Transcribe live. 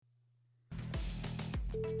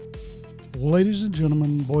Ladies and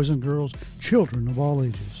gentlemen, boys and girls, children of all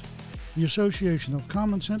ages, the Association of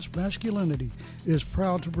Common Sense Masculinity is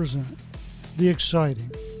proud to present the exciting,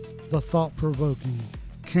 the thought-provoking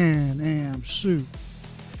Can-Am Soup,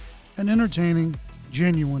 an entertaining,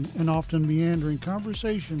 genuine, and often meandering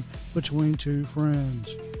conversation between two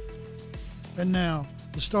friends. And now,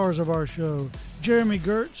 the stars of our show, Jeremy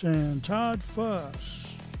Gertz and Todd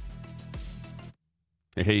Fuss.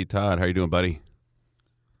 Hey, Todd, how you doing, buddy?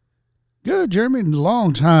 Good, Jeremy.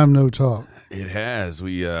 Long time no talk. It has.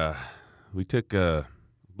 We took a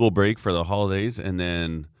little break for the holidays, and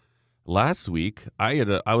then last week I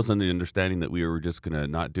was under the understanding that we were just gonna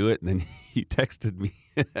not do it, and then he texted me,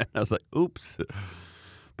 and I was like, "Oops."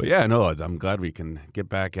 But yeah, no, I'm glad we can get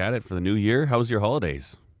back at it for the new year. How was your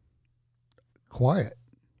holidays? Quiet.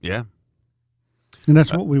 Yeah, And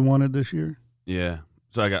that's what we wanted this year. yeah.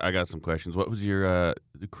 So I got some questions. What was your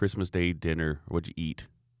Christmas Day dinner? What'd you eat?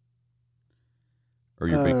 Or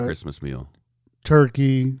your big Christmas meal?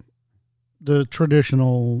 Turkey, the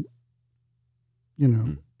traditional,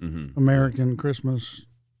 Mm-hmm. American Christmas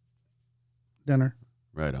dinner.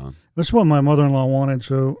 Right on. That's what my mother-in-law wanted.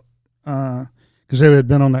 So, because they had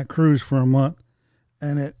been on that cruise for a month,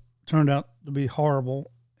 and it turned out to be horrible.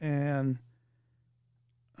 And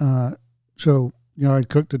so, I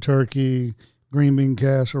cooked the turkey, green bean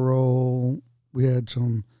casserole. We had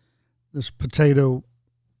this potato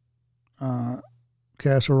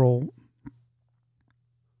casserole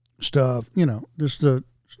stuff, just the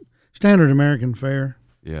standard American fare.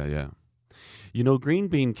 Yeah. Green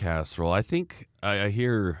bean casserole, I think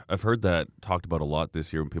I've heard that talked about a lot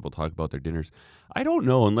this year when people talk about their dinners. I don't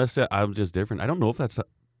know, unless I'm just different. I don't know if that's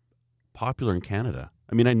popular in Canada.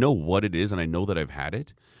 I mean, I know what it is and I know that I've had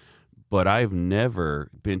it, but I've never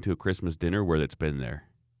been to a Christmas dinner where it's been there.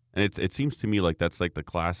 And it seems to me like that's like the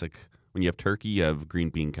classic. When you have turkey, you have green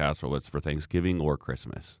bean casserole. It's for Thanksgiving or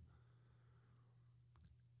Christmas.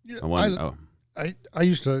 Yeah, I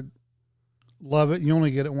used to love it. You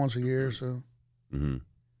only get it once a year, so. Mm-hmm.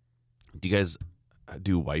 Do you guys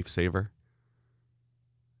do Wife Saver?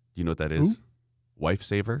 You know what that is? Who? Wife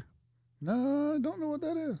Saver? No, I don't know what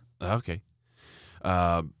that is. Okay.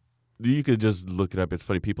 You could just look it up. It's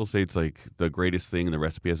funny. People say it's like the greatest thing and the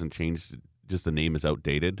recipe hasn't changed. Just the name is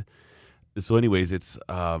outdated. So anyways, it's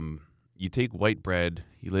you take white bread,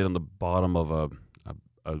 you lay it on the bottom of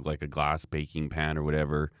a glass baking pan or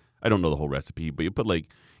whatever. I don't know the whole recipe, but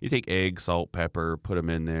you take egg, salt, pepper, put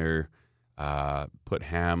them in there, put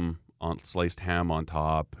sliced ham on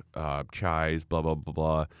top, chives, blah, blah, blah,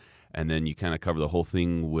 blah. And then you kind of cover the whole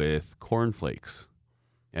thing with cornflakes.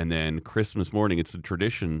 And then Christmas morning, it's a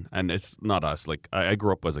tradition, and it's not us. Like, I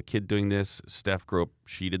grew up as a kid doing this. Steph grew up,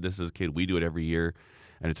 she did this as a kid. We do it every year.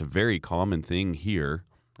 And it's a very common thing here.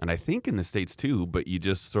 And I think in the States too, but you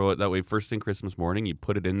just throw it that way. First thing Christmas morning, you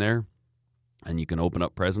put it in there, and you can open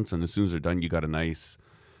up presents. And as soon as they're done, you got a nice,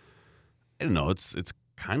 I don't know, it's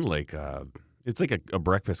kind of like, it's like a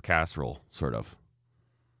breakfast casserole, sort of.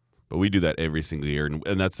 But we do that every single year,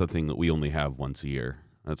 and that's the thing that we only have once a year.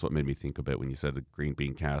 That's what made me think of it when you said the green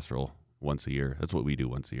bean casserole once a year. That's what we do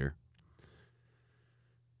once a year.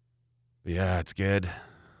 But yeah, it's good.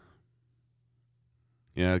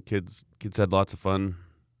 Yeah, kids had lots of fun,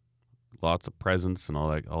 lots of presents and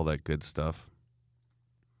all that good stuff.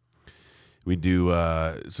 We do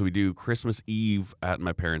we do Christmas Eve at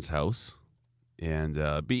my parents' house, and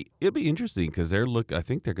it'll be interesting because I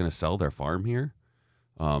think they're going to sell their farm here.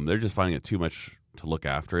 They're just finding it too much to look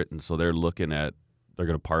after it, and so they're going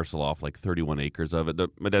to parcel off like 31 acres of it.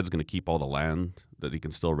 My dad's going to keep all the land that he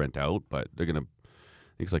can still rent out, but they're going to.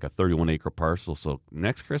 It's like a 31-acre parcel, so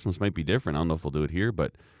next Christmas might be different. I don't know if we'll do it here,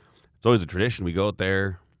 but it's always a tradition. We go out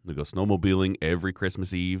there, we go snowmobiling every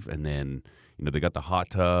Christmas Eve, and then they got the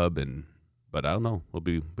hot tub, but I don't know. It'll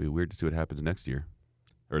be weird to see what happens next year,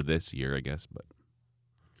 or this year, I guess. But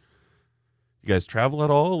you guys travel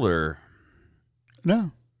at all, or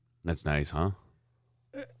No. That's nice, huh?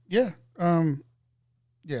 Yeah.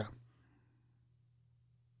 Yeah.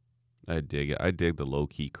 I dig it. I dig the low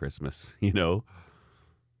key Christmas.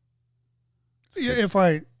 Yeah, if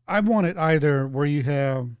I want it either where you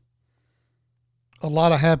have a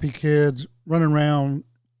lot of happy kids running around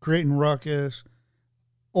creating ruckus,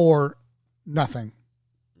 or nothing.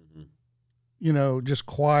 Mm-hmm. Just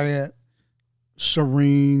quiet,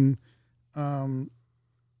 serene.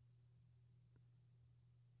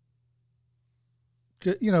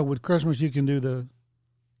 With Christmas you can do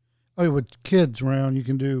with kids around you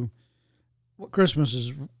can do what Christmas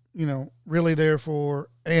is really there for,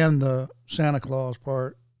 and the Santa Claus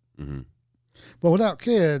part. Mm-hmm. But without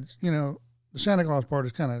kids, the Santa Claus part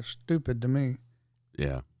is kind of stupid to me.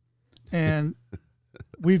 Yeah. And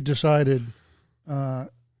we've decided,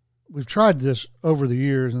 we've tried this over the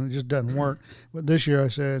years and it just doesn't work. But this year I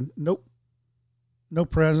said, nope, no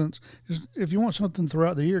presents. Just if you want something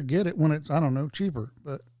throughout the year, get it when it's, I don't know, cheaper.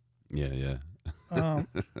 But Yeah.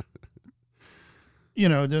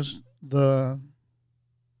 just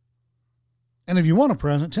and if you want a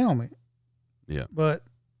present, tell me. Yeah. But,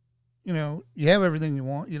 you have everything you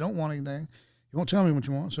want. You don't want anything. You won't tell me what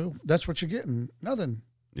you want. So that's what you're getting. Nothing.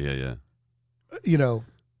 Yeah.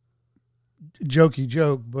 Jokey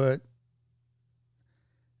joke, but,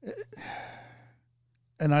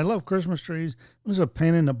 and I love Christmas trees. It was a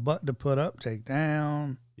pain in the butt to put up, take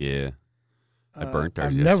down. Yeah. I burnt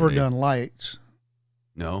ours I've never yesterday. done lights.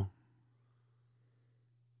 No.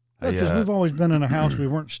 Because we've always been in a house we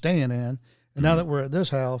weren't staying in. And now that we're at this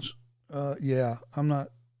house, I'm not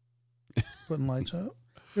putting lights up.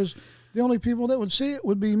 Because the only people that would see it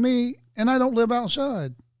would be me, and I don't live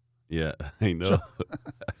outside. Yeah, I know.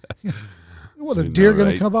 What, a I know, deer going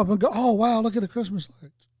right? to come up and go, oh, wow, look at the Christmas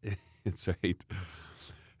lights. That's right.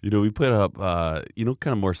 We put up, kind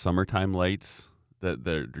of more summertime lights that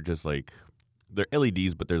they're just like, they're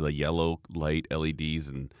LEDs, but they're the yellow light LEDs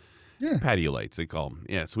and Yeah. patio lights, they call them.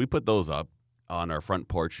 Yeah, so we put those up on our front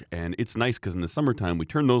porch, and it's nice because in the summertime, we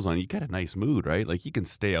turn those on. You get a nice mood, right? Like you can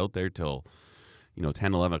stay out there till,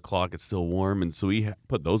 10, 11 o'clock. It's still warm. And so we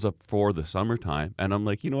put those up for the summertime. And I'm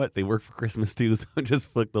like, you know what? They work for Christmas too, so I just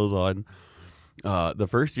flick those on. The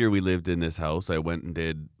first year we lived in this house, I went and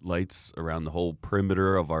did lights around the whole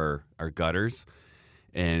perimeter of our gutters,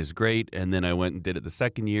 and it's great. And then I went and did it the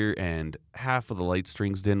second year, and half of the light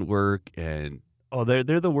strings didn't work. And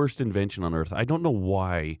they're the worst invention on earth. I don't know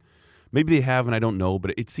why. Maybe they have, and I don't know.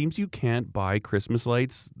 But it seems you can't buy Christmas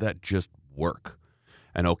lights that just work.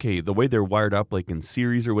 And okay, the way they're wired up, like in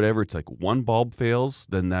series or whatever, it's like one bulb fails,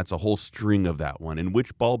 then that's a whole string of that one. And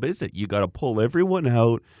which bulb is it? You got to pull everyone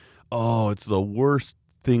out. Oh, it's the worst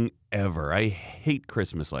thing ever. I hate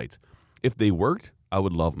Christmas lights. If they worked, I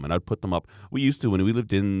would love them, and I'd put them up. We used to when we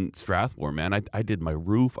lived in Strathmore, man. I did my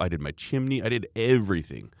roof, I did my chimney, I did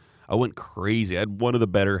everything. I went crazy. I had one of the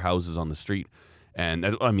better houses on the street. And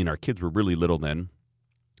our kids were really little then,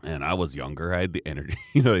 and I was younger. I had the energy,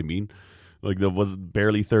 you know what I mean? Like, I was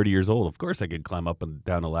barely 30 years old. Of course I could climb up and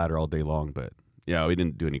down a ladder all day long, but yeah, we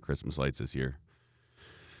didn't do any Christmas lights this year.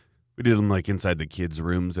 We did them like inside the kids'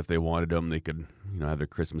 rooms. If they wanted them, they could, have their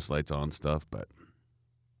Christmas lights on and stuff, but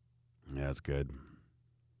yeah, it's good.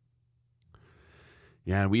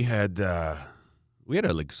 Yeah, and we had a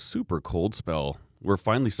like super cold spell. We're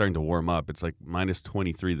finally starting to warm up. It's like minus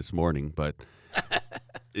 23 this morning, but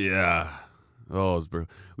yeah. Oh, it was brutal.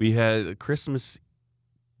 We had Christmas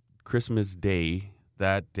Day,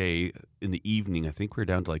 that day in the evening, I think we were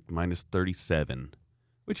down to like minus 37,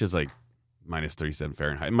 which is like minus 37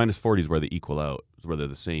 Fahrenheit. Minus 40 is where they equal out, is where they're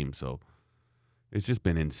the same. So it's just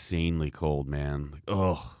been insanely cold, man.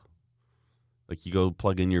 Like you go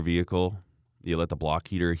plug in your vehicle, you let the block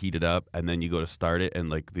heater heat it up, and then you go to start it, and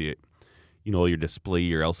like your display,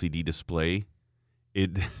 your LCD display,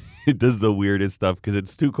 it it does the weirdest stuff because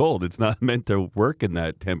it's too cold. It's not meant to work in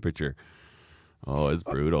that temperature. Oh, it's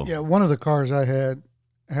brutal. Yeah, one of the cars I had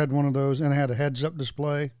one of those, and it had a heads-up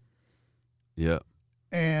display. Yeah.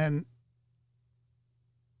 And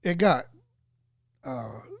it got,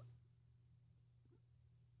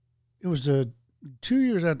 it was 2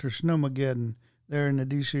 years after Snowmageddon there in the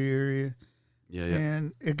D.C. area. Yeah.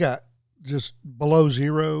 And it got just below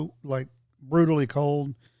zero, like brutally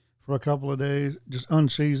cold for a couple of days, just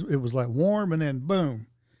unseasonable. It was like warm, and then boom.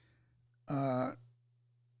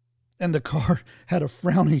 And the car had a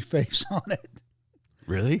frowny face on it.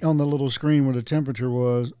 Really? On the little screen where the temperature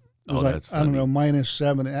was. It was that's funny. I don't know,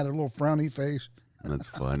 -7. It had a little frowny face. That's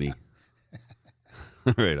funny.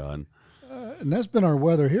 Right on. And that's been our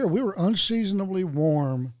weather here. We were unseasonably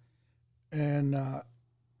warm. And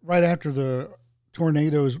right after the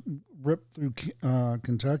tornadoes ripped through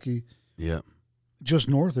Kentucky, Yeah. just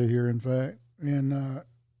north of here, in fact, and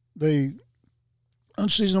they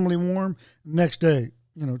unseasonably warm. Next day,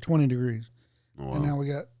 20 degrees. Oh, wow. And now we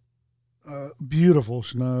got beautiful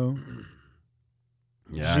snow.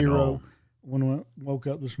 Yeah, 0 when we woke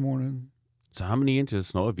up this morning. So how many inches of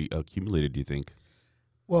snow have you accumulated, do you think?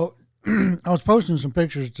 Well, I was posting some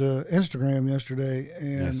pictures to Instagram yesterday,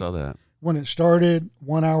 and Yeah, I saw that. when it started,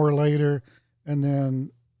 1 hour later, and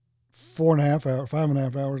then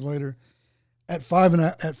 5.5 hours later, at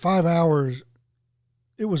 5 hours,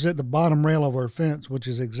 it was at the bottom rail of our fence, which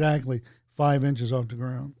is exactly 5 inches off the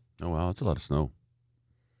ground. Oh, wow. That's a lot of snow.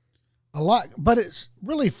 A lot, but it's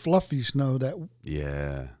really fluffy snow that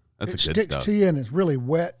Yeah. That's it a good sticks stuff. to you, and it's really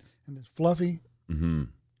wet and it's fluffy. Mm-hmm.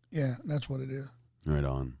 Yeah, that's what it is. Right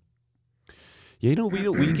on. Yeah,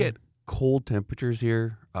 we get cold temperatures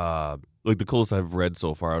here. Like the coldest I've read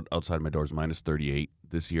so far outside my door is minus 38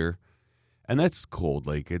 this year, and that's cold.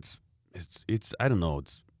 Like it's I don't know.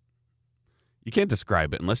 You can't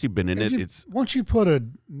describe it unless you've been in it. Once you put a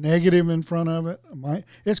negative in front of it,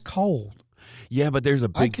 it's cold. Yeah, but there's a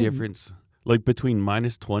big difference. Like between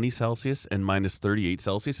minus 20 Celsius and minus 38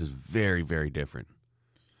 Celsius is very, very different.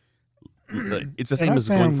 It's the same as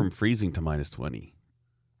going from freezing to minus 20.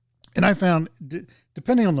 And I found,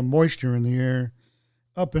 depending on the moisture in the air,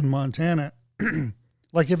 up in Montana,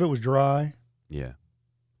 like if it was dry. Yeah.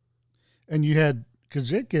 And you had,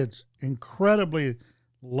 because it gets incredibly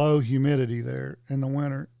low humidity there in the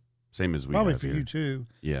winter. Same as we probably have for here. you too.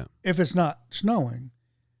 Yeah. If it's not snowing.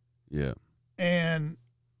 Yeah. And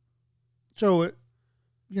so it,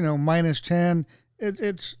 minus 10,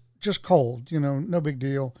 it's just cold, no big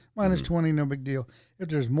deal. Minus 20, no big deal. If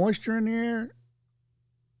there's moisture in the air,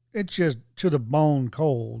 it's just to the bone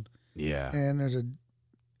cold. Yeah. And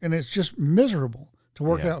it's just miserable to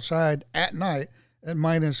work outside at night at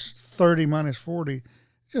minus 30, minus 40.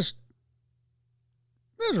 Just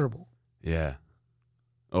miserable. Yeah.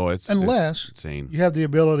 Oh, it's insane. You have the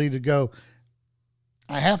ability to go,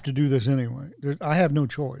 I have to do this anyway. I have no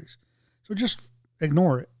choice. So just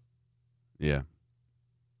ignore it. Yeah.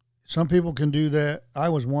 Some people can do that. I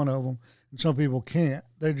was one of them. And some people can't.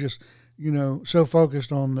 They're just, so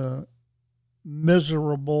focused on the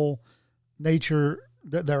miserable nature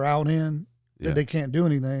that they're out in that they can't do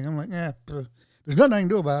anything. I'm like, there's nothing I can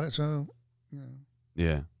do about it. So,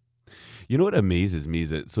 Yeah. You know what amazes me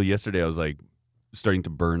is that, so yesterday I was like starting to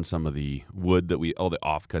burn some of the wood that all the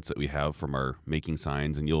offcuts that we have from our making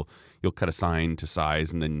signs, and you'll cut a sign to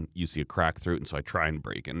size and then you see a crack through it. And so I try and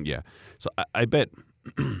break it. And so I bet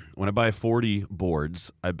when I buy 40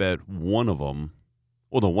 boards, I bet one of them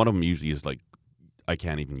usually is like, I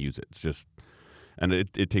can't even use it. It's just, and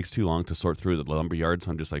it takes too long to sort through the lumber yard.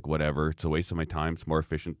 So I'm just like, whatever, it's a waste of my time. It's more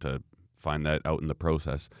efficient to find that out in the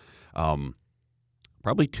process.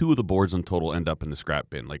 Probably 2 of the boards in total end up in the scrap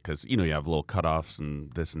bin, like, because, you have little cutoffs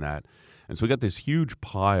and this and that. And so we got this huge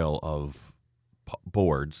pile of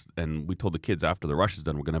boards, and we told the kids after the rush is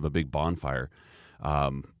done, we're going to have a big bonfire.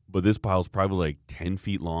 But this pile's probably like 10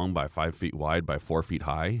 feet long by 5 feet wide by 4 feet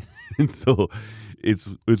high. And so it's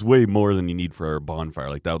way more than you need for a bonfire.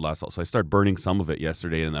 Like that would last all. So I started burning some of it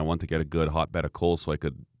yesterday, and I wanted to get a good hot bed of coal so I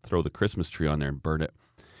could throw the Christmas tree on there and burn it.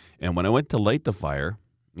 And when I went to light the fire,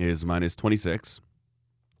 it is minus 26.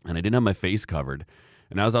 And I didn't have my face covered.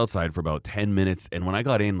 And I was outside for about 10 minutes. And when I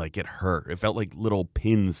got in, like, it hurt. It felt like little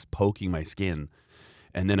pins poking my skin.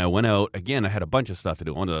 And then I went out. Again, I had a bunch of stuff to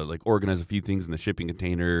do. I wanted to, like, organize a few things in the shipping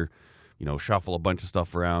container, shuffle a bunch of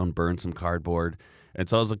stuff around, burn some cardboard. And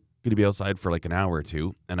so I was going to be outside for like an hour or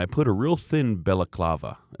two. And I put a real thin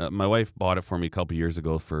balaclava. My wife bought it for me a couple years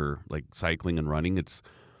ago for, like, cycling and running. It's,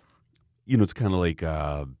 it's kind of like...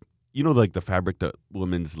 like the fabric that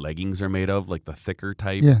women's leggings are made of, like the thicker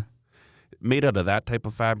type? Yeah. Made out of that type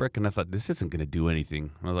of fabric. And I thought, this isn't going to do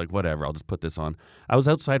anything. I was like, whatever, I'll just put this on. I was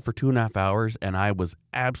outside for 2.5 hours, and I was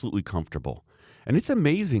absolutely comfortable. And it's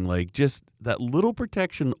amazing, like, just that little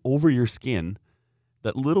protection over your skin,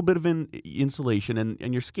 that little bit of insulation,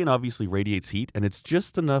 and your skin obviously radiates heat, and it's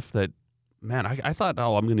just enough that, man, I thought,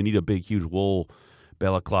 I'm going to need a big, huge wool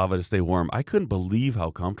balaclava to stay warm. I couldn't believe how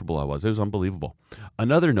comfortable I was. It was unbelievable.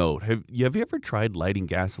 Another note, have you ever tried lighting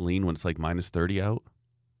gasoline when it's like minus 30 out?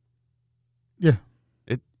 Yeah.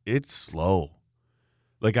 It's slow.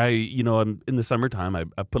 Like I'm in the summertime, I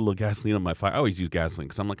put a little gasoline on my fire. I always use gasoline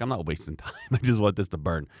because I'm like, I'm not wasting time. I just want this to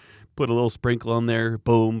burn. Put a little sprinkle on there.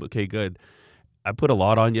 Boom. Okay, good. I put a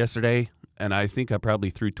lot on yesterday, and I think I probably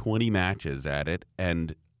threw 20 matches at it,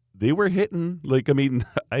 and they were hitting. Like, I mean,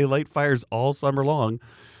 I light fires all summer long,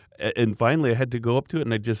 and finally I had to go up to it,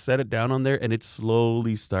 and I just set it down on there, and it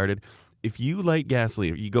slowly started. If you light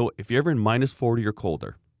gasoline, if you're ever in minus 40 or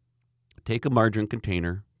colder, take a margarine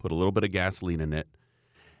container, put a little bit of gasoline in it,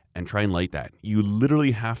 and try and light that. You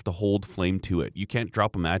literally have to hold flame to it. You can't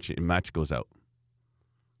drop a match and match goes out.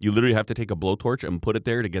 You literally have to take a blowtorch and put it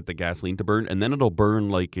there to get the gasoline to burn, and then it'll burn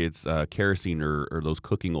like it's kerosene or those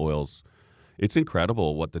cooking oils. It's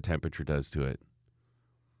incredible what the temperature does to it.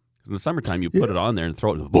 In the summertime, you put it on there and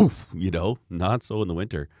throw it, boof, not so in the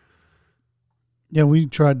winter. Yeah, we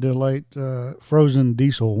tried to light frozen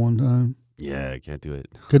diesel one time. Yeah, I can't do it.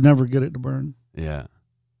 Could never get it to burn. Yeah.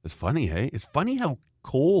 It's funny, hey? It's funny how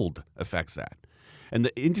cold affects that. And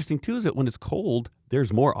the interesting, too, is that when it's cold,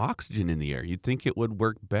 there's more oxygen in the air. You'd think it would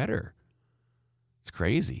work better. It's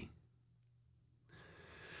crazy.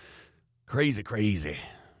 Crazy.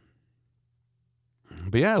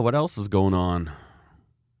 But yeah, what else is going on?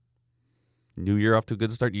 New Year off to a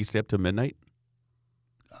good start. You stay up to midnight?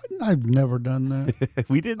 I've never done that.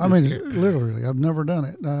 We did. I This mean, year. literally, I've never done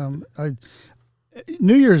it.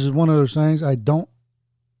 New Year's is one of those things I don't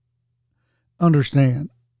understand,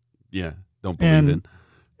 Yeah, don't believe in.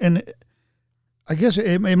 and I guess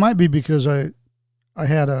it might be because I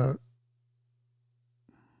had a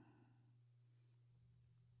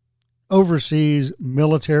overseas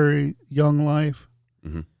military young life.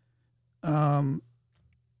 Mm-hmm.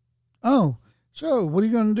 Oh, so what are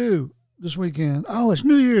you going to do this weekend? Oh, it's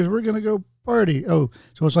New Year's. We're going to go party. Oh,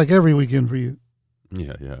 so it's like every weekend for you.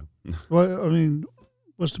 Yeah, yeah. Well, I mean,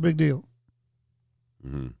 what's the big deal?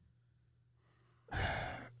 Mm-hmm.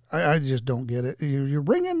 I just don't get it. You're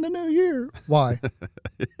bringing the new year. Why?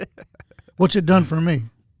 What's it done for me?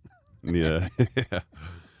 Yeah.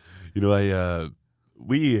 You know,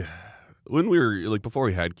 when we were like before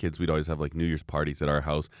we had kids, we'd always have like New Year's parties at our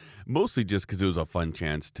house, mostly just because it was a fun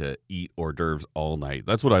chance to eat hors d'oeuvres all night.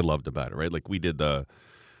 That's what I loved about it, right? Like we did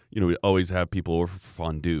we always have people over for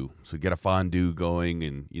fondue. So get a fondue going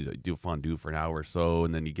and do a fondue for an hour or so,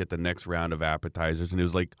 and then you get the next round of appetizers, and it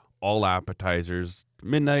was like all appetizers,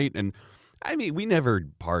 midnight. And I mean, we never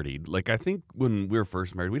partied. Like I think when we were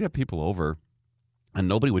first married, we'd have people over and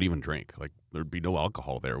nobody would even drink. Like there'd be no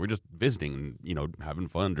alcohol there. We're just visiting, having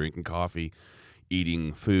fun, drinking coffee,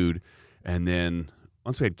 eating food. And then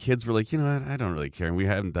once we had kids, we're like, I don't really care. And we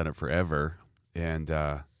haven't done it forever. And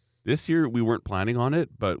this year we weren't planning on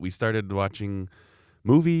it, but we started watching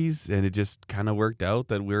movies and it just kind of worked out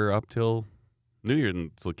that we were up till New Year.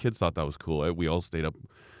 And so kids thought that was cool. We all stayed up.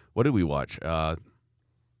 What did we watch?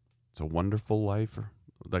 It's a Wonderful Life,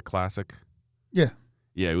 that classic. Yeah.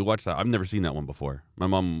 Yeah, we watched that. I've never seen that one before. My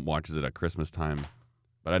mom watches it at Christmas time,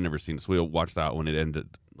 but I'd never seen it. So we watched that when it ended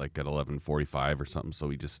like at 11:45 or something. So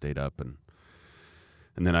we just stayed up and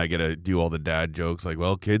then I get to do all the dad jokes like,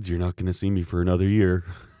 "Well, kids, you're not going to see me for another year."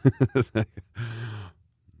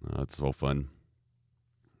 That's so fun.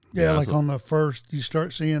 Yeah, like on the first, you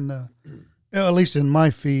start seeing at least in my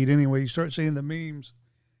feed anyway, you start seeing the memes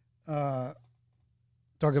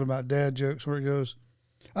talking about dad jokes where it goes,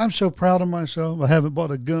 "I'm so proud of myself. I haven't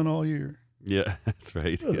bought a gun all year." Yeah, that's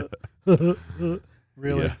right. Yeah.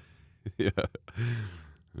 Really? Yeah.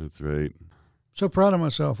 That's right. So proud of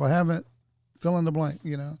myself. I haven't fill in the blank,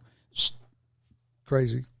 It's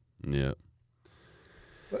crazy. Yeah.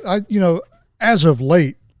 But as of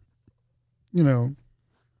late,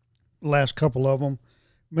 last couple of them,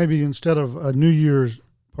 maybe instead of a New Year's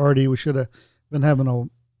party, we should have been having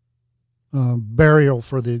a burial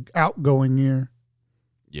for the outgoing year.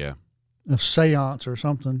 Yeah. A seance or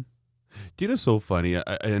something. Dude, it's so funny.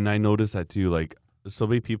 And I noticed that too. Like, so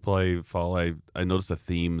many people I follow, I noticed a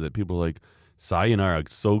theme that people are like, "Sayonara,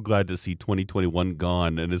 so glad to see 2021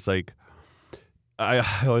 gone." And it's like, I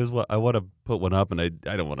want to put one up, and I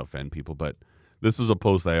don't want to offend people, but this was a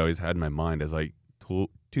post I always had in my mind as like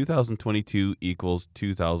 2022 equals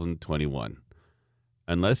 2021.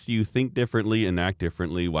 Unless you think differently and act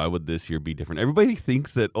differently, why would this year be different? Everybody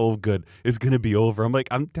thinks that, oh, good, it's going to be over. I'm like,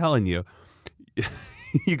 I'm telling you,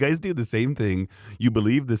 you guys do the same thing. You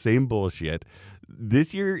believe the same bullshit.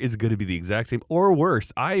 This year is going to be the exact same or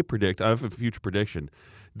worse. I have a future prediction.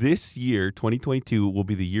 This year, 2022, will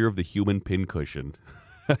be the year of the human pincushion.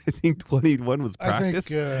 I think 21 was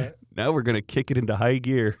practice. Now we're going to kick it into high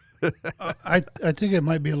gear. I think it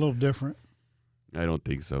might be a little different. I don't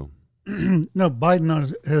think so. No,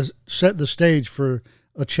 Biden has set the stage for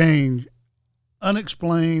a change,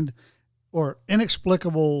 unexplained or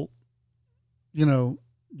inexplicable,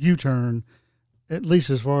 U-turn, at least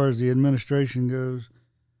as far as the administration goes.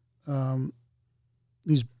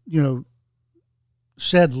 He's,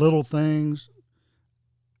 said little things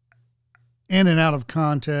in and out of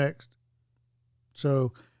context.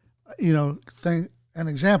 So, an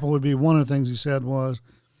example would be one of the things he said was,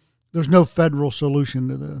 there's no federal solution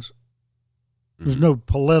to this. There's no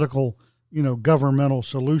political, governmental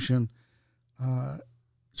solution.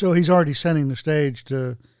 So he's already setting the stage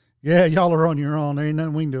to, yeah, y'all are on your own. There ain't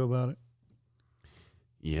nothing we can do about it.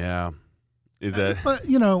 Yeah. Is that? But,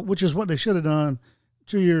 which is what they should have done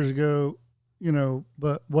 2 years ago,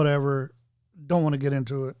 but whatever. Don't want to get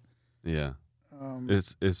into it. Yeah.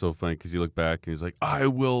 It's so funny because you look back and he's like, "I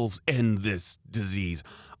will end this disease.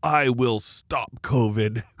 I will stop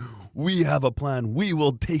COVID. We have a plan. We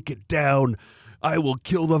will take it down. I will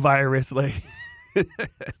kill the virus." Like,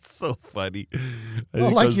 it's so funny.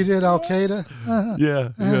 Like you did Al Qaeda.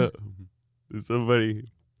 Yeah. It's so funny.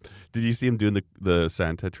 Did you see him doing the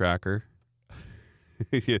Santa tracker?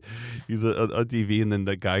 He's on TV, and then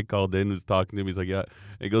the guy called in, was talking to him. He's like, yeah.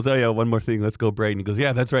 And he goes, oh yeah, one more thing, let's go Braden. He goes,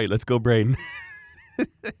 yeah, that's right, let's go Braden.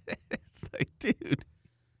 It's like, dude.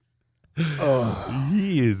 Oh.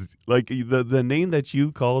 He is like the name that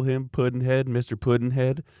you called him, Puddinhead, Mr.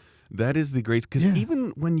 Puddinhead. That is the grace, because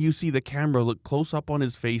even when you see the camera look close up on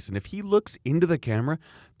his face, and if he looks into the camera,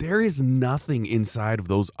 there is nothing inside of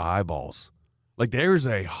those eyeballs. Like, there's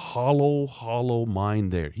a hollow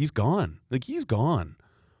mind there. He's gone. Like, he's gone.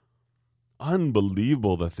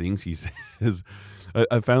 Unbelievable the things he says.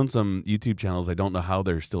 I found some YouTube channels. I don't know how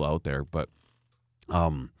they're still out there, but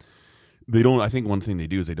they don't. I think one thing they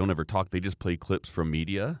do is they don't ever talk. They just play clips from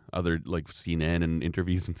media, other like CNN and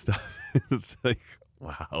interviews and stuff. It's like,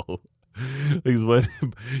 wow. He's when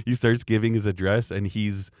he starts giving his address, and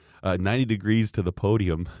he's 90 degrees to the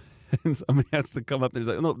podium, and somebody has to come up there. He's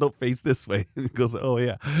like, no, don't face this way. And he goes, oh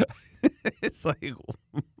yeah. It's like,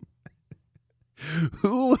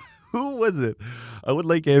 who was it? I would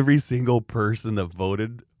like every single person that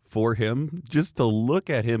voted for him just to look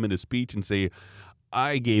at him in his speech and say,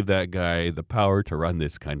 I gave that guy the power to run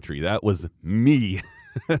this country. That was me.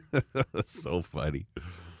 So funny.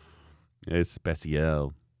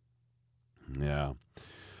 Especial. Yeah.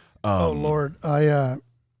 Oh Lord, I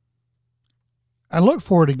looked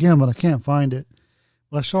for it again, but I can't find it.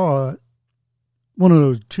 But I saw one of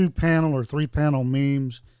those 2-panel or 3-panel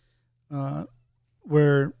memes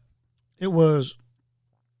where it was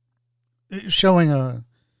showing a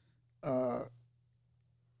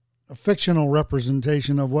fictional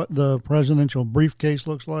representation of what the presidential briefcase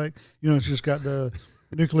looks like. You know, it's just got the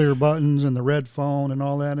nuclear buttons and the red phone and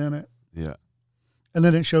all that in it. Yeah. And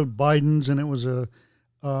then it showed Biden's, and it was a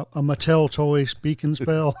Mattel toy speak and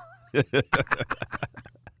spell.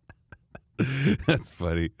 That's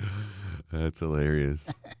funny. That's hilarious.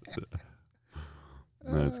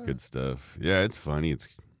 That's good stuff. Yeah, it's funny. It's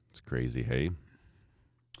crazy, hey?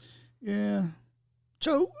 Yeah.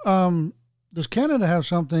 So, does Canada have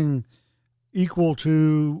something equal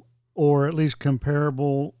to, or at least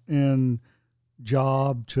comparable in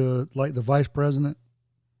job to, like, the vice president?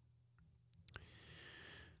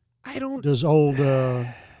 I don't. Does old?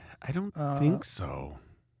 I don't think so.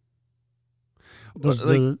 Does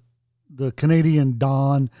the Canadian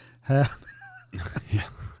Don have? Yeah.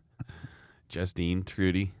 Justine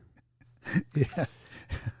Trudy. Yeah.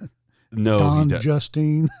 No, Don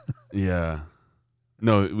Justine. Yeah.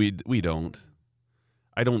 No, we don't.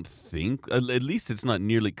 I don't think. At least it's not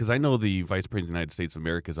nearly, because I know the Vice President of the United States of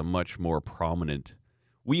America is a much more prominent.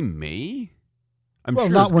 We may. I'm well,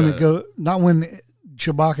 sure. Not when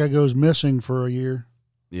Chewbacca goes missing for a year.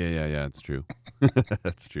 Yeah. It's true.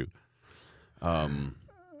 That's true.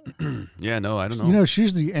 Yeah. No, I don't know. You know,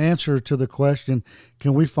 she's the answer to the question: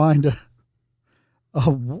 can we find a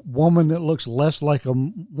woman that looks less like a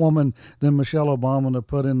woman than Michelle Obama to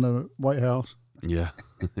put in the White House? Yeah.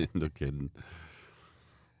 No kidding.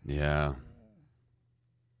 Yeah.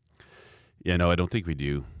 Yeah, no, I don't think we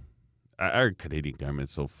do. Our Canadian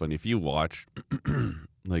government's so funny. If you watch,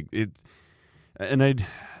 like it, and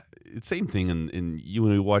it's same thing. And you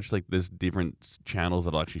when you watch like this different channels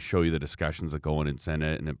that'll actually show you the discussions that go on in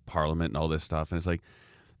Senate and in Parliament and all this stuff, and it's like,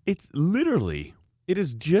 it's literally, it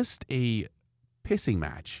is just a pissing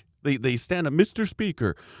match. They stand up, Mr.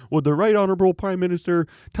 Speaker, would the Right Honorable Prime Minister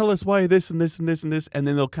tell us why this and this and this and this, and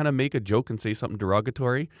then they'll kind of make a joke and say something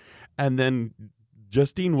derogatory, and then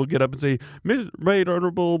Justine will get up and say, Right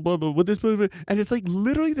Honorable, blah, blah, with this, blah, blah. And it's like,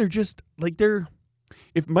 literally, they're just, like,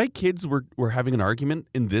 if my kids were having an argument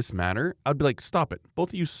in this manner, I'd be like, stop it. Both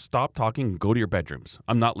of you stop talking and go to your bedrooms.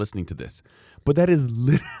 I'm not listening to this. But that is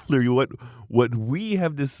literally what we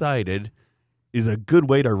have decided is a good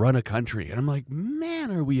way to run a country. And I'm like, man,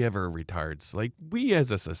 are we ever retards? Like, we as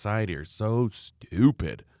a society are so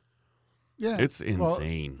stupid. Yeah. It's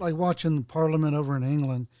insane. Well, like watching the Parliament over in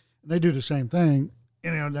England, they do the same thing.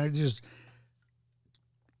 You know, they just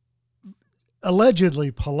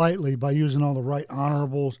allegedly, politely, by using all the right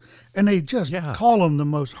honorables, and they just call them the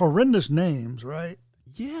most horrendous names, right?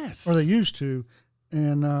 Yes. Or they used to.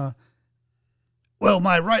 And, well,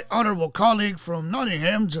 my right honorable colleague from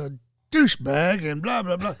Nottingham's a douchebag and blah,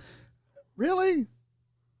 blah, blah. Really?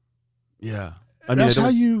 Yeah. That's how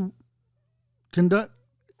you conduct.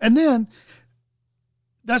 And then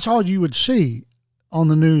that's all you would see on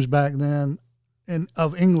the news back then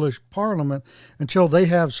of English Parliament until they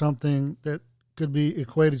have something that could be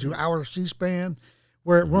equated to our C-SPAN,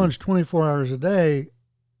 where it runs 24 hours a day.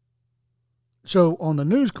 So on the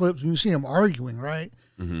news clips, you see them arguing, right?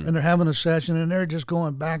 Mm-hmm. And they're having a session, and they're just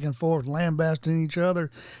going back and forth, lambasting each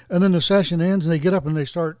other. And then the session ends, and they get up and they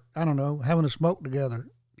start, I don't know, having a smoke together.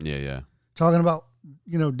 Yeah. Talking about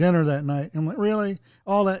dinner that night. I'm like, really?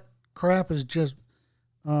 All that crap is just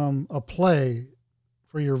a play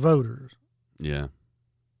for your voters. Yeah.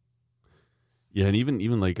 Yeah, and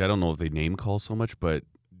even like I don't know if they name call so much, but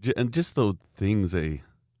and just those things I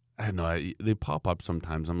don't know, they pop up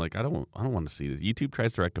sometimes. I'm like, I don't want to see this. YouTube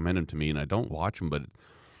tries to recommend them to me, and I don't watch them, but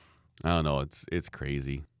I don't know. It's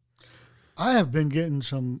crazy. I have been getting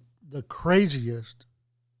the craziest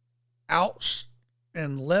out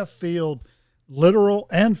and left field, literal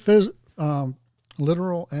and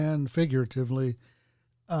figuratively,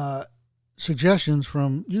 suggestions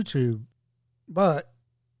from YouTube, but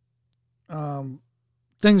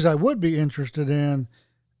things I would be interested in,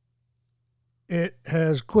 it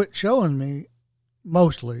has quit showing me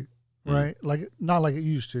mostly, right? Like not like it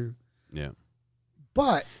used to. Yeah.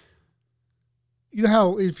 But you know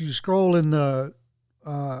how if you scroll in the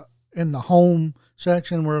home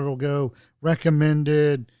section where it'll go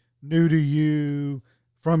recommended, new to you,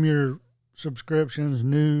 from your subscriptions,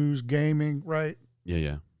 news, gaming, right? Yeah,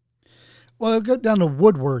 yeah. Well, it'll go down to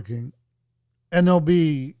woodworking, and there'll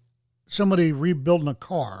be somebody rebuilding a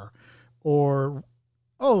car, or,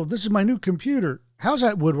 oh, this is my new computer. How's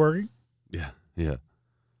that woodworking? Yeah, yeah.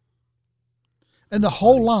 And the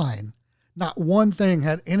whole line, not one thing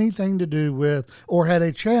had anything to do with, or had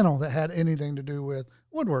a channel that had anything to do with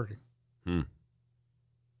woodworking.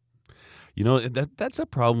 That's a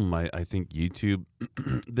problem. I think YouTube,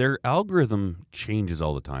 their algorithm changes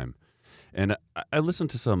all the time. And I listen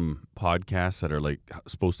to some podcasts that are like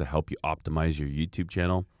supposed to help you optimize your YouTube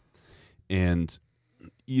channel. And,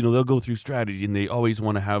 they'll go through strategy, and they always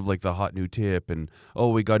want to have like the hot new tip. And,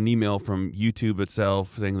 oh, we got an email from YouTube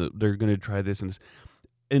itself saying that they're going to try this and this.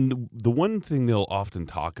 And the one thing they'll often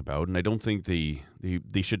talk about, and I don't think they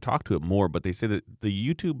should talk to it more, but they say that the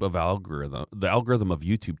algorithm of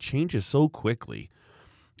YouTube changes so quickly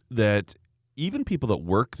that even people that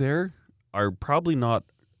work there are probably not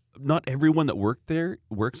everyone that works there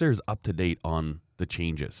is up to date on the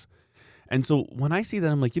changes. And so when I see that,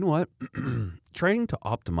 I'm like, you know what? Trying to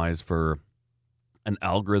optimize for an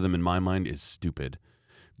algorithm in my mind is stupid,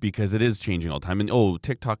 because it is changing all the time. And,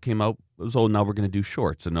 TikTok came out, so now we're going to do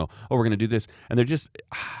shorts. And we're going to do this. And they're just,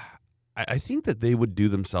 I think that they would do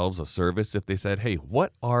themselves a service if they said, hey,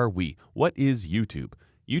 what are we? What is YouTube?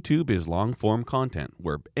 YouTube is long-form content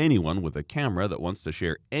where anyone with a camera that wants to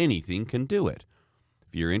share anything can do it.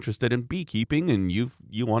 If you're interested in beekeeping and you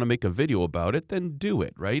want to make a video about it, then do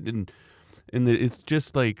it, right? And it's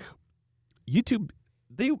just like YouTube,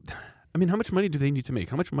 how much money do they need to make?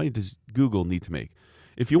 How much money does Google need to make?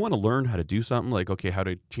 If you want to learn how to do something like, okay, how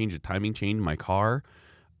to change a timing chain in my car,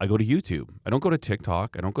 I go to YouTube. I don't go to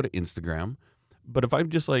TikTok. I don't go to Instagram. But if I'm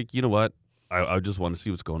just like, you know what, I just want to see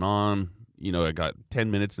what's going on. I got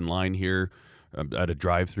 10 minutes in line here at a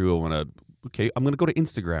drive-through. I'm going to go to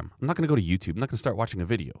Instagram. I'm not going to go to YouTube. I'm not going to start watching a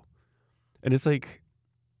video. And it's like,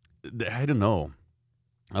 I don't know.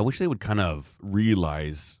 I wish they would kind of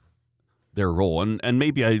realize their role. And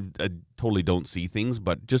maybe I totally don't see things,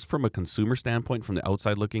 but just from a consumer standpoint, from the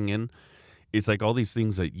outside looking in, it's like all these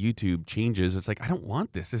things that YouTube changes. It's like, I don't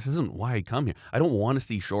want this. This isn't why I come here. I don't want to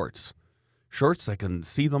see shorts. Shorts, I can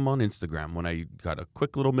see them on Instagram when I got a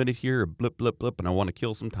quick little minute here, a blip, blip, blip, and I want to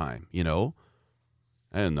kill some time, I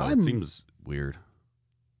don't know. It seems weird.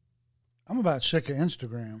 I'm about sick of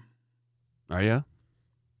Instagram. Are you?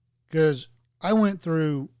 Because I went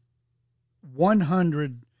through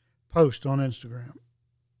 100 posts on Instagram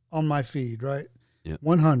on my feed, right? Yeah.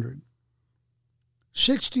 100.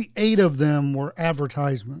 68 of them were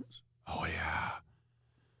advertisements. Oh, yeah.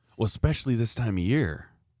 Well, especially this time of year.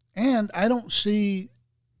 And I don't see,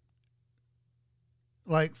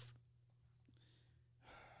 like,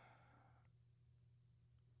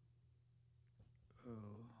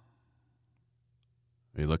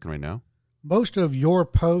 Are you looking right now? most of your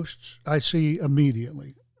posts I see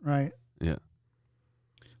immediately, right? Yeah.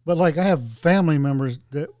 But, like, I have family members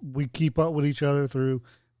that we keep up with each other through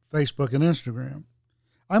Facebook and Instagram.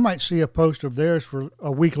 I might see a post of theirs for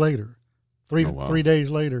a week later, 3 days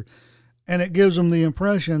later, and it gives them the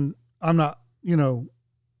impression I'm not, You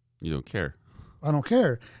don't care. I don't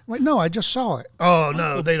care. I'm like, no, I just saw it. Oh,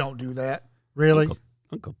 no, they don't do that. Really?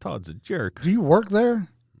 Uncle Todd's a jerk. Do you work there?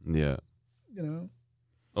 Yeah. You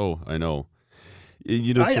Oh, I know.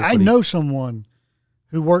 I know someone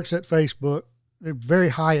who works at Facebook. They're very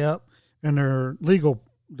high up in their legal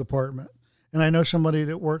department. And I know somebody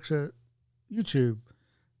that works at YouTube.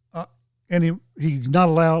 And he's not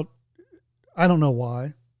allowed, I don't know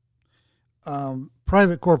why,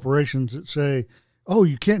 private corporations that say, oh,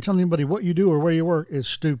 you can't tell anybody what you do or where you work is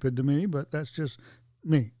stupid to me, but that's just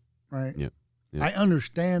me, right? Yeah. I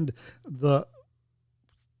understand the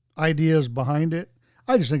ideas behind it.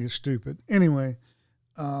 I just think it's stupid. Anyway,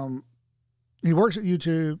 he works at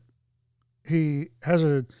YouTube. He has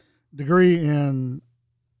a degree in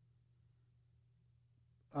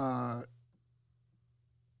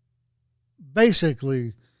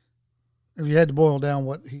basically, if you had to boil down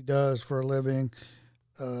what he does for a living,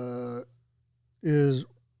 is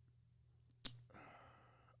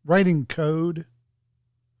writing code,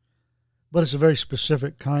 but it's a very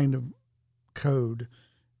specific kind of code.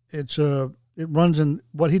 It runs in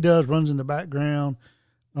what he does runs in the background,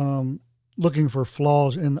 looking for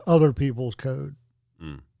flaws in other people's code.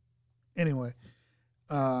 Anyway,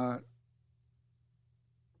 like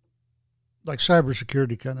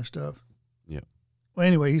cybersecurity kind of stuff. Yeah. Well,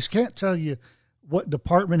 anyway, he can't tell you what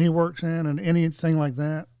department he works in and anything like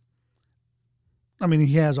that. I mean,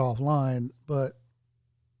 he has offline,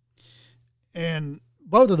 and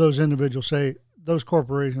both of those individuals say those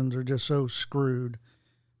corporations are just so screwed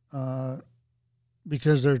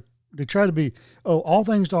because they try to be, all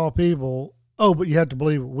things to all people. Oh, but you have to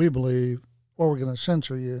believe what we believe, or we're going to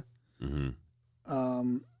censor you.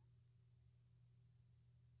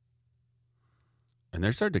 And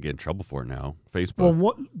they're starting to get in trouble for it now. Facebook. Well,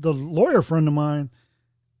 what the lawyer friend of mine,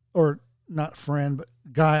 or not friend, but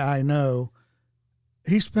guy I know,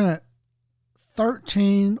 he spent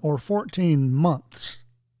 13 or 14 months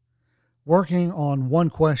working on one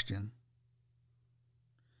question.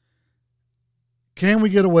 Can we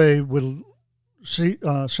get away with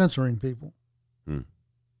censoring people?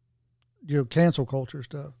 Cancel culture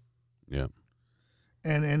stuff. Yeah.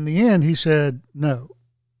 And in the end, he said no.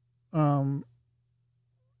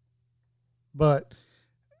 But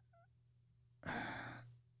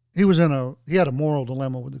he had a moral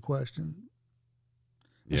dilemma with the question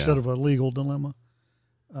instead of a legal dilemma.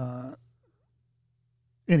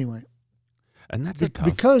 Anyway. And that's a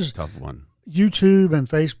tough one. YouTube and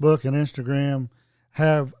Facebook and Instagram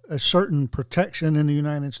have a certain protection in the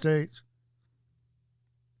United States.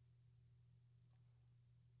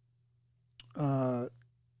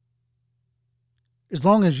 As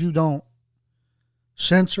long as you don't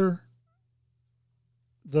censor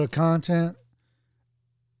the content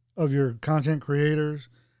of your content creators,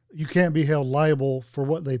 you can't be held liable for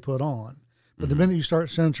what they put on. But the minute you start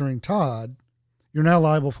censoring Todd, you're now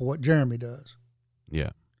liable for what Jeremy does.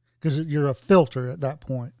 Yeah. Because you're a filter at that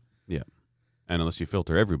point. Yeah. And unless you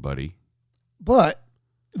filter everybody. But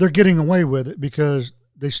they're getting away with it because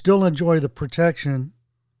they still enjoy the protection,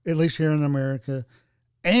 at least here in America,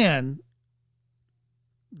 and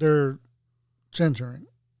they're censoring.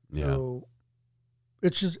 Yeah.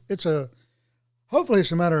 So hopefully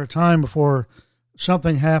it's a matter of time before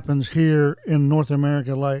something happens here in North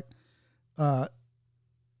America like that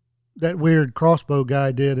weird crossbow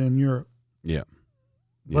guy did in Europe. Yeah.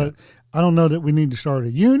 But I don't know that we need to start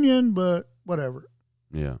a union, but whatever.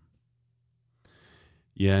 Yeah.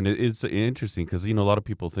 Yeah, and it's interesting because, a lot of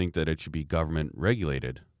people think that it should be government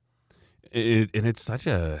regulated. And it's such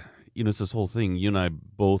a, it's this whole thing. You and I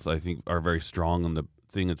both, I think, are very strong on the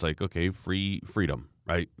thing. It's like, okay, freedom,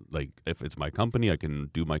 right? Like, if it's my company, I can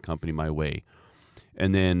do my company my way.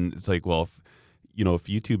 And then it's like, well, if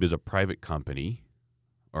YouTube is a private company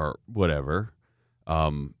or whatever,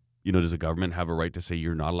 does the government have a right to say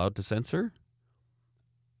you're not allowed to censor?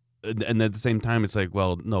 And at the same time, it's like,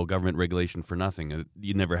 well, no, government regulation for nothing.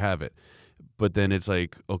 You never have it. But then it's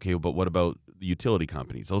like, okay, but what about the utility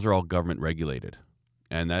companies? Those are all government regulated.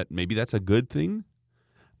 And maybe that's a good thing?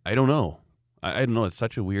 I don't know. I don't know. It's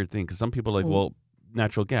such a weird thing because some people are like, well,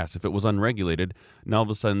 natural gas, if it was unregulated, now all of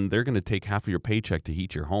a sudden they're going to take half of your paycheck to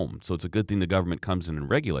heat your home. So it's a good thing the government comes in and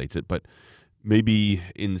regulates it. But maybe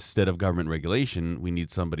instead of government regulation, we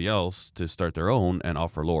need somebody else to start their own and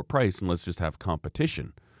offer a lower price, and let's just have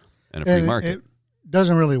competition and a free market. It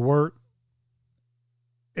doesn't really work.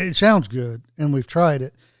 It sounds good, and we've tried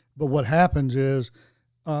it. But what happens is,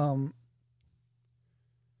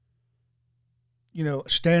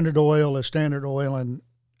 Standard Oil is Standard Oil, and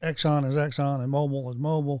Exxon is Exxon, and Mobil is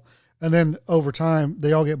Mobil. And then over time,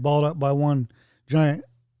 they all get bought up by one giant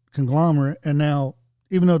conglomerate. And now,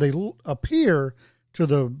 even though they appear to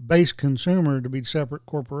the base consumer to be separate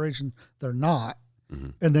corporations, they're not.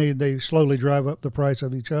 Mm-hmm. And they slowly drive up the price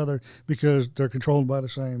of each other because they're controlled by the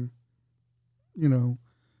same,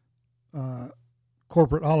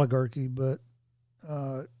 corporate oligarchy. But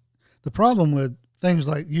the problem with things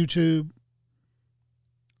like YouTube,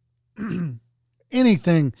 any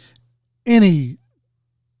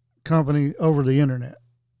company over the internet,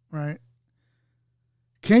 right?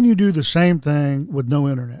 Can you do the same thing with no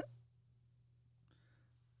internet?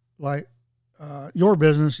 Like your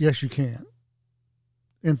business, yes, you can,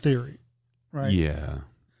 in theory, right? Yeah.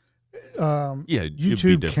 Yeah, it'd be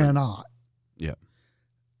YouTube different. cannot. Yeah.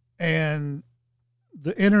 And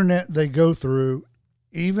the internet they go through,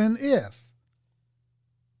 even if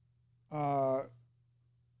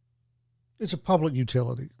it's a public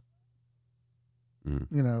utility,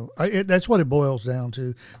 that's what it boils down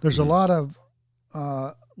to. There's a lot of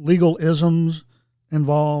legal isms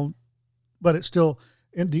involved, but it's still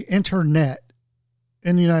the internet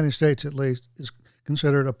in the United States, at least, is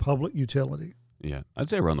considered a public utility. Yeah, I'd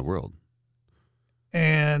say around the world.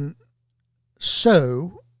 And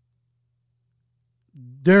so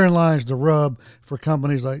therein lies the rub for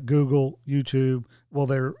companies like Google, YouTube.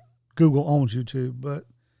 Well, Google owns YouTube, but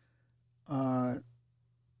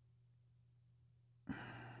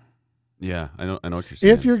yeah, I know what you're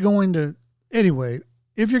saying. if you're going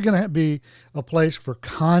to be a place for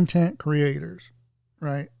content creators,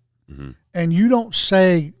 right? Mm-hmm. And you don't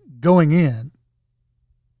say going in,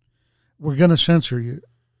 we're going to censor you.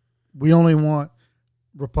 We only want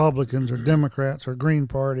Republicans or Democrats or Green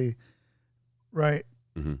Party, right?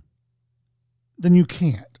 Mm-hmm. Then you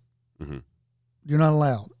can't. Mm-hmm. You're not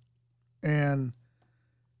allowed. And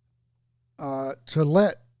and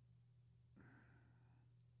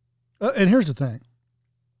here's the thing.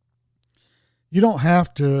 You don't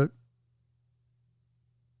have to,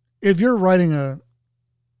 if you're writing a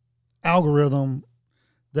algorithm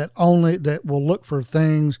that will look for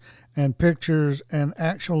things and pictures, and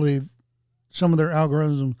actually some of their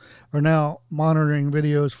algorithms are now monitoring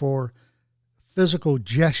videos for physical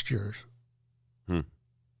gestures,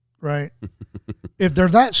 right? If they're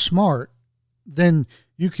that smart, then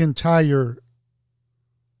you can tie your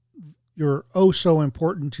oh so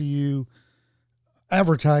important to you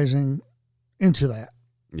advertising into that.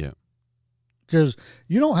 Yeah. Because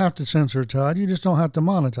you don't have to censor Todd. You just don't have to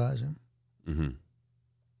monetize him. Mm-hmm.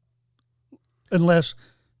 Unless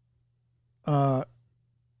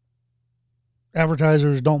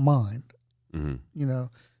advertisers don't mind. Mm-hmm.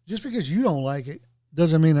 Just because you don't like it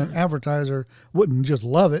doesn't mean an advertiser wouldn't just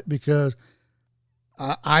love it, because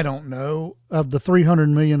I don't know, of the 300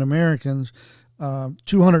 million Americans,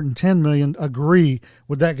 210 million agree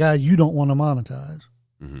with that guy you don't want to monetize.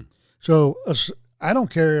 Mm-hmm. So I don't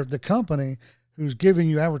care if the company who's giving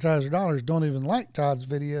you advertiser dollars don't even like Todd's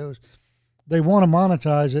videos. They want to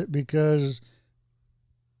monetize it because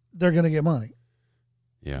they're going to get money.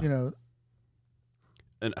 Yeah.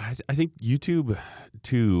 And I think YouTube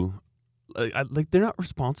too, like they're not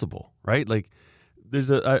responsible, right? Like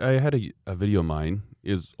I had a video of mine,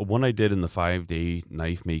 is one I did in the 5-day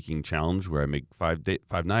knife making challenge, where I make 5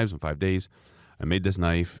 knives in 5 days. I made this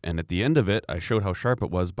knife, and at the end of it, I showed how sharp it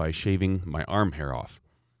was by shaving my arm hair off.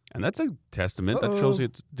 And that's a testament. That shows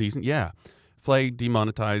it's decent. Yeah. Flag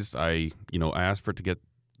demonetized. I asked for it to get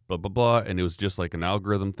blah, blah, blah, and it was just like an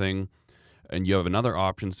algorithm thing. And you have another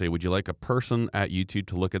option, say, would you like a person at YouTube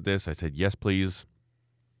to look at this? I said, yes, please.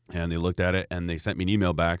 And they looked at it, and they sent me an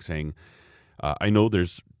email back saying, I know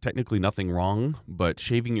there's technically nothing wrong, but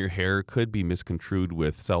shaving your hair could be misconstrued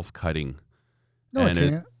with self-cutting. No, it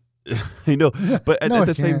can't. I know, but at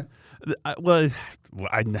the can't. same,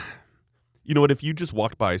 you know what? If you just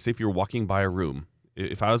walked by, say if you're walking by a room,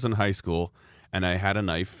 if I was in high school and I had a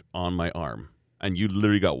knife on my arm, and you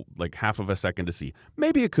literally got like half of a second to see,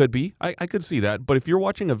 maybe it could be. I could see that. But if you're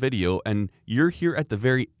watching a video and you're here at the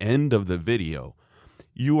very end of the video,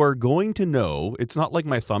 you are going to know, it's not like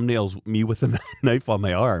my thumbnail's me with a knife on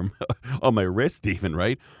my arm, on my wrist even,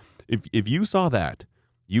 right? If you saw that,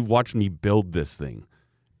 you've watched me build this thing.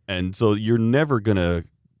 And so you're never going to,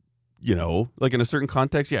 like in a certain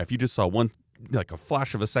context, yeah, if you just saw one, like a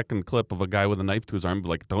flash of a second clip of a guy with a knife to his arm,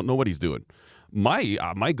 like, don't know what he's doing.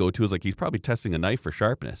 My go-to is like, he's probably testing a knife for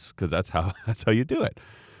sharpness, because that's how you do it.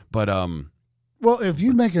 But well, if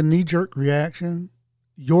you make a knee-jerk reaction,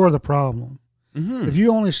 you're the problem. Mm-hmm. If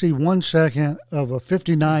you only see 1 second of a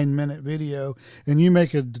 59-minute video and you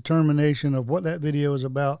make a determination of what that video is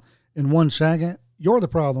about in 1 second, you're the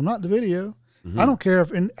problem, not the video. Mm-hmm. I don't care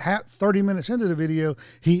if in 30 minutes into the video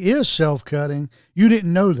he is self-cutting. You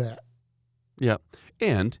didn't know that. Yeah,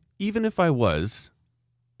 and even if I was,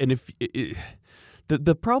 and if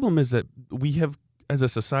the problem is that we have, as a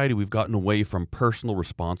society, we've gotten away from personal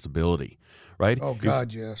responsibility, right? Oh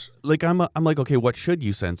God, yes. Like I'm like, okay, what should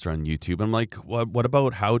you censor on YouTube? I'm like, what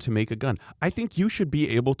about how to make a gun? I think you should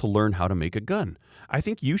be able to learn how to make a gun. I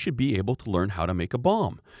think you should be able to learn how to make a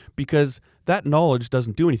bomb, because that knowledge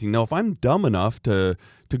doesn't do anything. Now, if I'm dumb enough to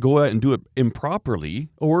go out and do it improperly,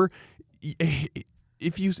 or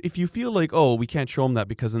if you feel like, oh, we can't show them that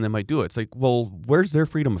because then they might do it, it's like, well, where's their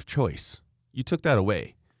freedom of choice? You took that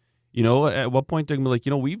away. At what point they're going to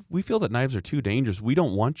be like, we feel that knives are too dangerous. We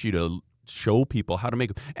don't want you to show people how to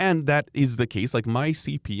make them. And that is the case. Like my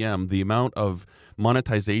CPM, the amount of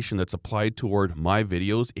monetization that's applied toward my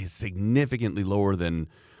videos is significantly lower than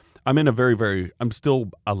I'm in a I'm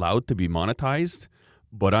still allowed to be monetized,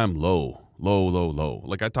 but I'm low.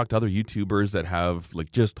 Like I talk to other YouTubers that have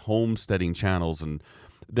like just homesteading channels, and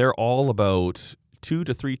they're all about 2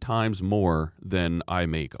 to 3 times more than I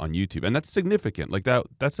make on YouTube. And that's significant. Like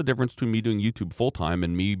that's the difference between me doing YouTube full time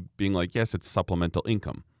and me being like, yes, it's supplemental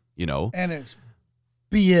income, you know? And it's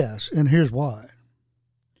BS. And here's why.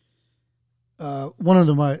 One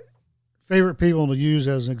of my favorite people to use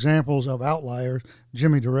as examples of outliers,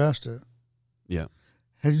 Jimmy DiResta. Yeah.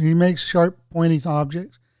 He makes sharp, pointy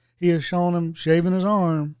objects. He has shown him shaving his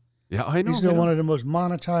arm. Yeah, I know. He's still one of the most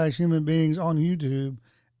monetized human beings on YouTube.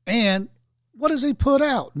 And what does he put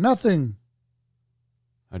out? Nothing.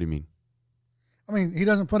 How do you mean? I mean, he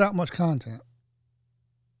doesn't put out much content.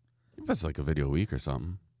 That's like a video a week or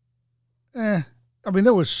something. I mean,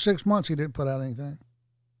 there was 6 months he didn't put out anything.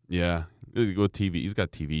 Yeah. With TV, he's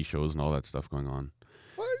got TV shows and all that stuff going on.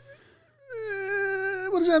 What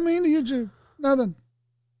does that mean to YouTube? Nothing.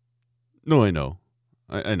 No, I know.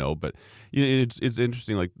 I know, but it's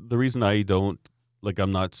interesting. Like the reason I don't, like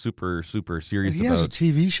I'm not super serious he about. has a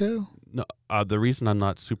TV show? No, the reason I'm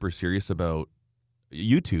not super serious about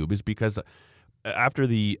YouTube is because after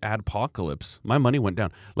the adpocalypse, my money went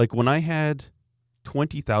down. Like when I had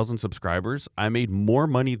 20,000 subscribers, I made more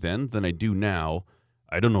money then than I do now.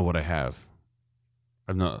 I don't know what I have.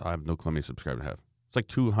 I have no clue how many subscribers I have. It's like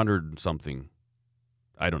 200 something.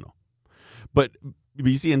 I don't know. But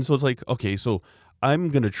you see, and so it's like, okay, so I'm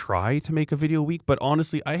going to try to make a video a week, but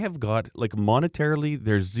honestly, I have got, like, monetarily,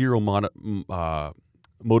 there's zero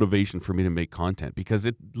motivation for me to make content because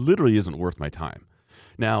it literally isn't worth my time.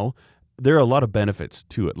 Now, there are a lot of benefits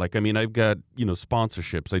to it. Like, I mean, I've got,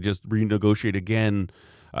 sponsorships. I just renegotiate again.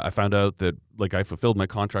 I found out that, like, I fulfilled my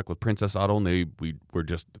contract with Princess Auto, and they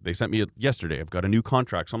sent me it yesterday. I've got a new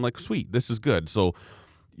contract. So I'm like, sweet, this is good. So,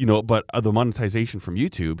 but the monetization from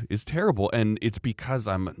YouTube is terrible, and it's because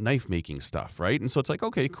I'm knife making stuff, right? And so it's like,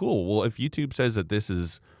 okay, cool. Well, if YouTube says that this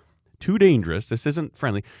is too dangerous, this isn't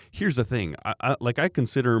friendly. Here's the thing. I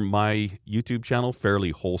consider my YouTube channel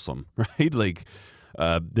fairly wholesome, right? Like,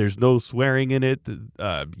 there's no swearing in it.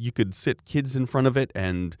 You could sit kids in front of it,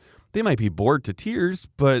 and they might be bored to tears,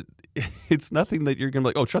 but it's nothing that you're going to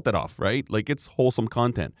be like, oh, shut that off, right? Like, it's wholesome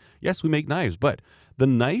content. Yes, we make knives, but the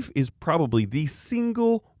knife is probably the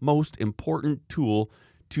single most important tool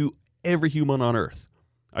to every human on Earth.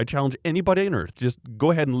 I challenge anybody on Earth, just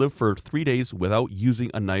go ahead and live for 3 days without using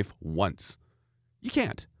a knife once. You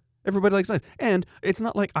can't. Everybody likes knives. And it's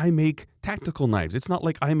not like I make tactical knives. It's not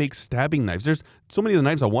like I make stabbing knives. There's so many of the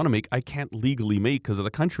knives I want to make I can't legally make because of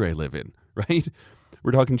the country I live in, right?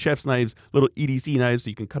 We're talking chef's knives, little EDC knives so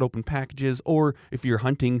you can cut open packages, or if you're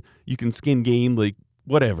hunting, you can skin game, like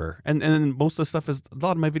whatever. And then most of the stuff is, a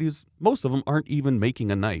lot of my videos, most of them aren't even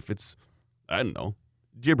making a knife. It's, I don't know,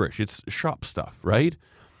 gibberish. It's shop stuff, right?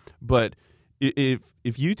 But if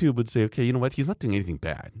YouTube would say, okay, you know what, he's not doing anything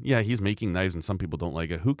bad. Yeah, he's making knives and some people don't like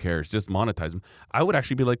it. Who cares? Just monetize him. I would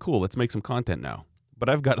actually be like, cool, let's make some content now. But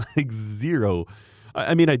I've got like zero.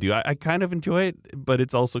 I mean, I do. I kind of enjoy it, but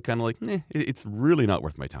it's also kind of like, it's really not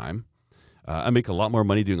worth my time. I make a lot more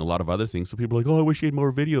money doing a lot of other things. So people are like, oh, I wish you had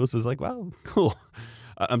more videos. It's like, wow, cool.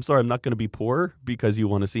 I'm sorry, I'm not going to be poor because you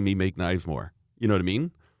want to see me make knives more. You know what I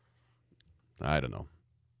mean? I don't know.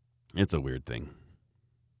 It's a weird thing.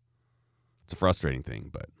 It's a frustrating thing,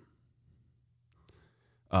 but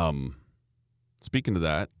speaking of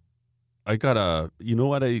that, I got how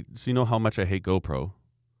much I hate GoPro?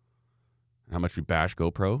 How much we bash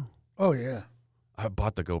GoPro? Oh, yeah. I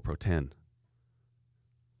bought the GoPro 10.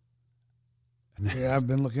 Yeah, I've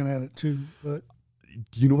been looking at it too, but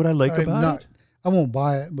you know what I like about it? I won't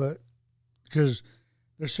buy it, but because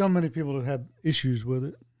there's so many people that have issues with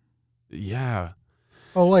it. Yeah.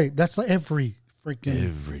 Oh, wait, that's like every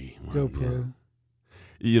freaking GoPro.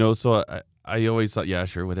 Yeah. So I always thought, yeah,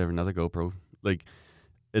 sure, whatever, another GoPro. Like,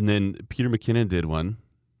 and then Peter McKinnon did one,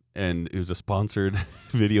 and it was a sponsored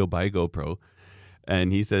video by GoPro.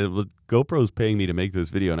 And he said, well, GoPro's paying me to make this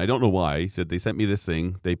video. And I don't know why. He said, they sent me this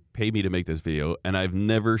thing. They pay me to make this video. And I've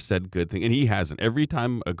never said good thing. And he hasn't. Every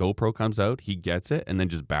time a GoPro comes out, he gets it and then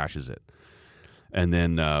just bashes it. And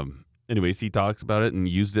then, anyways, he talks about it and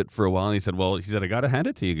used it for a while. And he said, I got to hand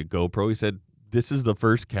it to you, GoPro. He said, this is the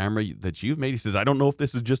first camera that you've made. He says, I don't know if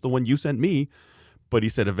this is just the one you sent me, But he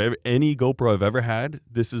said, of any GoPro I've ever had,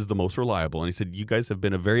 this is the most reliable. And he said, you guys have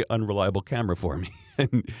been a very unreliable camera for me.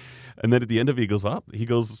 And then at the end of it, he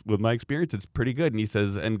goes, with my experience, it's pretty good. And he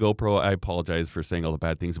says, and GoPro, I apologize for saying all the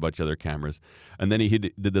bad things about your other cameras. And then he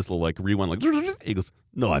did this little like rewind, like, he goes,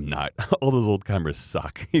 no, I'm not. All those old cameras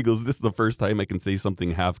suck. He goes, this is the first time I can say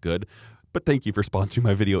something half good, but thank you for sponsoring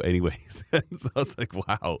my video anyways. And so I was like,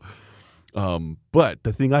 wow. But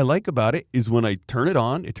the thing I like about it is when I turn it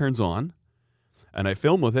on, it turns on, and I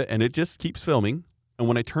film with it, and it just keeps filming. And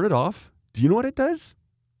when I turn it off, do you know what it does?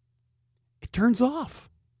 It turns off.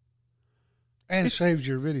 And it saves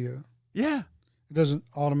your video. Yeah. It doesn't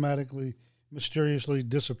automatically, mysteriously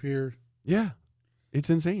disappear. Yeah. It's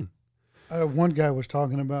insane. One guy was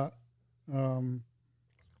talking about the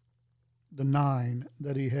 9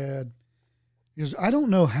 that he had. He goes, I don't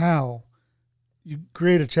know how you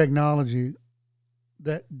create a technology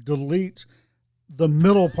that deletes the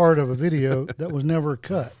middle part of a video that was never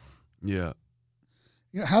cut. Yeah.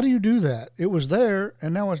 You know, how do you do that? It was there,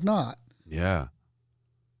 and now it's not. Yeah.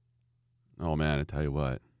 Oh, man, I tell you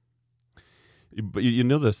what. But you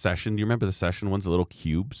know the session? Do you remember the session ones, the little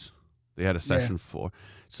cubes? They had a session 4.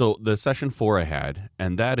 So the session 4 I had,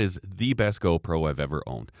 and that is the best GoPro I've ever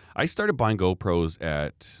owned. I started buying GoPros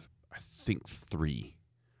at, I think, 3.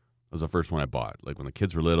 That was the first one I bought. Like when the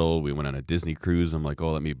kids were little, we went on a Disney cruise. I'm like,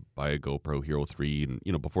 oh, let me buy a GoPro Hero 3. And,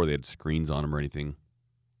 you know, before they had screens on them or anything.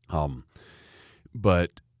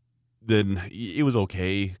 But then it was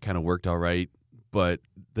okay, kind of worked all right. But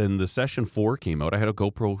then the Session 4 came out. I had a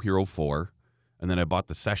GoPro Hero 4, and then I bought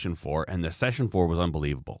the Session 4, and the Session 4 was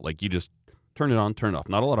unbelievable. Like, you just turn it on, turn it off.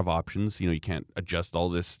 Not a lot of options. You know, you can't adjust all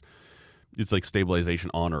this. It's like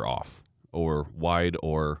stabilization on or off, or wide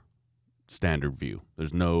or standard view.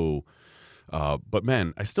 There's no... but,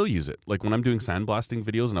 man, I still use it. Like, when I'm doing sandblasting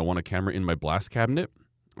videos and I want a camera in my blast cabinet,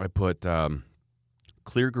 I put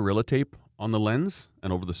clear Gorilla Tape on the lens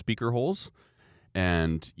and over the speaker holes,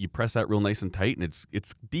 and you press that real nice and tight, and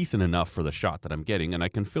it's decent enough for the shot that I'm getting, and I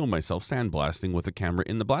can film myself sandblasting with a camera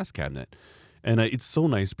in the blast cabinet. And it's so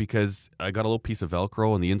nice because I got a little piece of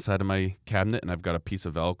Velcro on the inside of my cabinet, and I've got a piece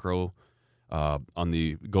of Velcro on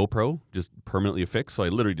the GoPro just permanently affixed, so I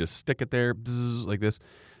literally just stick it there like this.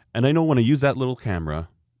 And I know when I use that little camera,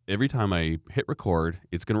 every time I hit record,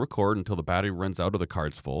 it's going to record until the battery runs out or the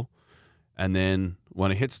card's full. And then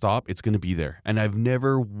when I hit stop, it's going to be there. And I've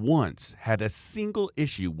never once had a single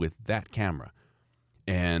issue with that camera.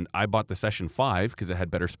 And I bought the Session 5 because it had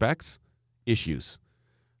better specs. Issues.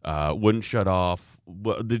 Wouldn't shut off.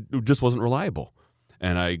 It just wasn't reliable.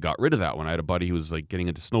 And I got rid of that one. I had a buddy who was like getting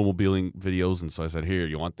into snowmobiling videos. And so I said, here,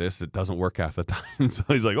 you want this? It doesn't work half the time. So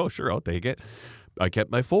he's like, oh, sure, I'll take it. I kept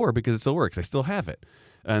my 4 because it still works. I still have it.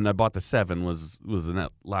 And I bought the 7 was the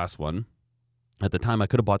last one. At the time, I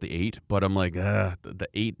could have bought the 8, but I'm like, the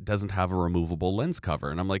 8 doesn't have a removable lens cover.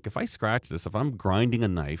 And I'm like, if I scratch this, if I'm grinding a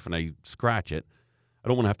knife and I scratch it, I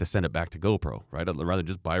don't want to have to send it back to GoPro, right? I'd rather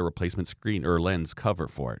just buy a replacement screen or lens cover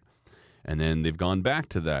for it. And then they've gone back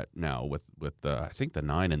to that now with I think the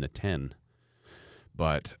 9 and the 10.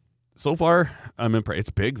 But so far, I'm impressed. It's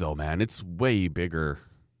big, though, man. It's way bigger.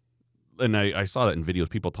 And I saw that in videos.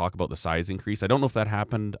 People talk about the size increase. I don't know if that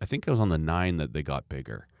happened. I think it was on the 9 that they got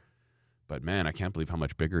bigger. But, man, I can't believe how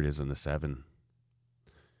much bigger it is than the 7.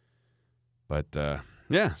 But,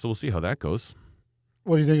 yeah, so we'll see how that goes.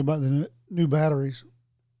 What do you think about the new batteries,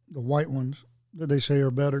 the white ones that they say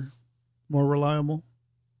are better, more reliable?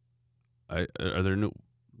 Are there new?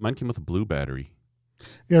 Mine came with a blue battery.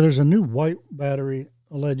 Yeah, there's a new white battery,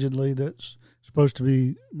 allegedly, that's supposed to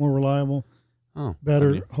be more reliable. Oh.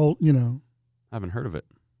 Better, I haven't heard of it.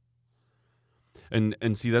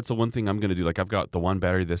 And see, that's the one thing I'm going to do. Like, I've got the one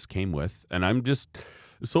battery this came with, and I'm just,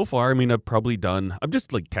 so far, I mean, I'm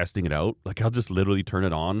just, like, testing it out. Like, I'll just literally turn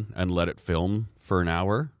it on and let it film for an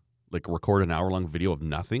hour, like, record an hour-long video of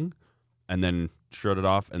nothing, and then shut it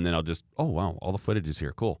off, and then I'll just, oh, wow, all the footage is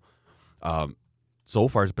here. Cool. So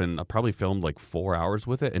far, I've probably filmed, like, 4 hours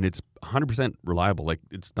with it, and it's 100% reliable. Like,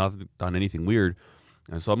 it's not done anything weird.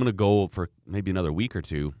 And so I'm going to go for maybe another week or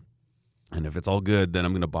two. And if it's all good, then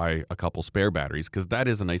I'm going to buy a couple spare batteries, because that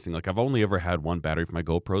is a nice thing. Like, I've only ever had one battery for my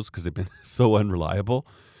GoPros because they've been so unreliable.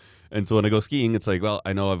 And so when I go skiing, it's like, well,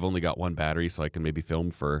 I know I've only got one battery, so I can maybe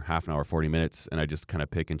film for half an hour, 40 minutes, and I just kind of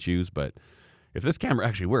pick and choose. But if this camera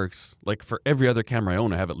actually works, like for every other camera I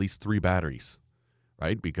own, I have at least 3 batteries,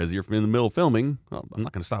 right? Because you're in the middle of filming. Well, I'm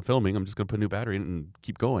not going to stop filming. I'm just going to put a new battery in and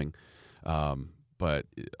keep going. But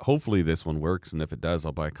hopefully this one works, and if it does,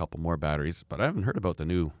 I'll buy a couple more batteries. But I haven't heard about the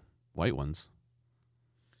new white ones.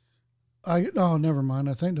 Never mind.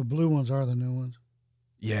 I think the blue ones are the new ones.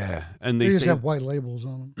 Yeah, and they just have white labels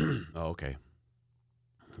on them. Oh, okay.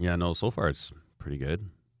 Yeah, no, so far it's pretty good,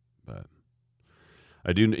 but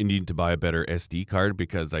I do need to buy a better SD card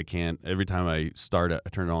because I can't. Every time I start it, I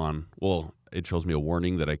turn it on. Well, it shows me a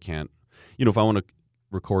warning that I can't. If I want to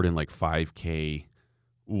record in like 5K,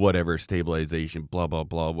 whatever stabilization, blah blah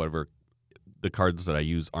blah, whatever, the cards that I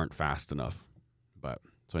use aren't fast enough. But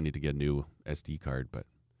so I need to get a new SD card. But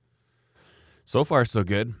so far so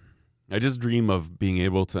good. I just dream of being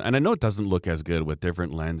able to, and I know it doesn't look as good with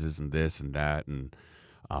different lenses and this and that, and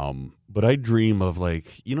but I dream of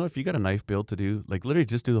like, if you got a knife build to do, like literally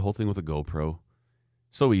just do the whole thing with a GoPro.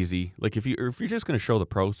 So easy. Like if you're just gonna show the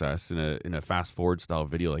process in a fast forward style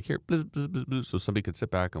video, like here, blah, blah, blah, blah, so somebody could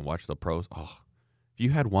sit back and watch the pros. Oh, if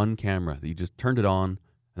you had one camera that you just turned it on and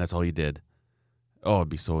that's all you did, oh, it'd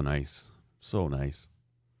be so nice, so nice.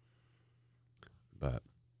 But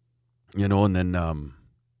and then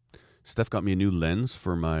Steph got me a new lens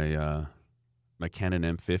for my my Canon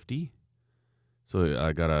M50. So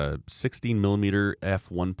I got a 16 millimeter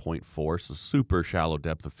f1.4, so super shallow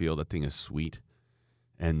depth of field. That thing is sweet.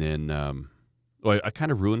 And then, I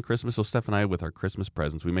kind of ruined Christmas. So Steph and I, with our Christmas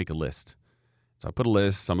presents, we make a list. So I put a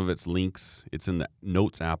list. Some of it's links. It's in the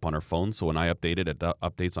Notes app on her phone. So when I update it, it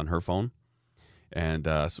updates on her phone. And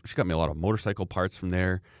so she got me a lot of motorcycle parts from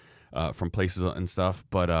there, from places and stuff.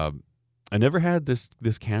 But I never had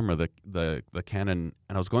this camera, the Canon,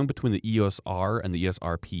 and I was going between the EOS R and the EOS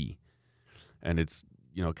RP. And it's,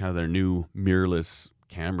 kind of their new mirrorless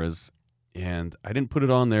cameras. And I didn't put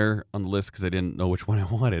it on there on the list because I didn't know which one I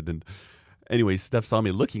wanted. And anyway, Steph saw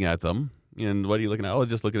me looking at them. And what are you looking at? Oh,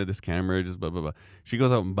 just looking at this camera, just blah, blah, blah. She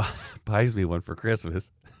goes out and buys me one for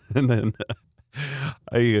Christmas. And then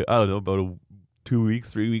I don't know, about 2 weeks,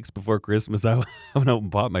 3 weeks before Christmas, I went out and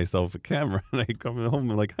bought myself a camera. And I come home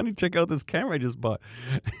and I'm like, honey, check out this camera I just bought.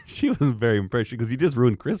 She wasn't very impressed. She goes, you just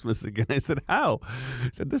ruined Christmas again. I said, how? I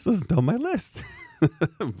said, this wasn't on my list.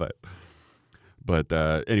 But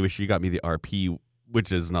anyway, she got me the RP,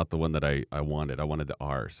 which is not the one that I wanted. I wanted the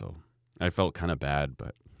R, so I felt kind of bad,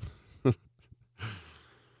 but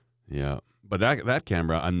yeah. But that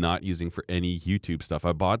camera I'm not using for any YouTube stuff.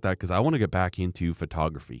 I bought that because I want to get back into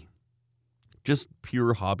photography. Just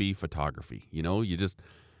pure hobby photography. You just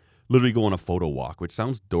literally go on a photo walk, which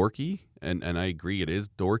sounds dorky, and I agree it is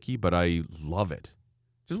dorky, but I love it.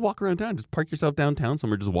 Just walk around town. Just park yourself downtown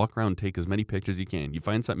somewhere. Just walk around and take as many pictures as you can. You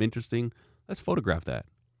find something interesting, let's photograph that.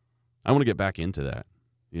 I want to get back into that,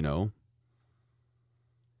 I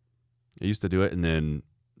used to do it, and then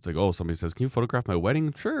it's like, oh, somebody says, can you photograph my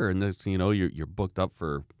wedding? Sure. And next thing you know, you're booked up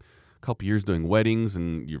for a couple years doing weddings,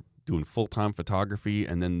 and you're doing full-time photography,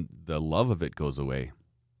 and then the love of it goes away.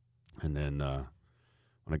 And then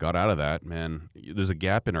when I got out of that, man, there's a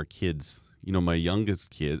gap in our kids.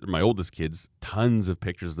 My oldest kids, tons of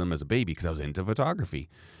pictures of them as a baby because I was into photography.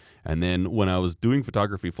 And then when I was doing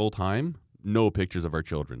photography full-time, no pictures of our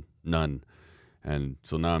children, none. And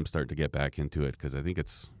so now I'm starting to get back into it because I think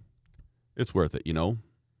it's worth it,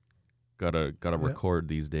 Gotta record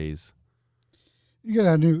these days. You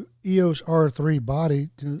got a new EOS R3 body,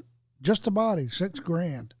 just the body,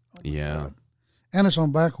 $6,000. Oh yeah. God. And it's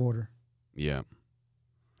on back order. Yeah.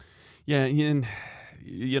 Yeah, and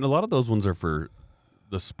a lot of those ones are for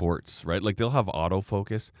the sports, right? Like they'll have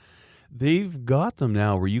autofocus. They've got them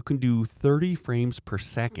now where you can do 30 frames per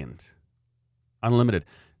second. Unlimited.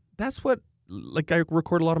 That's what, like I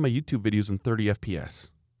record a lot of my YouTube videos in 30 FPS.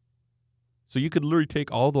 So you could literally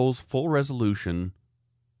take all those full resolution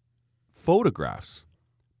photographs,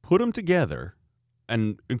 put them together,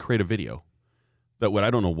 and create a video. I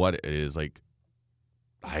don't know what it is, like,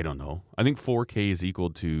 I don't know. I think 4K is equal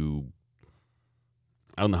to,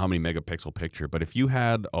 I don't know how many megapixel picture, but if you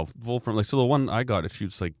had a full front, like, so the one I got, it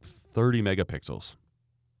shoots like 30 megapixels.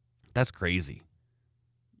 That's crazy.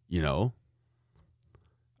 I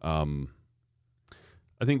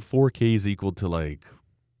think 4K is equal to like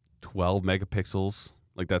 12 megapixels.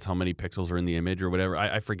 Like that's how many pixels are in the image or whatever.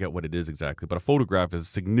 I forget what it is exactly, but a photograph is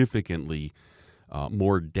significantly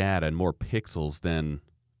more data and more pixels than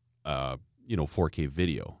 4K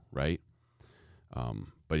video, right?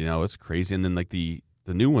 But it's crazy. And then like the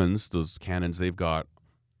new ones, those Canons, they've got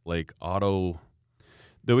like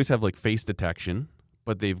they always have like face detection,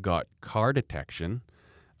 but they've got car detection,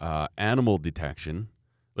 animal detection.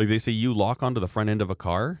 Like they say you lock onto the front end of a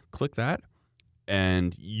car, click that,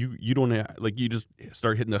 and you don't like, you just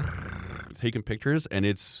start hitting taking pictures, and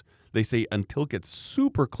they say until it gets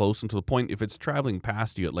super close, and to the point if it's traveling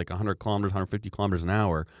past you at like 100 kilometers, 150 kilometers an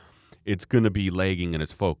hour, it's going to be lagging in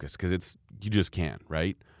its focus because you just can't,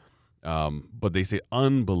 right? But they say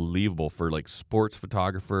unbelievable for like sports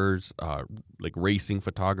photographers, like racing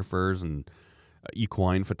photographers, and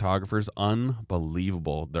equine photographers,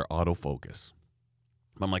 unbelievable. Their autofocus.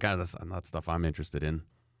 I'm like, that's not stuff I'm interested in.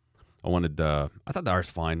 I thought the R's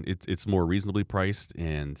fine. It's more reasonably priced,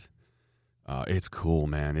 and it's cool,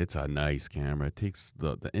 man. It's a nice camera. It takes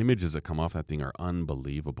the images that come off that thing are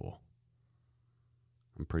unbelievable.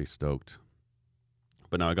 I'm pretty stoked.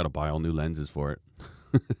 But now I got to buy all new lenses for it.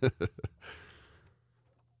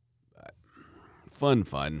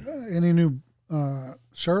 Fun. Any new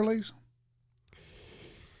Surleys?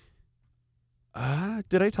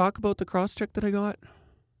 Did I talk about the cross-check that I got?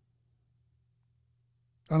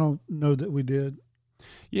 I don't know that we did.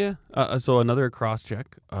 Yeah. So another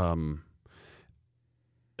cross-check. I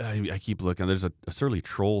keep looking. There's a Surly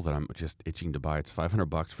Troll that I'm just itching to buy. It's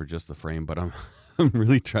 $500 for just the frame, but I'm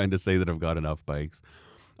really trying to say that I've got enough bikes.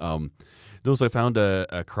 So I found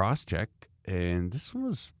a cross-check, and this one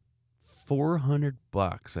was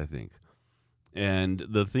 $400, I think. And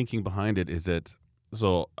the thinking behind it is that,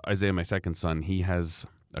 so Isaiah, my second son, he has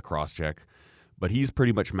a cross-check, but he's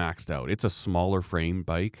pretty much maxed out. It's a smaller frame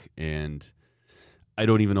bike, and I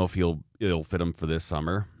don't even know if it'll fit him for this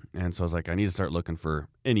summer. And so I was like, I need to start looking for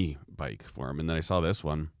any bike for him. And then I saw this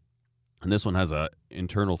one, and this one has a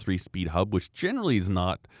internal 3-speed hub, which generally is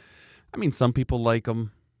not. I mean, some people like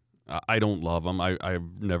them. I don't love them.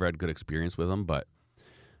 I've never had good experience with them, but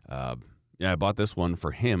yeah, I bought this one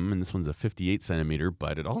for him, and this one's a 58 centimeter,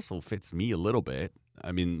 but it also fits me a little bit.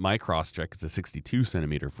 I mean, my cross-check is a 62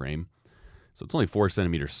 centimeter frame, so it's only 4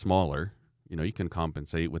 centimeters smaller. You know, you can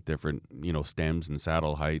compensate with different, stems and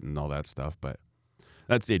saddle height and all that stuff, but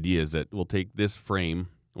that's the idea, is that we'll take this frame,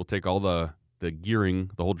 we'll take all the gearing,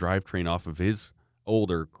 the whole drivetrain off of his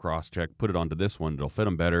older cross-check, put it onto this one. It'll fit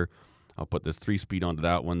him better. I'll put this 3-speed onto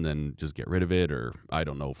that one, then just get rid of it, or I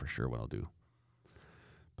don't know for sure what I'll do.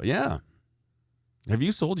 But yeah. Have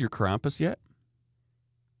you sold your Krampus yet?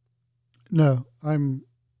 No, I'd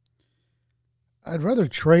rather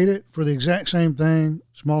trade it for the exact same thing,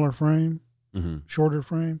 smaller frame, shorter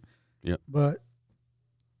frame. Yeah. But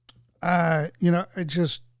it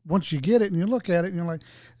just, once you get it and you look at it and you're like,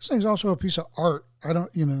 this thing's also a piece of art. I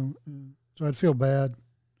don't, so I'd feel bad.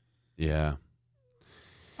 Yeah.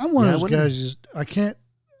 I'm one of those guys, I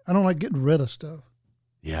don't like getting rid of stuff.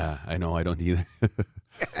 Yeah, I know. I don't either.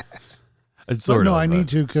 I need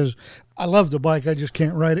to, because I love the bike. I just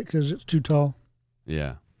can't ride it because it's too tall.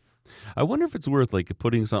 Yeah. I wonder if it's worth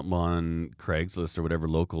putting something on Craigslist or whatever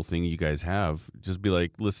local thing you guys have. Just be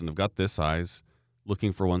like, listen, I've got this size,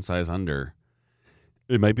 looking for one size under.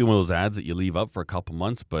 It might be one of those ads that you leave up for a couple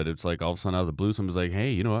months, but it's like all of a sudden out of the blue, somebody's like, hey,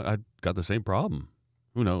 you know what? I've got the same problem.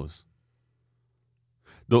 Who knows?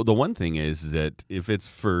 The one thing is that if it's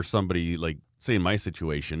for somebody, like, say in my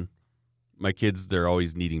situation, my kids, they're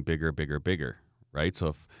always needing bigger, right?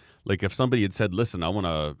 So if somebody had said, listen,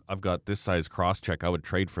 I've got this size cross-check, I would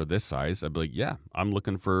trade for this size, I'd be like, yeah, I'm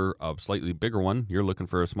looking for a slightly bigger one. You're looking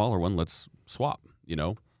for a smaller one. Let's swap, You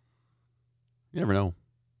never know.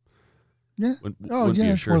 Yeah.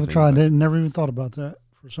 It's worth a try. I never even thought about that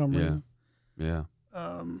for some reason. Yeah.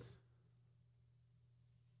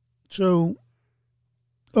 So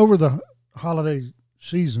over the holiday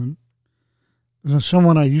season, there's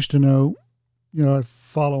someone I used to know, I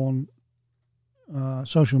follow on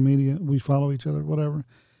social media. We follow each other, whatever.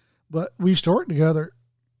 But we used to work together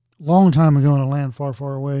a long time ago in a land far,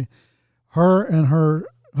 far away. Her and her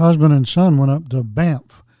husband and son went up to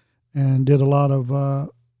Banff and did a lot of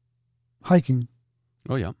hiking.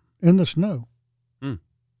 Oh, yeah. In the snow.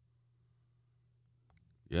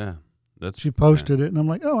 Yeah. She posted it, and I'm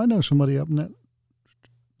like, oh, I know somebody up in that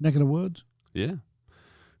neck of the woods. Yeah.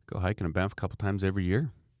 Go hiking in Banff a couple times every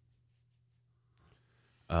year.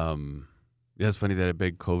 Yeah, it's funny that a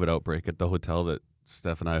big COVID outbreak at the hotel that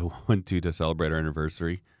Steph and I went to celebrate our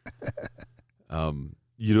anniversary.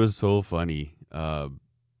 It was so funny.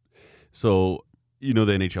 So, the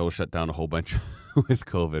NHL shut down a whole bunch with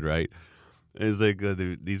COVID, right? It's like,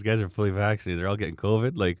 these guys are fully vaccinated. They're all getting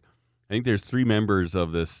COVID. Like, I think there's 3 members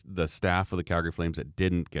of the staff of the Calgary Flames that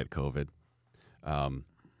didn't get COVID.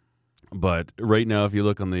 But right now, if you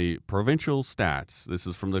look on the provincial stats, this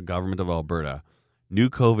is from the government of Alberta, new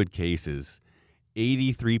COVID cases,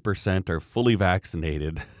 83% are fully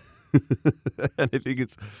vaccinated. And I think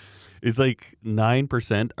it's like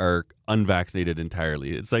 9% are unvaccinated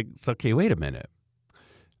entirely. It's like, okay, wait a minute.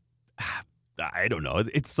 I don't know.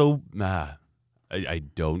 It's so, I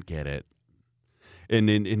don't get it. And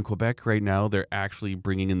in Quebec right now, they're actually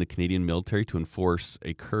bringing in the Canadian military to enforce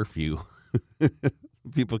a curfew.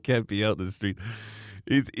 People can't be out in the street.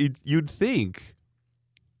 You'd think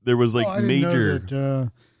there was I didn't major. know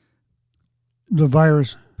that, the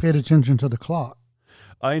virus paid attention to the clock.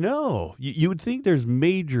 I know. You would think there's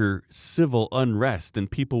major civil unrest and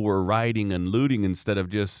people were rioting and looting instead of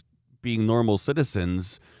just being normal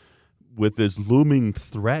citizens with this looming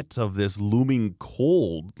threat of this looming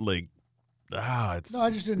cold. Like, it's No, I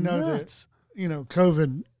just didn't know nuts. that,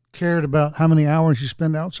 COVID cared about how many hours you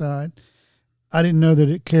spend outside. I didn't know that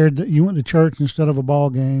it cared that you went to church instead of a ball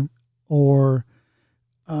game, or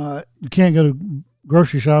you can't go to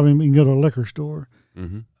grocery shopping, but you can go to a liquor store.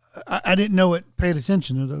 Mm-hmm. I didn't know it paid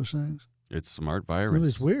attention to those things. It's smart virus. Really,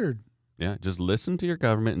 it's weird. Yeah, just listen to your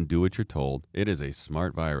government and do what you're told. It is a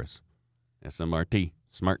smart virus. SMRT.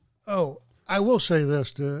 Smart. Oh, I will say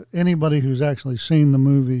this to anybody who's actually seen the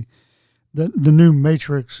movie, the new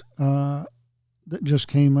Matrix that just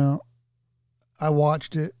came out. I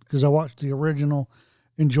watched it because I watched the original,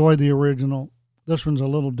 enjoyed the original. This one's a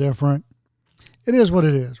little different. It is what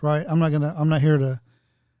it is, right? I'm not here to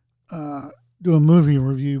do a movie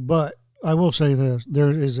review, but I will say this: there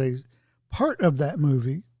is a part of that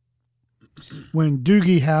movie when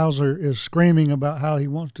Doogie Howser is screaming about how he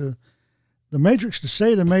wants the Matrix to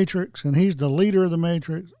say the Matrix, and he's the leader of the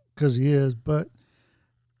Matrix because he is. But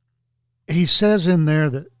he says in there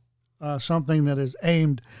that something that is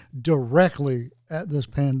aimed directly at this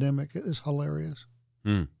pandemic. It is hilarious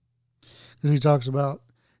because he talks about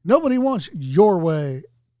nobody wants your way.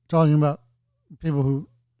 Talking about people who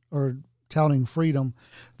are touting freedom,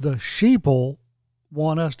 the sheeple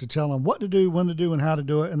want us to tell them what to do, when to do, and how to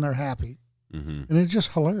do it, and they're happy. Mm-hmm. And it's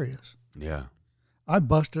just hilarious. Yeah. I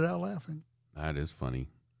busted out laughing. That is funny.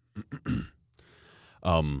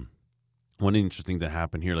 One interesting that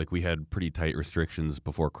happened here, like we had pretty tight restrictions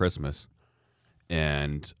before Christmas,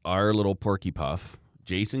 and our little porky puff,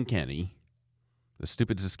 Jason Kenny, the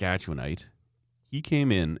stupid Saskatchewanite, he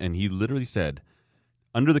came in and he literally said,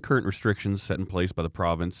 under the current restrictions set in place by the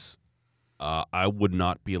province, I would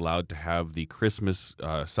not be allowed to have the Christmas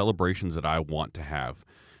celebrations that I want to have.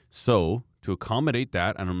 So to accommodate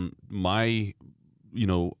that and my,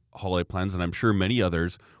 holiday plans, and I'm sure many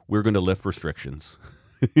others, we're going to lift restrictions.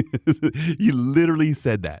 He literally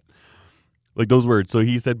said that. Like those words. So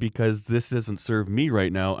he said, because this doesn't serve me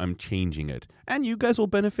right now, I'm changing it. And you guys will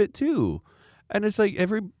benefit too. And it's like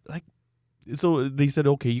so they said,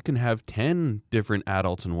 okay, you can have 10 different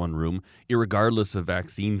adults in one room, irregardless of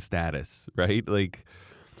vaccine status, right? Like,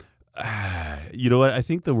 you know what? I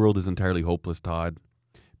think the world is entirely hopeless, Todd,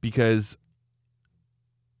 because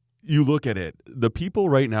you look at it, the people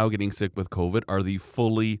right now getting sick with COVID are the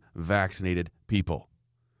fully vaccinated people.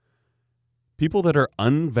 People that are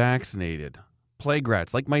unvaccinated, plague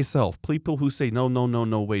rats like myself, people who say, no,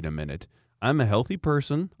 wait a minute. I'm a healthy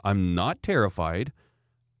person. I'm not terrified.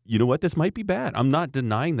 You know what? This might be bad. I'm not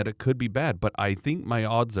denying that it could be bad, but I think my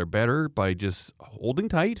odds are better by just holding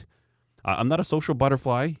tight. I'm not a social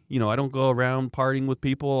butterfly. I don't go around partying with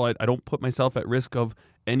people. I don't put myself at risk of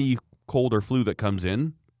any cold or flu that comes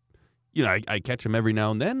in. I catch them every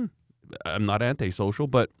now and then. I'm not antisocial,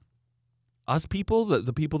 but us people,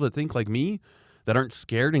 the people that think like me, that aren't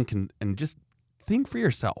scared and just think for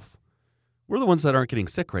yourself. We're the ones that aren't getting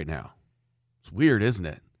sick right now. It's weird, isn't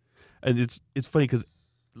it? And it's funny because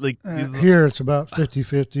here it's about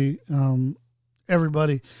 50-50.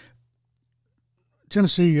 Everybody,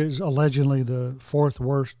 Tennessee is allegedly the fourth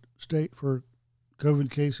worst state for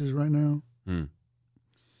COVID cases right now.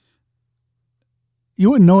 You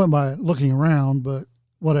wouldn't know it by looking around, but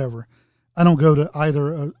whatever. I don't go to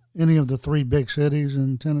either any of the 3 big cities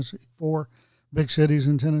in Tennessee, 4 big cities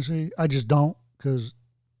in Tennessee. I just don't because,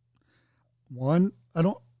 one, I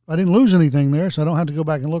didn't lose anything there, so I don't have to go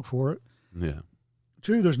back and look for it. Yeah.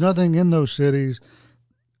 2, there's nothing in those cities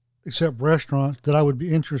except restaurants that I would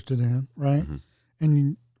be interested in, right? Mm-hmm.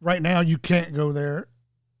 And right now you can't go there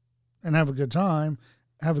and have a good time,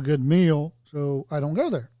 have a good meal, so I don't go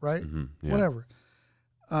there, right? Mm-hmm. Yeah. Whatever.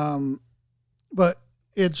 But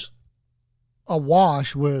it's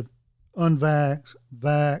awash with unvax,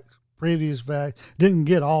 vax, previous vax, didn't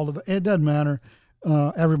get all of it. It doesn't matter.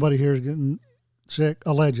 Everybody here is getting sick,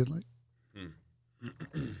 allegedly.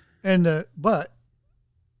 And, but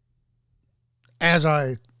as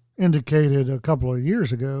I indicated a couple of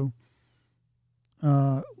years ago,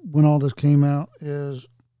 when all this came out, is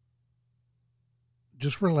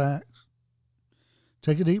just relax,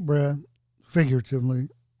 take a deep breath, figuratively,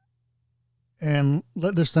 and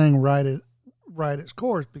let this thing ride its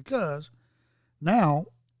course, because now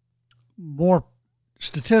more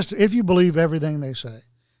statistics, if you believe everything they say,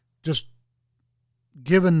 just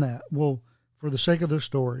given that, well, for the sake of this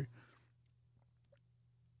story,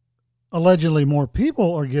 allegedly more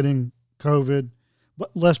people are getting COVID,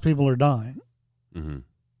 but less people are dying,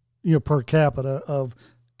 per capita of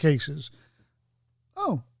cases.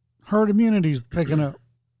 oh, herd immunity's picking up.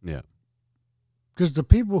 Yeah. Because the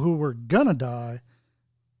people who were going to die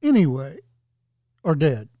anyway are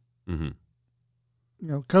dead. Mm-hmm. You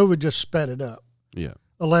know, COVID just sped it up, Yeah.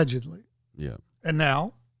 allegedly. Yeah. And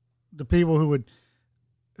now the people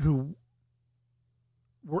who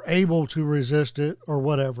were able to resist it or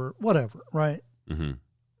whatever, right? Mm-hmm.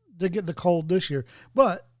 They get the cold this year.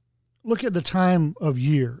 But look at the time of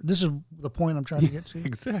year. This is the point I'm trying to get to.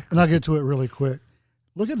 Exactly. And I'll get to it really quick.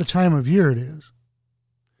 Look at the time of year it is.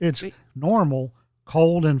 It's normal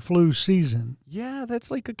cold and flu season. Yeah, that's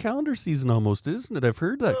like a calendar season almost, isn't it? I've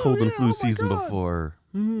heard that cold and flu season God. before.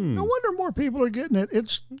 No wonder more people are getting it.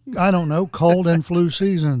 It's, I don't know, cold and flu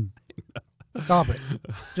season. Stop it.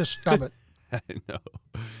 Just stop it. I know.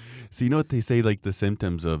 So you know what they say, like the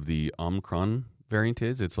symptoms of the Omicron variant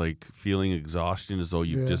is? It's like feeling exhaustion as though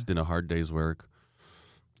you've just done a hard day's work.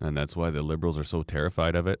 And that's why the liberals are so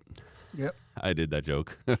terrified of it. Yep. I did that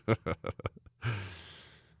joke.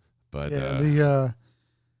 But yeah,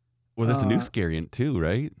 well, there's a new variant too,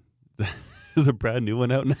 right? There's a brand new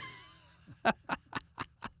one out now.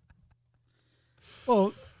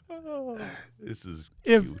 Well, this is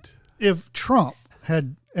cute. If Trump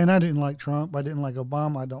had, and I didn't like Trump, I didn't like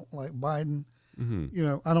Obama, I don't like Biden. Mm-hmm. You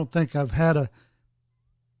know, I don't think I've had a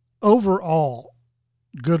overall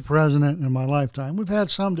good president in my lifetime. We've had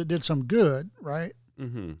some that did some good, right?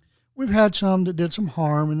 Mm-hmm. We've had some that did some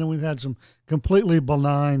harm, and then we've had some completely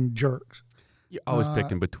benign jerks. You're always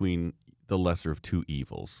picking between the lesser of two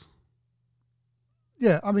evils.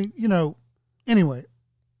 Yeah, I mean, you know, anyway.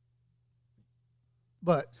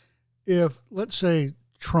 But if, let's say,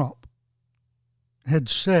 Trump had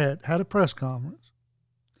a press conference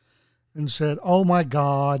and said, oh my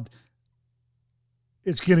God,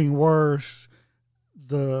 it's getting worse.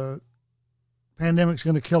 The pandemic's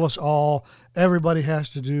going to kill us all. Everybody has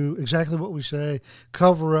to do exactly what we say,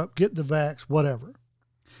 cover up, get the vax, whatever.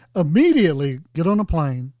 Immediately get on a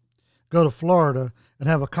plane, go to Florida, and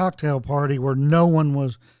have a cocktail party where no one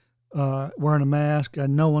was wearing a mask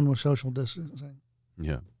and no one was social distancing.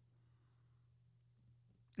 Yeah.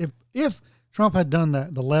 If Trump had done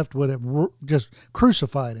that, the left would have just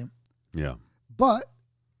crucified him. Yeah. But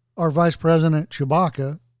our vice president,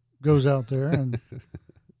 Chewbacca, goes out there and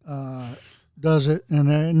does it,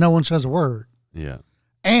 and no one says a word. Yeah.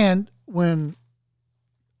 And when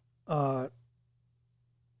a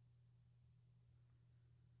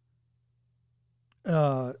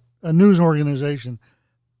news organization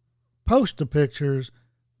posts the pictures,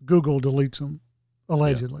 Google deletes them,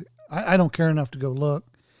 allegedly. Yeah. I don't care enough to go look.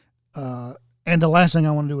 And the last thing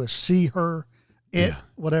I want to do is see her,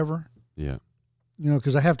 whatever. Yeah. You know,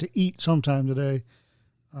 because I have to eat sometime today.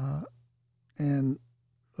 And,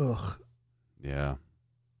 ugh. Yeah.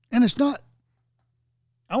 And it's not,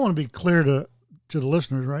 I want to be clear to the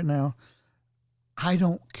listeners right now. I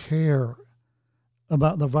don't care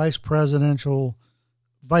about the vice president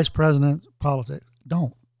politics.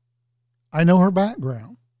 Don't. I know her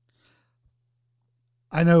background.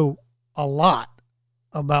 I know a lot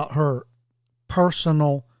about her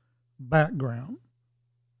personal background.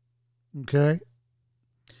 Okay?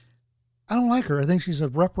 I don't like her. I think she's a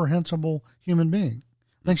reprehensible human being.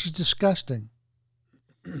 I think she's disgusting.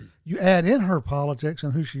 You add in her politics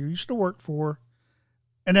and who she used to work for,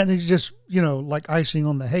 and that is just, you know, like icing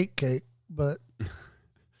on the hate cake. But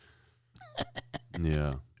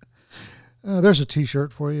yeah. There's a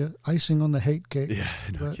T-shirt for you, icing on the hate cake. Yeah,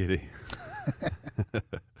 no kidding.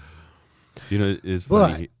 You know, it's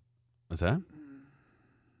funny. What's that?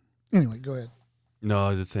 Anyway, go ahead. No, I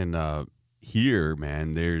was just saying, here,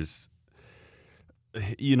 man, there's,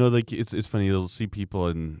 you know, like, it's funny, you'll see people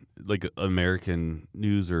in, like, American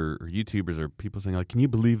news or YouTubers or people saying, like, can you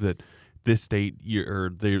believe that this state,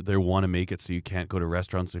 they want to make it so you can't go to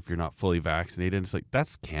restaurants if you're not fully vaccinated? And it's like,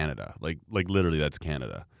 that's Canada. Like literally, that's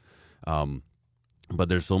Canada. But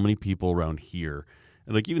there's so many people around here.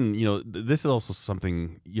 And like, even, you know, this is also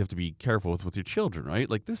something you have to be careful with your children, right?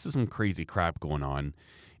 Like, this is some crazy crap going on.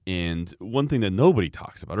 And one thing that nobody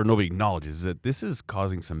talks about or nobody acknowledges is that this is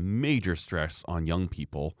causing some major stress on young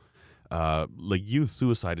people. Like, youth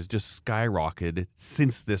suicide has just skyrocketed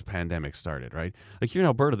since this pandemic started, right? Like, here in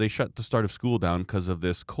Alberta, they shut the start of school down because of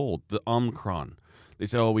this cold, the Omicron. They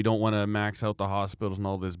say, oh, we don't want to max out the hospitals and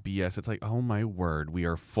all this BS. It's like, oh, my word, we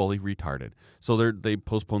are fully retarded. So they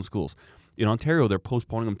postpone schools. In Ontario, they're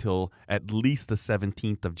postponing them till at least the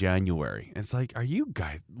 17th of January. And it's like, are you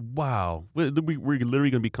guys, wow. We're literally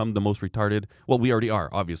going to become the most retarded. Well, we already are,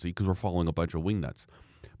 obviously, because we're following a bunch of wingnuts.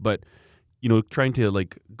 But, you know, trying to,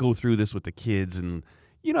 like, go through this with the kids and,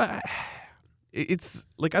 you know, it's,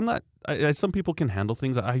 like, I'm not, some people can handle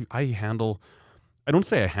things. I handle I don't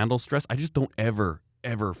say I handle stress. I just don't ever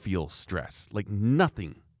feel stress. Like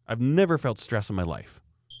nothing. I've never felt stress in my life,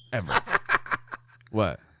 ever.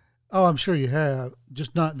 What? Oh, I'm sure you have.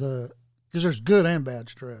 Just not because there's good and bad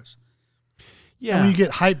stress. Yeah. And when you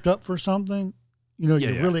get hyped up for something, you're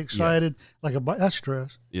really Yeah. excited. That's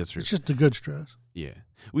stress. Yeah, that's true. It's just the good stress. Yeah.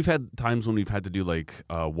 We've had times when we've had to do like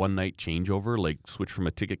a one night changeover, like switch from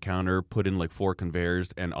a ticket counter, put in like 4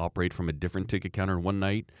 conveyors and operate from a different ticket counter in one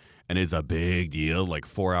night. And it's a big deal, like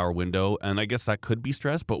 4-hour window. And I guess that could be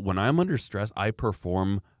stress. But when I'm under stress, I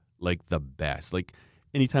perform like the best. Like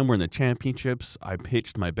anytime we're in the championships, I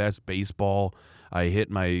pitched my best baseball. I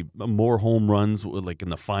hit my more home runs like in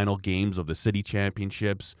the final games of the city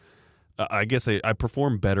championships. I guess I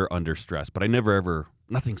perform better under stress, but I never ever,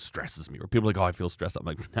 nothing stresses me. Or people are like, oh, I feel stressed. I'm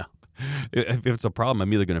like, no. If it's a problem,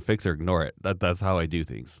 I'm either going to fix it or ignore it. That's how I do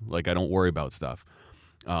things. Like I don't worry about stuff.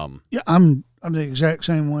 Yeah, I'm the exact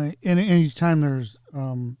same way. Anytime there's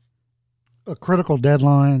a critical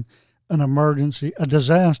deadline, an emergency, a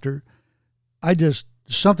disaster,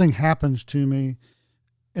 something happens to me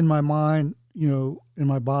in my mind, in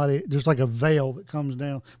my body, just like a veil that comes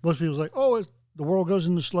down. Most people's like, oh, the world goes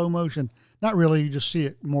into slow motion. Not really. You just see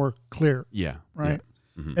it more clear. Yeah. Right.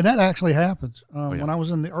 Yeah. Mm-hmm. And that actually happens. Yeah. When I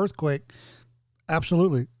was in the earthquake,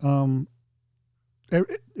 absolutely.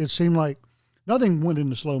 It seemed like nothing went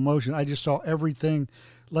into slow motion. I just saw everything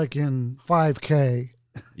like in 5K.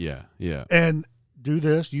 Yeah. Yeah. And do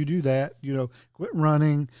this, you do that, quit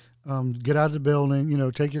running, get out of the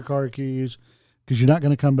building, take your car keys because you're not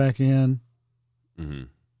going to come back in, Mm-hmm.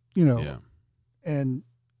 Yeah. And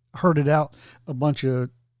herded out a bunch of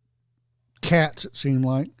cats, it seemed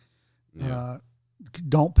like. Yeah.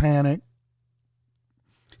 Don't panic.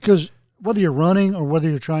 Because whether you're running or whether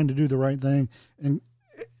you're trying to do the right thing, and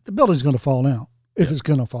the building's going to fall down if it's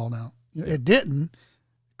going to fall down. It didn't,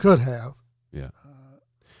 could have. Yeah.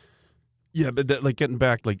 Yeah, but like getting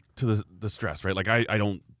back like to the stress, right? Like I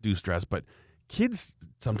don't do stress, but kids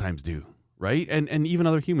sometimes do, right? And even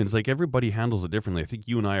other humans, like everybody handles it differently. I think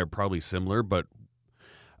you and I are probably similar, but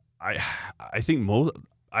I think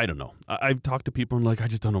I don't know. I've talked to people and like I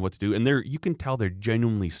just don't know what to do, and you can tell they're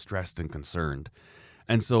genuinely stressed and concerned,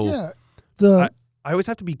 and so I always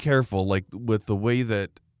have to be careful, like with the way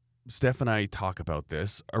that Steph and I talk about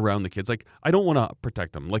this around the kids. Like I don't want to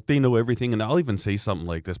protect them. Like they know everything, and I'll even say something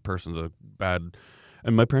like, "This person's a bad."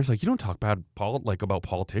 And my parents are like, you don't talk bad about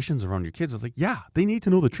politicians around your kids. It's like, yeah, they need to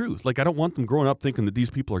know the truth. Like I don't want them growing up thinking that these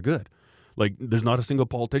people are good. Like there's not a single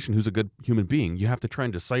politician who's a good human being. You have to try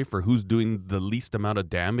and decipher who's doing the least amount of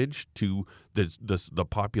damage to the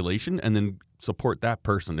population, and then support that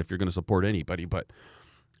person if you're going to support anybody. But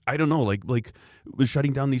I don't know, like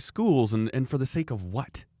shutting down these schools and for the sake of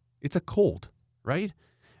what? It's a cold, right?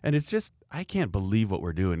 And it's just, I can't believe what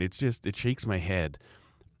we're doing. It's just, it shakes my head.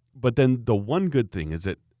 But then the one good thing is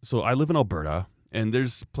that, so I live in Alberta, and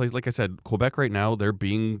there's places, like I said, Quebec right now, they're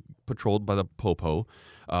being patrolled by the Popo.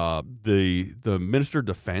 The Minister of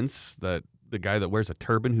Defense, the guy that wears a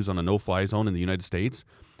turban who's on a no-fly zone in the United States,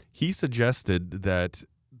 he suggested that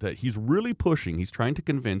he's really pushing, he's trying to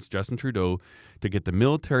convince Justin Trudeau to get the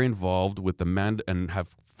military involved with and have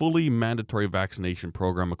fully mandatory vaccination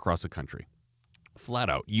program across the country. Flat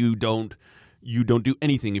out. You don't do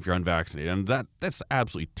anything if you're unvaccinated. And that's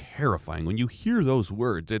absolutely terrifying. When you hear those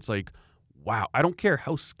words, it's like, wow, I don't care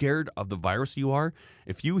how scared of the virus you are.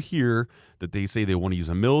 If you hear that they say they want to use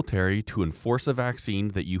a military to enforce a vaccine,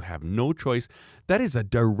 that you have no choice, that is a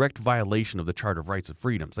direct violation of the Charter of Rights and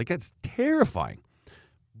Freedoms. Like, that's terrifying.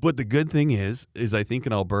 But the good thing is I think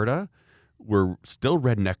in Alberta, we're still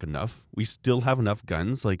redneck enough. We still have enough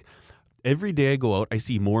guns. Like, every day I go out, I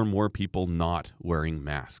see more and more people not wearing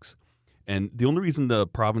masks. And the only reason the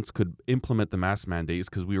province could implement the mask mandate is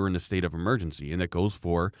because we were in a state of emergency, and it goes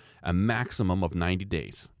for a maximum of 90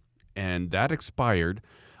 days. And that expired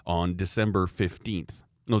on December 15th.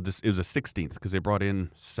 No, it was the 16th because they brought in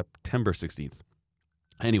September 16th.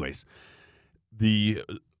 Anyways, the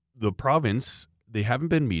province, they haven't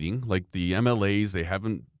been meeting, like the MLAs, they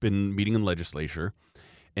haven't been meeting in legislature.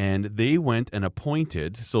 And they went and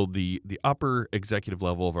appointed, so the upper executive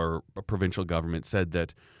level of our provincial government said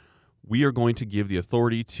that we are going to give the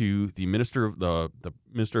authority to the Minister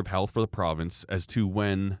of Health for the province as to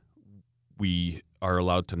when we are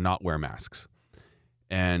allowed to not wear masks.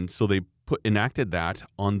 And so they enacted that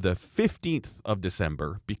on the 15th of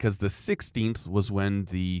December because the 16th was when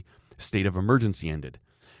the state of emergency ended.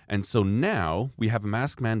 And so now we have a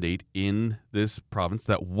mask mandate in this province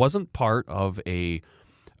that wasn't part of a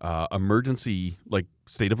emergency, like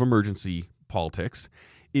state of emergency politics.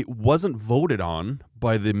 It wasn't voted on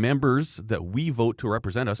by the members that we vote to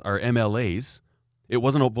represent us, our MLAs, It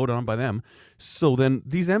wasn't voted on by them. So then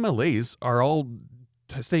these MLAs are all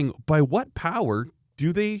saying, by what power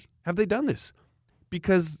have they done this?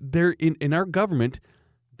 Because they're in our government,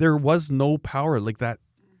 there was no power like that.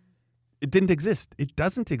 It didn't exist. It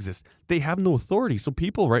doesn't exist. They have no authority. So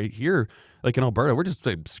people right here, like in Alberta, we're just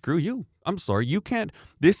saying, screw you. I'm sorry. You can't.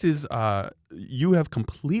 This is, you have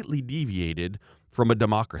completely deviated from a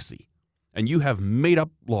democracy. And you have made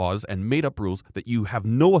up laws and made up rules that you have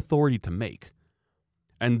no authority to make.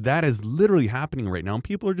 And that is literally happening right now. And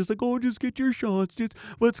people are just like, oh, just get your shots.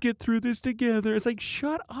 Let's get through this together. It's like,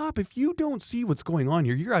 shut up. If you don't see what's going on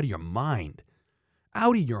here, you're out of your mind.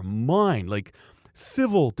 Out of your mind. Like,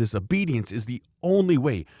 civil disobedience is the only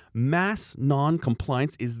way. Mass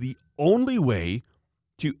non-compliance is the only way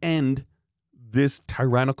to end this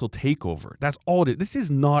tyrannical takeover. That's all it is. This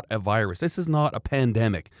is not a virus. This is not a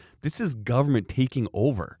pandemic. This is government taking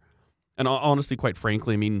over. And honestly, quite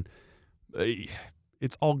frankly, I mean,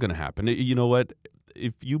 it's all going to happen. You know what?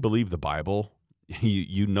 If you believe the Bible,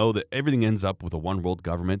 you know that everything ends up with a one world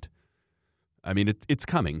government. I mean, it's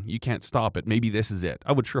coming. You can't stop it. Maybe this is it.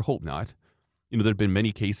 I would sure hope not. You know, there have been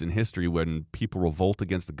many cases in history when people revolt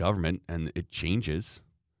against the government and it changes,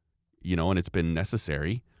 you know, and it's been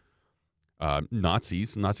necessary. Nazi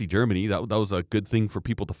Germany, that was a good thing for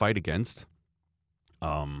people to fight against.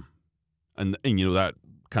 And you know, that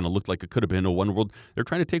kind of looked like it could have been a one world. They're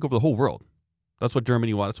trying to take over the whole world. That's what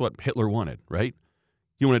Germany wanted. That's what Hitler wanted, right?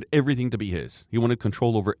 He wanted everything to be his. He wanted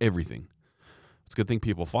control over everything. It's a good thing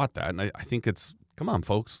people fought that. And I think come on,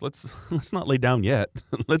 folks, let's not lay down yet.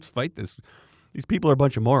 Let's fight this. These people are a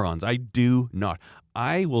bunch of morons. I do not.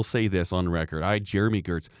 I will say this on record. I, Jeremy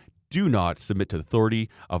Gertz, do not submit to the authority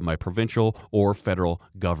of my provincial or federal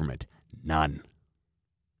government. None.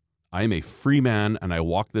 I am a free man, and I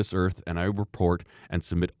walk this earth, and I report and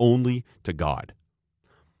submit only to God.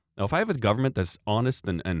 Now, if I have a government that's honest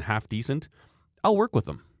and half decent, I'll work with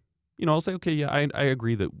them. You know, I'll say, okay, yeah, I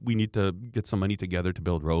agree that we need to get some money together to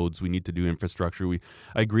build roads. We need to do infrastructure.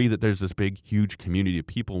 I agree that there's this big, huge community of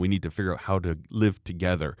people. We need to figure out how to live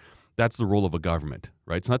together. That's the role of a government,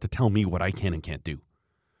 right? It's not to tell me what I can and can't do.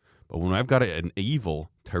 But when I've got an evil,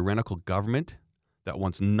 tyrannical government that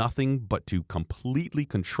wants nothing but to completely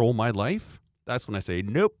control my life, that's when I say,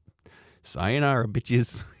 nope, sayonara,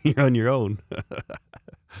 bitches, you're on your own.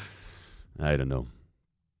 I don't know.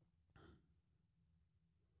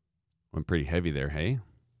 Went pretty heavy there, hey?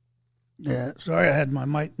 Yeah, sorry I had my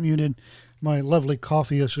mic muted. My lovely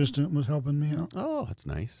coffee assistant was helping me out. Oh, that's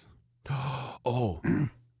nice. Oh,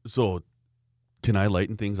 so can I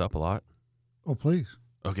lighten things up a lot? Oh, please.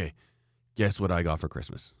 Okay, guess what I got for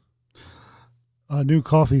Christmas? A new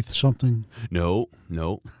coffee something. No.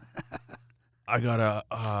 I got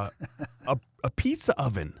a pizza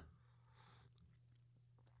oven.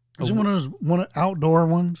 Is it one of those outdoor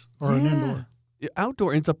ones or an indoor?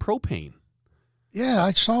 Outdoor. It's a propane. Yeah,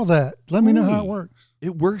 I saw that. Let me know how it works.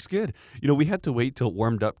 It works good. You know, we had to wait till it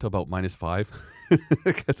warmed up to about -5.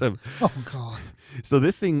 Oh, God. So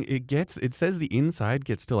this thing, it says the inside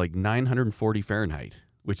gets to like 940 Fahrenheit,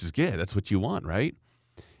 which is good. That's what you want, right?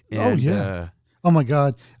 And, yeah. Oh, my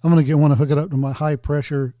God. I'm going to want to hook it up to my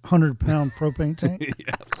high-pressure 100-pound propane tank.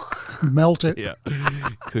 Melt it. Yeah.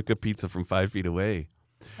 Cook a pizza from 5 feet away.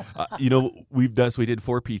 You know, we did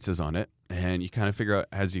 4 pizzas on it, and you kind of figure out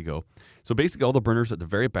as you go. So basically all the burners at the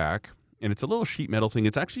very back, and it's a little sheet metal thing.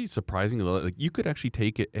 It's actually surprisingly, like you could actually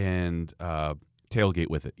take it and tailgate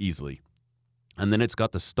with it easily. And then it's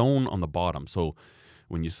got the stone on the bottom. So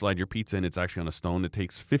when you slide your pizza in, it's actually on a stone. It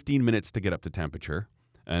takes 15 minutes to get up to temperature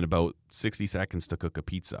and about 60 seconds to cook a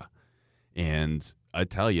pizza. And I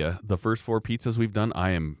tell you, the first 4 pizzas we've done,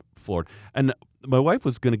 I am floored. And my wife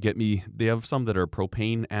was going to get me, they have some that are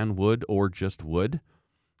propane and wood or just wood.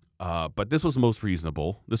 But this was most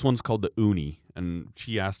reasonable. This one's called the Uni. And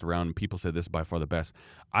she asked around and people said this is by far the best.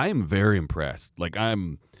 I am very impressed. Like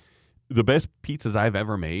the best pizzas I've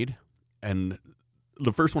ever made. And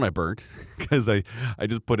the first one I burnt because I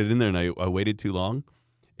just put it in there and I waited too long.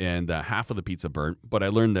 And half of the pizza burnt. But I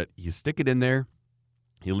learned that you stick it in there.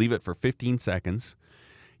 You leave it for 15 seconds.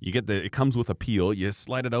 It comes with a peel. You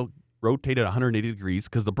slide it out, rotate it 180 degrees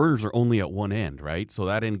because the burners are only at one end, right? So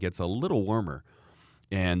that end gets a little warmer.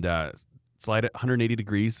 And slide it 180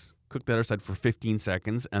 degrees, cook the other side for 15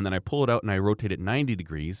 seconds, and then I pull it out and I rotate it 90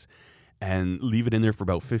 degrees and leave it in there for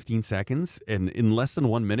about 15 seconds. And in less than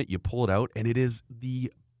 1 minute, you pull it out, and it is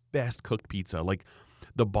the best cooked pizza. Like,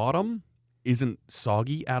 the bottom isn't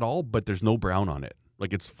soggy at all, but there's no brown on it.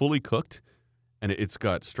 Like, it's fully cooked, and it's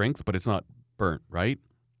got strength, but it's not burnt, right?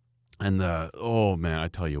 And oh man, I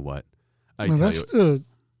tell you what. That's the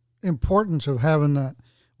importance of having that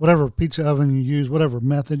whatever pizza oven you use, whatever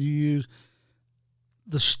method you use,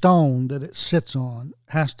 the stone that it sits on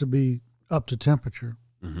has to be up to temperature.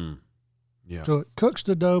 Mm-hmm. Yeah. So it cooks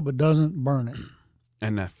the dough but doesn't burn it.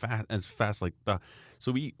 And as fast like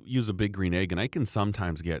so we use a big green egg, and I can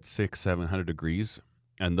sometimes get 600-700 degrees,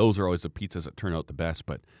 and those are always the pizzas that turn out the best.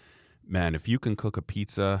 But man, if you can cook a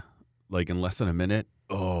pizza like in less than a minute,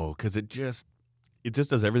 because it just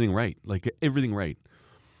does everything right, like everything right.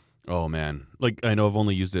 Oh man, like I know I've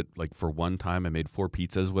only used it like for one time. I made 4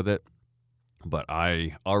 pizzas with it, but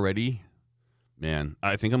I already, man,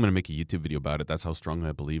 I think I'm gonna make a YouTube video about it. That's how strongly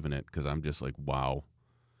I believe in it, because I'm just like, wow.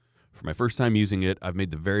 For my first time using it, I've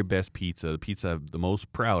made the very best pizza, the pizza I'm the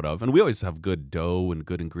most proud of. And we always have good dough and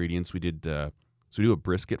good ingredients. We did, so we do a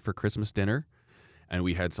brisket for Christmas dinner, and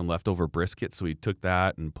we had some leftover brisket. So we took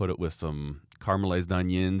that and put it with some caramelized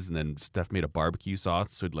onions, and then Steph made a barbecue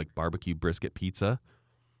sauce. So it's like barbecue brisket pizza.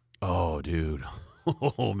 Oh, dude.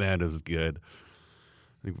 Oh, man, it was good.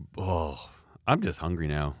 Oh, I'm just hungry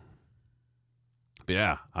now. But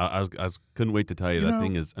yeah, I couldn't wait to tell you, that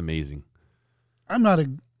thing is amazing. I'm not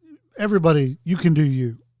everybody, you can do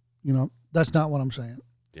you. That's not what I'm saying.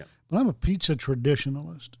 Yeah. But I'm a pizza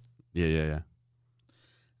traditionalist. Yeah.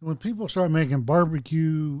 When people start making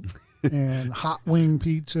barbecue and hot wing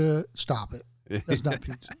pizza, stop it. That's not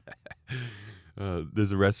pizza.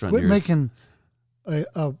 There's a restaurant Quit here. making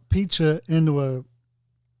a pizza into a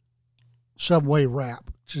Subway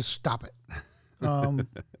wrap. Just stop it.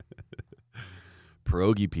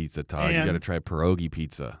 Pierogi pizza, Todd. You got to try pierogi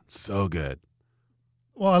pizza. So good.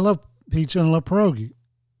 Well, I love pizza and I love pierogi.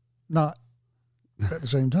 Not at the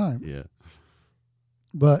same time. Yeah.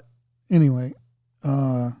 But anyway.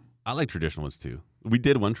 I like traditional ones too. We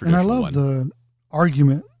did one And traditional I love one. the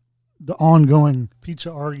argument, the ongoing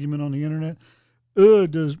pizza argument on the internet.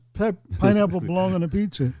 Does pineapple belong on a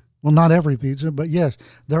pizza? Well, not every pizza, but yes,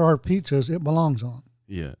 there are pizzas it belongs on.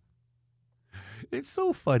 Yeah. It's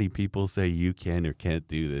so funny. People say you can or can't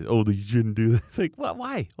do this. Oh, you shouldn't do this. It's like, what?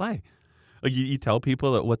 Why? Like you tell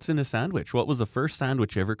people that what's in a sandwich. What was the first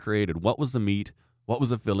sandwich ever created? What was the meat? What was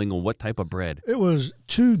the filling? And what type of bread? It was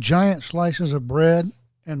 2 giant slices of bread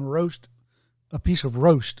and a piece of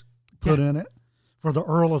roast put in it for the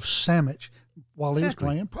Earl of Sandwich while he was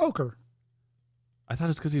playing poker. I thought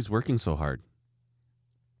it's because he's working so hard.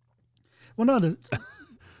 Well, no,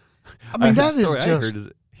 I mean, that is just I heard is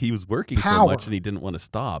he was working power. so much and he didn't want to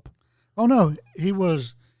stop. Oh, no,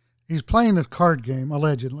 he's playing a card game,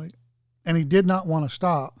 allegedly, and he did not want to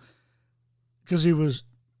stop because he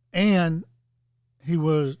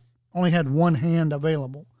only had one hand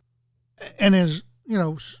available. And his,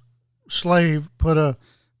 slave put a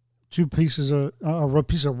piece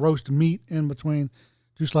of roast meat in between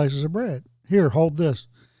 2 slices of bread. Here, hold this.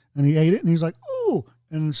 And he ate it, and he's like, ooh.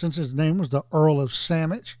 And since his name was the Earl of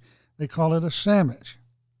Sandwich, they call it a sandwich.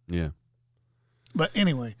 Yeah. But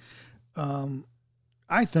anyway,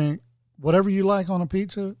 I think whatever you like on a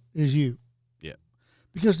pizza is you. Yeah.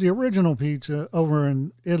 Because the original pizza over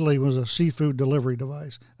in Italy was a seafood delivery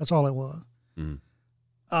device. That's all it was.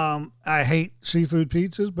 Mm-hmm. I hate seafood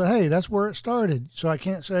pizzas, but hey, that's where it started. So I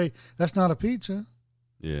can't say that's not a pizza.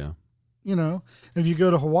 Yeah. If you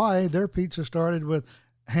go to Hawaii, their pizza started with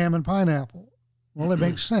ham and pineapple. Well, it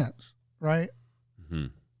makes sense, right? Mm-hmm.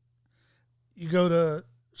 You go to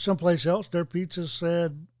someplace else, their pizza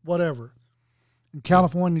said whatever. In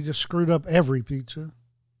California, just screwed up every pizza.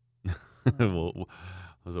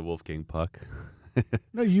 Was it Wolfgang Puck?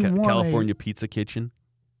 No, you want California Pizza Kitchen.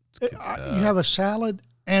 You have a salad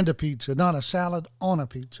and a pizza, not a salad on a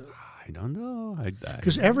pizza. I don't know.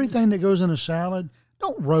 Because everything that goes in a salad,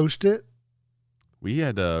 don't roast it. We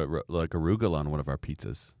had like arugula on one of our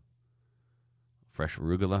pizzas. Fresh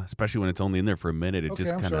arugula, especially when it's only in there for a minute. It Okay,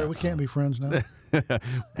 just I'm kind of. sorry, we can't be friends now.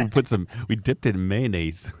 We dipped it in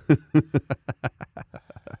mayonnaise.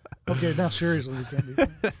 Okay, now seriously, we can't be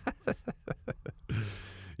friends.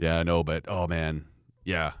 Yeah, I know, but oh man,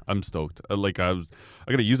 yeah, I'm stoked. I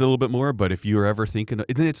gotta use it a little bit more. But if you're ever thinking,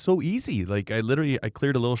 and then it's so easy. Like I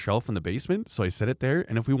cleared a little shelf in the basement, so I set it there.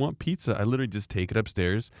 And if we want pizza, I literally just take it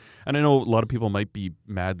upstairs. And I know a lot of people might be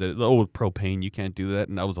mad that propane, you can't do that.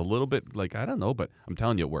 And I was a little bit like, I don't know, but I'm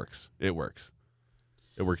telling you, it works. It works.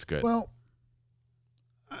 It works good. Well,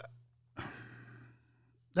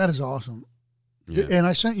 that is awesome. Yeah. And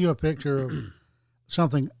I sent you a picture of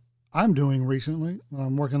something I'm doing recently when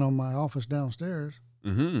I'm working on my office downstairs.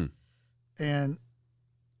 Mm-hmm. And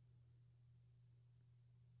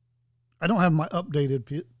I don't have my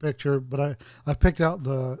updated picture, but I picked out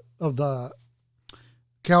the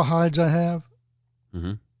cowhides I have.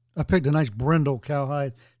 Mm-hmm. I picked a nice brindle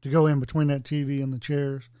cowhide to go in between that TV and the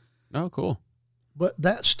chairs. Oh, cool. But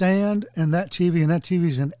that stand and that TV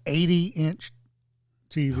is an 80-inch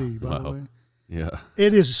TV, by the Wow. way. Yeah.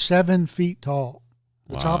 It is 7 feet tall.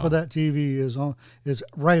 The top Wow. of that TV is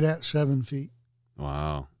right at 7 feet.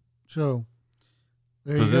 Wow. So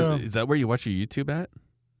there So you go. is that where you watch your YouTube at?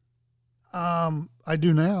 I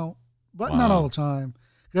do now, but not Wow. all the time.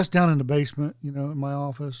 That's down in the basement, in my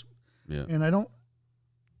office. Yeah. And I don't.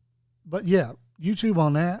 But yeah, YouTube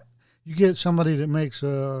on that, you get somebody that makes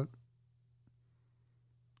a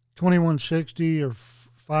 2160 or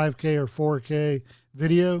 5K or 4K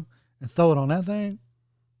video and throw it on that thing.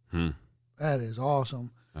 That is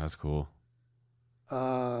awesome. That's cool.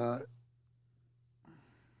 One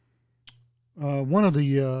of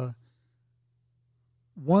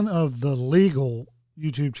the legal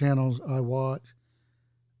YouTube channels I watch,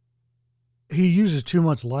 he uses too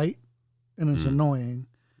much light, and it's annoying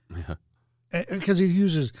Yeah. because he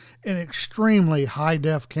uses an extremely high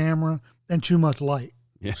def camera and too much light.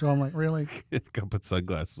 Yeah. So I'm like, really? Go put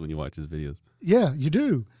sunglasses when you watch his videos. Yeah, you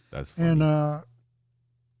do. That's funny. And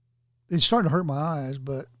it's starting to hurt my eyes,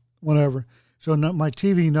 but whatever. So my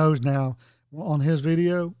TV knows now on his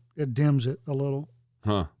video, it dims it a little.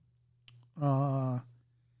 Huh.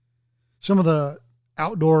 Some of the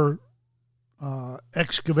outdoor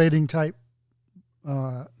excavating type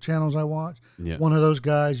channels I watch, Yeah. one of those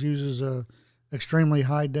guys uses a extremely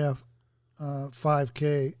high def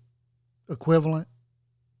 5K equivalent,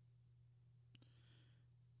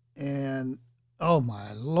 and oh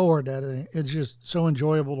my Lord, it's just so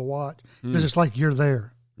enjoyable to watch because it's like you're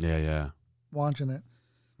there Yeah. Yeah. watching it.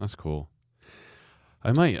 That's cool.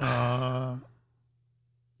 I might.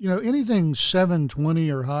 Anything 720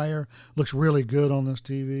 or higher looks really good on this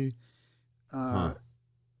TV.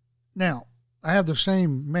 Now, I have the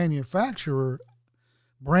same manufacturer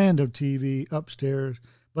brand of TV upstairs,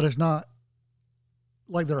 but it's not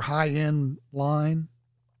like their high-end line.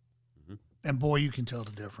 Mhm. And boy, you can tell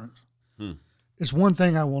the difference. Hmm. It's one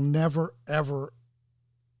thing I will never, ever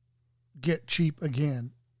get cheap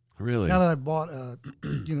again. Really? Now that I bought a,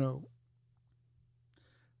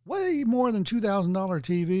 way more than $2,000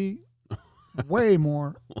 TV, way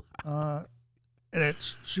more, and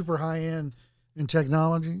it's super high end in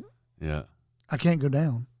technology. Yeah. I can't go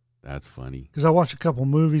down That's funny. because I watched a couple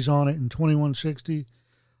movies on it in 2160.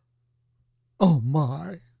 Oh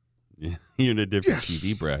my! You're in a different Yes.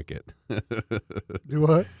 TV bracket. Do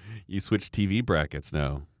what? You switch TV brackets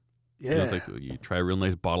now. Yeah. It's like you try a real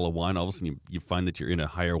nice bottle of wine, all of a sudden you find that you're in a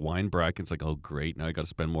higher wine bracket. It's like, oh, great. Now I got to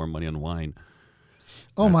spend more money on wine.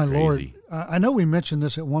 Oh That's my crazy. Lord! I know we mentioned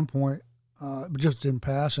this at one point, just in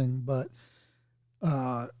passing, but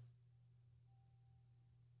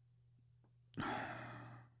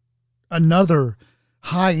another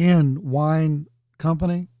high-end wine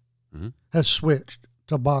company Mhm. has switched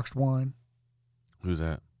to boxed wine. Who's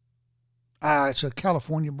that? It's a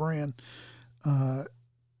California brand.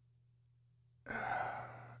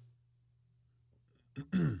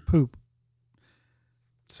 Poop.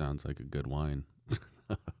 Sounds like a good wine.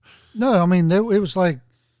 No, I mean, it was like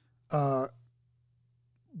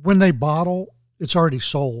when they bottle, it's already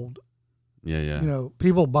sold. Yeah, yeah.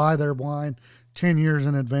 People buy their wine 10 years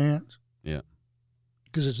in advance. Yeah.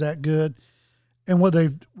 Because it's that good. And I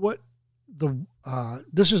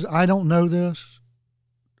don't know this.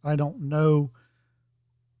 I don't know.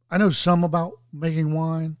 I know some about making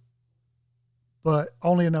wine, but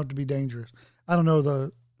only enough to be dangerous. I don't know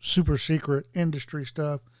the super secret industry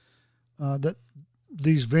stuff that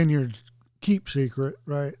these vineyards keep secret,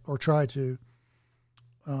 right? Or try to.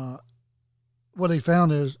 What they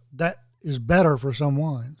found is that is better for some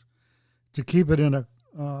wines to keep it in a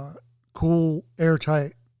cool,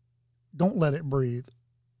 airtight. Don't let it breathe.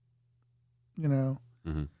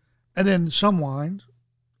 Mm-hmm. And then some wines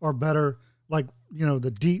are better, like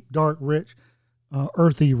the deep, dark, rich,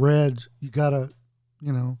 earthy reds. You gotta,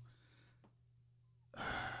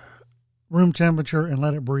 room temperature and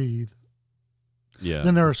let it breathe. Yeah.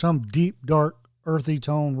 Then there are some deep, dark, earthy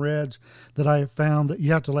tone reds that I have found that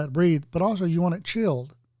you have to let breathe, but also you want it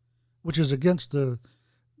chilled, which is against the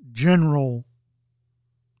general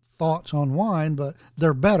thoughts on wine, but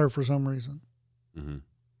they're better for some reason. Mm-hmm.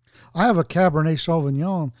 I have a Cabernet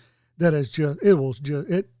Sauvignon that is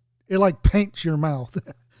it like paints your mouth.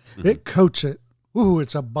 Mm-hmm. It coats it. Ooh,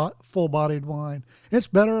 it's a full-bodied wine. It's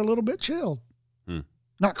better a little bit chilled. Mm.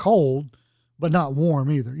 Not cold, but not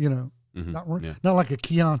warm either, Mm-hmm. Not like a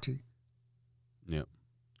Chianti. Yep.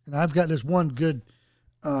 And I've got this one good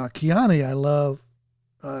Chianti I love.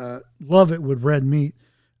 Love it with red meat.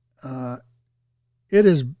 It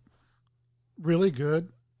is really good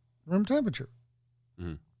room temperature.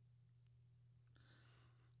 Mm-hmm.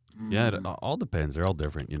 Yeah, it all depends. They're all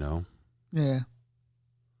different, you know. Yeah.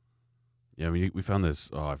 Yeah, we found this.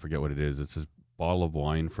 Oh, I forget what it is. It's this bottle of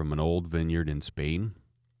wine from an old vineyard in Spain,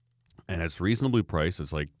 and it's reasonably priced.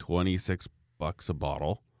 It's like $26 a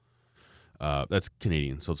bottle. That's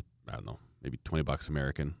Canadian, so it's, I don't know, maybe $20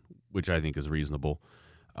 American, which I think is reasonable.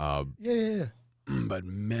 Yeah. But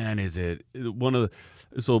man, is it one of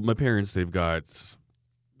the, so my parents,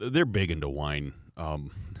 they're big into wine.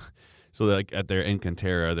 So like at their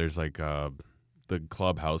Encantera, there's like the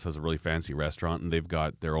clubhouse has a really fancy restaurant, and they've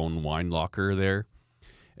got their own wine locker there.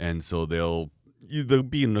 And so they'll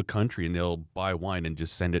be in the country and they'll buy wine and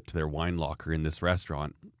just send it to their wine locker in this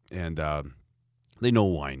restaurant. And they know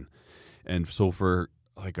wine. And so for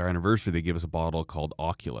like our anniversary, they give us a bottle called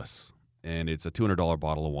Oculus, and it's a $200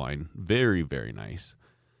 bottle of wine. Very, very nice.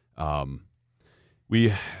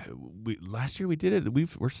 We last year we did it.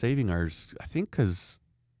 We're saving ours, I think, because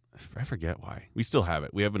I forget why. We still have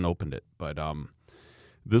it. We haven't opened it, but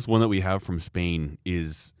this one that we have from Spain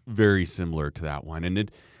is very similar to that one. And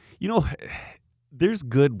it, you know, there's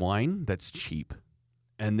good wine that's cheap,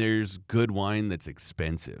 and there's good wine that's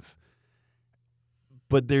expensive.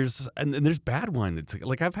 But there's bad wine that's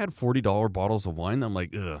like I've had $40 bottles of wine. I'm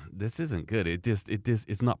like, ugh, this isn't good.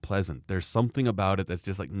 It's not pleasant. There's something about it that's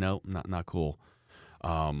just like, no, not cool.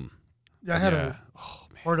 I had a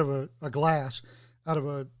part of a glass out of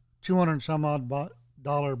a 200 and some odd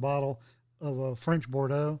dollar bottle of a French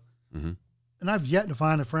Bordeaux, and I've yet to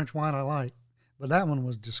find a French wine I like, but that one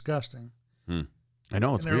was disgusting. I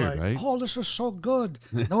know, it's weird, like, right? Oh, this is so good.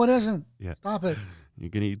 No, it isn't. Yeah. Stop it. You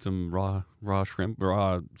gonna eat some raw shrimp,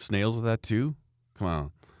 raw snails with that too? Come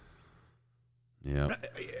on. Yeah.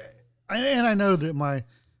 And I know that my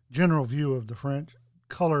general view of the French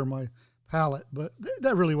color my palate, but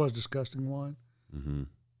that really was disgusting wine. Mm-hmm.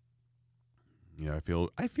 Yeah,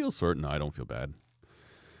 I feel certain. I don't feel bad.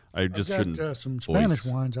 I just I've got, shouldn't. Some Spanish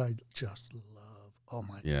wines I just love. Oh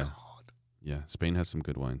my God. Yeah, Spain has some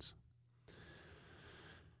good wines.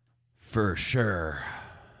 For sure.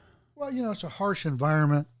 Well, you know, it's a harsh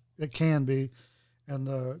environment. It can be, and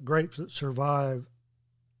the grapes that survive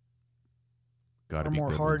Gotta are be more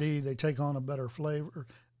good hardy. They take on a better flavor.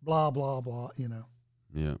 Blah blah blah. You know.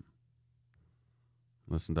 Yeah.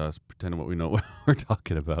 Listen to us pretending what we know what we're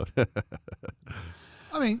talking about.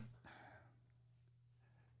 I mean,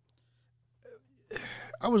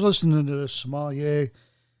 I was listening to this sommelier,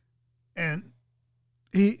 and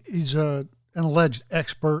he's an alleged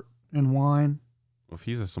expert in wine. Well, if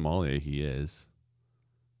he's a sommelier, he is.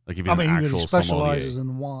 Like if he's I mean, an he actual specializes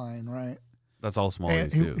sommelier. in wine, right? That's all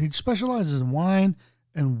sommeliers And do. he specializes in wine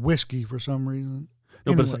and whiskey for some reason.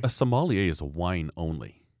 No, Anyway. but a sommelier is a wine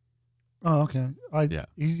only. Oh, okay. Yeah.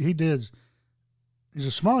 He did. He's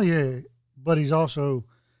a sommelier, but he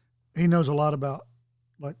knows a lot about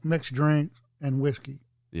like mixed drinks and whiskey.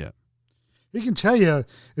 Yeah. He can tell you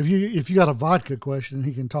if you got a vodka question,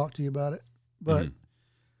 he can talk to you about it. But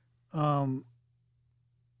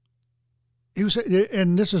he was,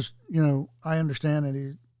 and this is, you know, I understand that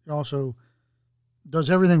he also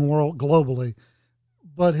does everything globally,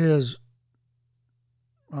 but his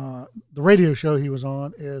the radio show he was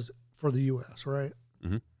on is for the U.S., right?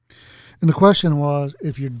 Mm-hmm. And the question was,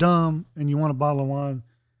 if you're dumb and you want a bottle of wine,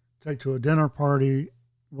 take to a dinner party,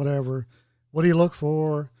 whatever, what do you look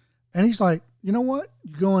for? And he's like, you know what?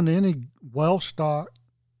 You go into any well-stocked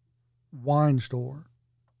wine store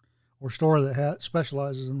or store that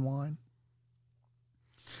specializes in wine,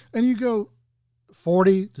 and you go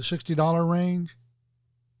 $40 to $60 range,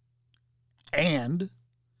 and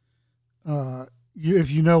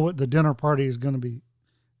if you know what the dinner party is going to be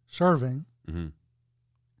serving,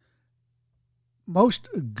 most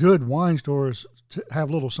good wine stores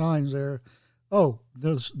have little signs there. Oh,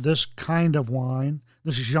 this kind of wine,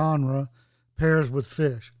 this genre pairs with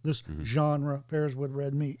fish. This genre pairs with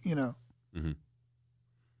red meat. You know, and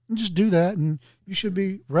just do that, and you should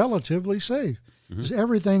be relatively safe. Because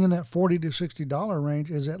everything in that $40 to $60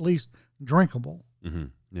 range is at least drinkable.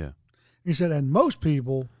 Yeah. He said, and most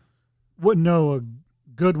people wouldn't know a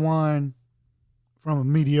good wine from a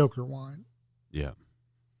mediocre wine. Yeah.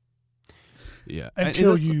 Yeah.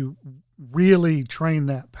 Until you really train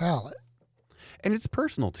that palate. And it's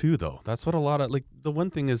personal too, though. That's what a lot of, like, the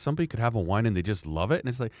one thing is somebody could have a wine and they just love it, and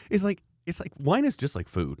it's like wine is just like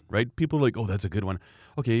food, right? People are like, oh, that's a good one.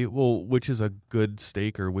 Okay, well, which is a good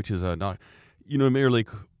steak or which is a not? You know what I mean? Or like,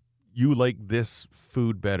 you like this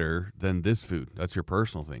food better than this food. That's your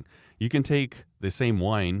personal thing. You can take the same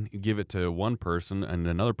wine, give it to one person, and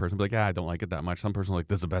another person be like, I don't like it that much. Some person like,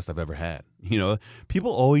 this is the best I've ever had. You know,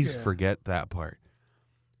 people always forget that part.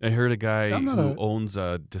 I heard a guy who owns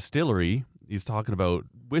a distillery. He's talking about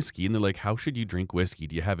whiskey, and they're like, how should you drink whiskey?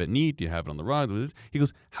 Do you have it neat? Do you have it on the rod? He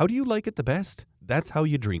goes, how do you like it the best? That's how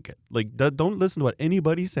you drink it. Like, don't listen to what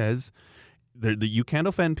anybody says. You can't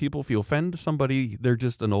offend people. If you offend somebody, they're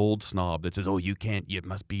just an old snob that says, oh, you can't, it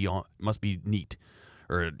must be neat.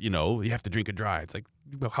 Or, you have to drink it dry. It's like,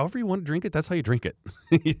 well, however you want to drink it, that's how you drink it.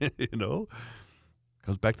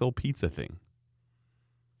 Goes back to the whole pizza thing.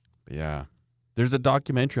 But yeah. There's a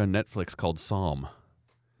documentary on Netflix called Somm.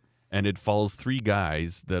 And it follows 3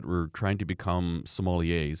 guys that were trying to become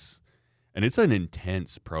sommeliers. And it's an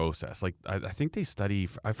intense process. Like, I think they study,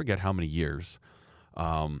 I forget how many years.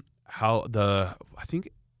 I think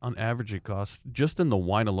on average it costs, just in the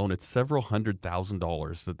wine alone, it's several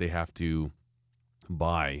 $100,000 that they have to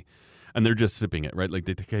buy. And they're just sipping it, right? Like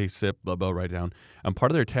they take a sip, blah, blah, right down. And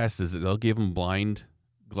part of their test is that they'll give them blind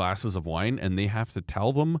glasses of wine, and they have to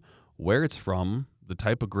tell them where it's from, the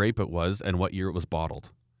type of grape it was, and what year it was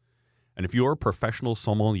bottled. And if you're a professional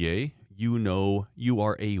sommelier, you know you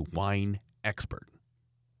are a wine expert.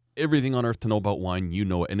 Everything on earth to know about wine, you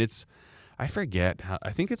know it. And I forget,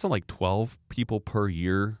 I think it's on like 12 people per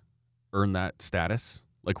year earn that status,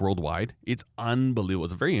 like worldwide. It's unbelievable.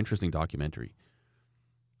 It's a very interesting documentary.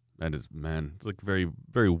 That is, man, it's like very,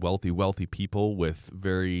 very wealthy people with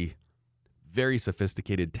very, very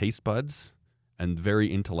sophisticated taste buds and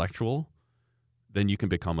very intellectual. Then you can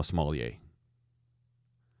become a sommelier.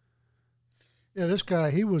 Yeah, this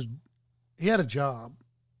guy, he had a job,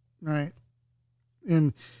 right?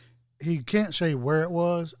 And he can't say where it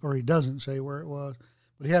was, or he doesn't say where it was,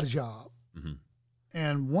 but he had a job. Mm-hmm.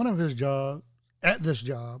 And one of his jobs, at this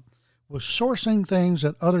job, was sourcing things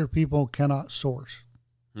that other people cannot source.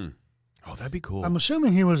 Oh, that'd be cool. I'm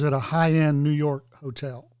assuming he was at a high-end New York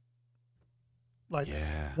hotel. Like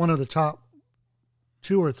one of the top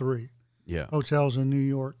 2 or 3 hotels in New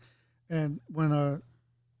York. And when a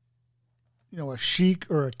sheik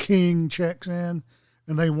or a king checks in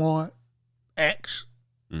and they want X,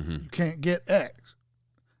 you can't get X.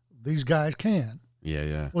 These guys can.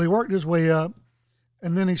 Yeah. Well, he worked his way up,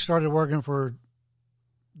 and then he started working for,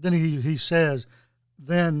 then he says,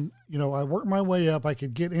 then, I worked my way up. I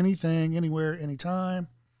could get anything, anywhere, anytime.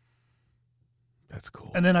 That's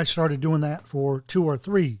cool. And then I started doing that for 2 or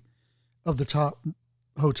 3 of the top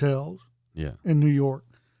hotels in New York.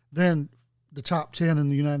 Then the top 10 in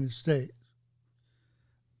the United States.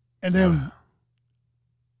 And then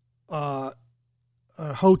a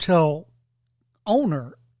hotel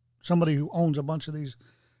owner, somebody who owns a bunch of these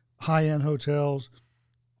high-end hotels,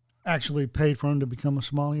 actually paid for him to become a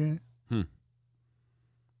sommelier.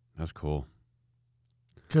 That's cool.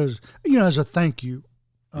 Because, as a thank you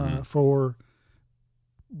for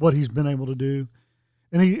what he's been able to do.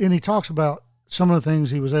 And he talks about some of the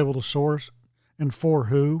things he was able to source and for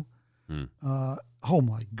who. Oh,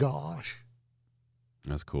 my gosh.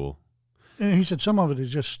 That's cool. And he said some of it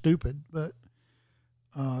is just stupid, but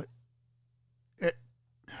a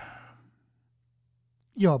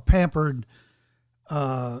pampered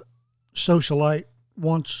socialite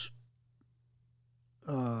once,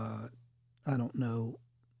 I don't know,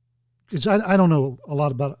 because I don't know a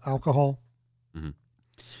lot about alcohol.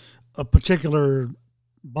 A particular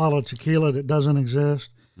bottle of tequila that doesn't exist,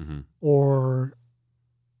 or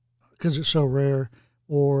because it's so rare,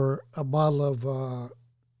 or a bottle of,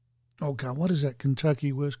 oh God, what is that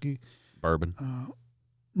Kentucky whiskey? Bourbon.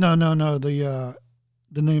 No.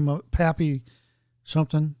 The name of Pappy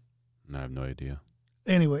something. I have no idea.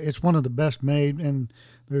 Anyway, it's one of the best made, and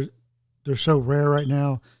they're so rare right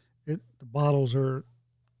now. The bottles are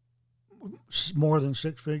more than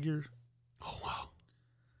 6 figures. Oh wow!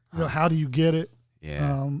 How do you get it?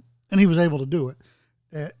 Yeah. And he was able to do it.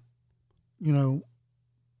 At, I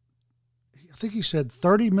think he said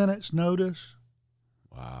 30 minutes notice.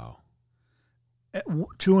 Wow. At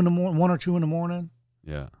 2 in the morning, 1 or 2 in the morning.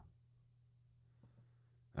 Yeah.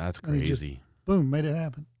 That's crazy. Boom, made it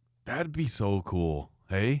happen. That'd be so cool.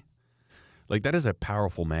 Hey, like that is a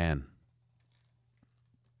powerful man.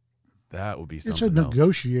 That would be something It's a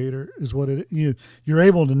negotiator is what it is. You're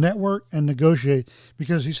able to network and negotiate,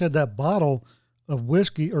 because he said that bottle of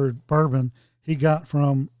whiskey or bourbon he got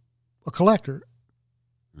from a collector,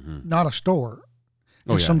 not a store.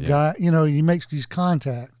 Guy, he makes these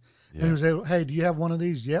contacts. Yeah. And he was able, hey, do you have one of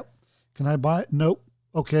these? Yep. Can I buy it? Nope.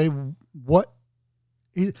 Okay. What?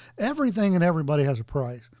 Everything and everybody has a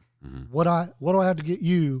price. What do I have to get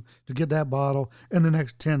you to get that bottle in the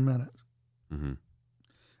next 10 minutes? And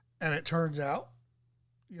it turns out,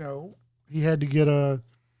 he had to get a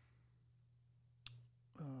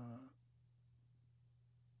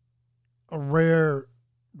rare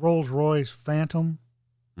Rolls-Royce Phantom,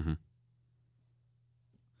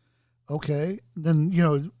 Okay. Then,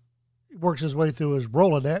 he works his way through his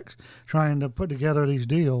Rolodex trying to put together these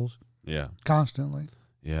deals Yeah. constantly.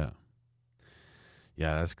 Yeah.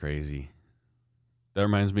 Yeah, that's crazy. That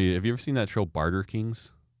reminds me, have you ever seen that show Barter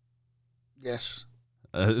Kings? Yes.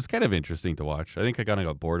 It's kind of interesting to watch. I think I kind of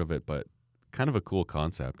got bored of it, but kind of a cool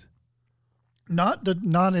concept. Not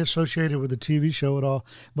associated with the TV show at all,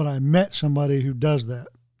 but I met somebody who does that.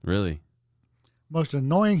 Really? Most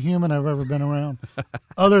annoying human I've ever been around,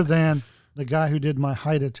 other than the guy who did my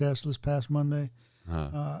HIDA test this past Monday,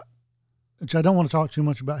 which I don't want to talk too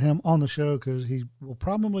much about him on the show because he will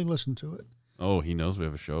probably listen to it. Oh, he knows we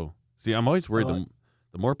have a show. See, I'm always worried.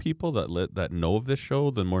 The more people that know of this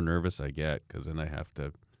show, the more nervous I get because then I have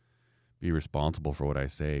to be responsible for what I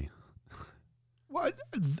say. Well,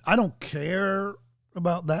 I don't care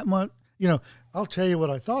about that much. I'll tell you what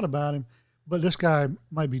I thought about him, but this guy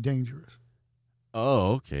might be dangerous.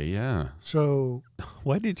 Oh, okay, yeah. So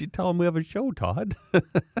why did you tell him we have a show, Todd?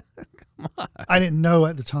 Come on. I didn't know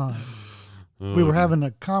at the time. We were having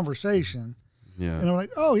a conversation. Yeah. And I'm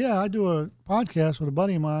like, oh, yeah, I do a podcast with a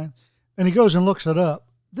buddy of mine. And he goes and looks it up.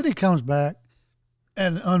 Then he comes back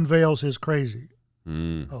and unveils his crazy.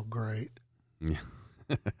 Oh, great. Yeah.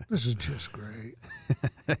 This is just great.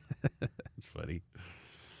 It's funny.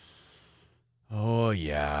 Oh,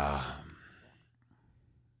 yeah.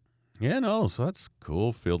 Yeah, no, so that's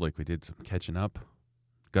cool. Feel like we did some catching up.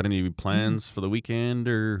 Got any plans for the weekend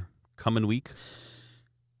or coming week?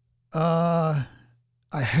 I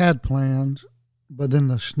had plans, but then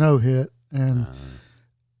the snow hit. And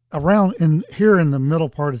here in the middle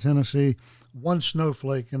part of Tennessee, one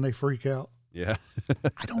snowflake and they freak out. Yeah.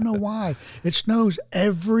 I don't know why. It snows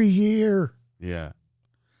every year. Yeah.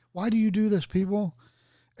 Why do you do this, people?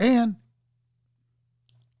 And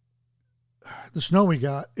the snow we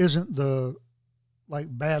got isn't the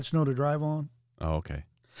bad snow to drive on. Oh, okay.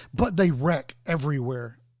 But they wreck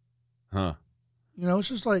everywhere. Huh. It's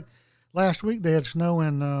just like last week they had snow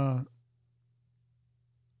in the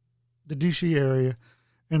D.C. area.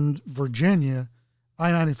 In Virginia,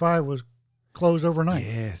 I-95 was closed overnight.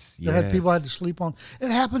 Yes. They had people had to sleep on. It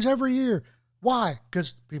happens every year. Why?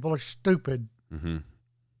 Because people are stupid. Mm-hmm.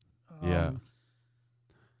 Yeah.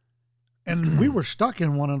 And we were stuck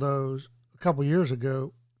in one of those a couple years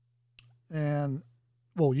ago.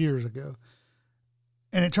 Years ago.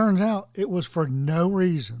 And it turns out it was for no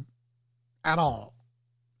reason at all.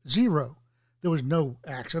 Zero. There was no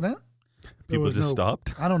accident. People just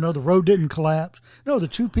stopped? I don't know. The road didn't collapse. No, the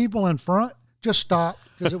two people in front just stopped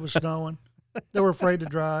because it was snowing. They were afraid to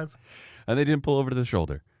drive. And they didn't pull over to the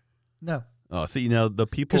shoulder? No. Oh, see, now the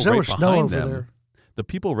people right right was snow behind over them, there. The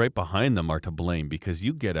people right behind them are to blame because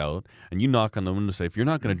you get out and you knock on the window and say, if you're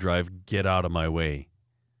not going to drive, get out of my way.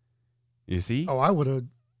 You see? Oh, I would have.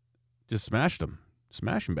 Just smashed them.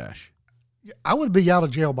 Smash and bash. I would be out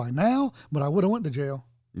of jail by now, but I would have went to jail.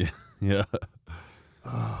 Yeah. Yeah.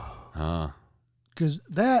 Because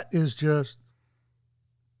that is just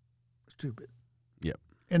stupid. Yep.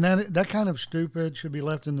 And that kind of stupid should be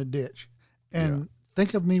left in the ditch. And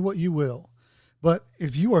think of me what you will. But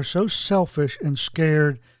if you are so selfish and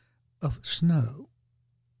scared of snow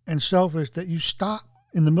and selfish that you stop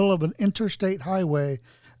in the middle of an interstate highway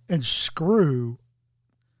and screw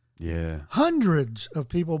hundreds of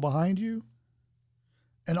people behind you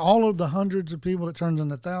and all of the hundreds of people that turns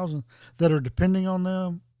into thousands that are depending on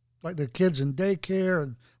them, like their kids in daycare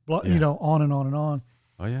and on and on and on.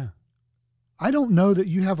 Oh, yeah. I don't know that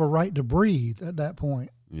you have a right to breathe at that point.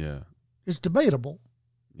 Yeah. It's debatable.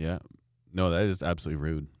 Yeah. No, that is absolutely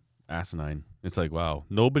rude. Asinine. It's like, wow,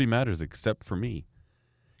 nobody matters except for me.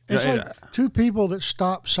 It's like two people that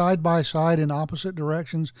stop side by side in opposite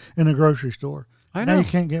directions in a grocery store. I know. Now you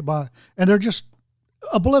can't get by. And they're just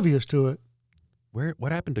oblivious to it.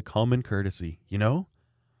 What happened to common courtesy,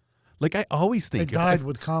 Like, I always think... They died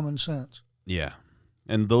with common sense. Yeah.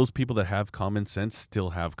 And those people that have common sense still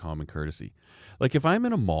have common courtesy. Like, if I'm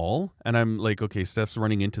in a mall and I'm like, okay, Steph's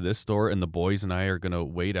running into this store and the boys and I are going to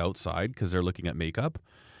wait outside because they're looking at makeup,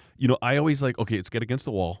 I always like, okay, let's get against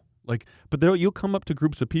the wall. Like, but you'll come up to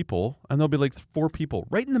groups of people and there'll be like 4 people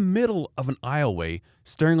right in the middle of an aisleway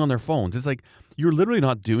staring on their phones. It's like, you're literally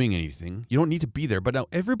not doing anything. You don't need to be there. But now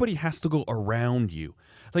everybody has to go around you.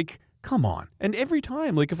 Like, come on. And every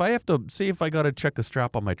time, like if I have to, say if I got to check a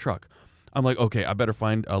strap on my truck, I'm like, okay, I better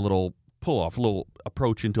find a little pull-off, a little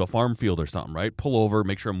approach into a farm field or something, right? Pull over,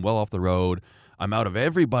 make sure I'm well off the road. I'm out of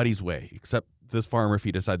everybody's way, except this farmer if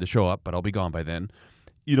he decide to show up, but I'll be gone by then.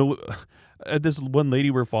 This one lady,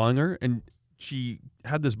 we're following her, and she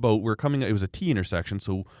had this boat. We're coming, it was a T intersection,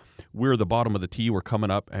 so we're the bottom of the T. We're coming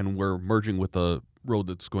up, and we're merging with the road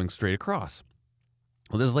that's going straight across.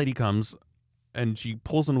 Well, this lady comes and she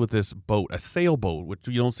pulls in with this boat, a sailboat, which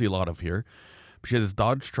you don't see a lot of here. She has this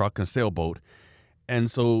Dodge truck and a sailboat.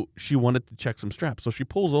 And so she wanted to check some straps. So she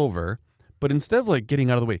pulls over, but instead of like getting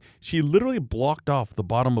out of the way, she literally blocked off the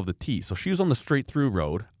bottom of the T. So she was on the straight through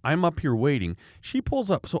road. I'm up here waiting. She pulls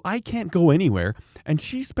up, so I can't go anywhere. And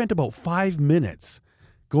she spent about 5 minutes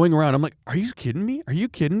going around. I'm like, are you kidding me? Are you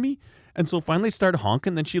kidding me? And so finally started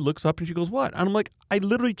honking. Then she looks up and she goes, what? And I'm like, I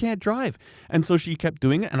literally can't drive. And so she kept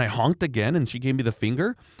doing it. And I honked again and she gave me the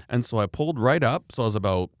finger. And so I pulled right up. So I was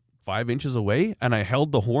about 5 inches away and I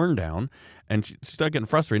held the horn down and she started getting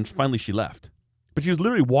frustrated. And finally she left. But she was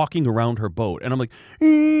literally walking around her boat. And I'm like,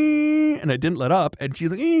 and I didn't let up. And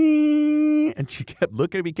she's like, and she kept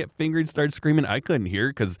looking at me, kept fingering, started screaming. I couldn't hear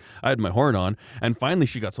because I had my horn on. And finally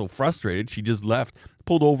she got so frustrated, she just left,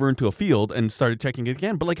 pulled over into a field and started checking it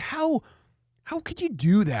again. But like, how could you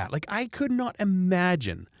do that? Like, I could not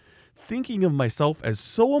imagine thinking of myself as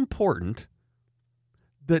so important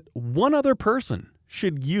that one other person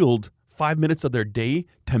should yield 5 minutes of their day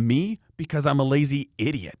to me because I'm a lazy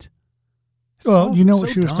idiot. Well, you know what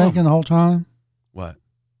she was thinking the whole time? What?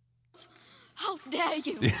 How dare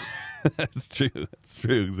you? That's true. That's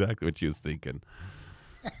true. Exactly what she was thinking.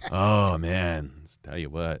 Oh, man. Let's tell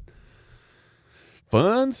you what.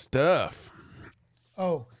 Fun stuff.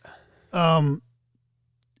 Oh,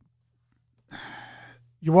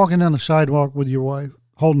 you're walking down the sidewalk with your wife,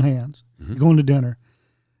 holding hands, Mm-hmm. you're going to dinner,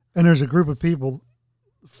 and there's a group of people,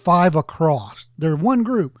 5 across. They're one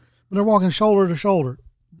group, but they're walking shoulder to shoulder,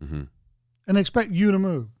 Mm-hmm. and they expect you to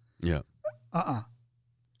move. Yeah.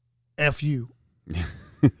 F you.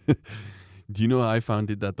 Do you know I found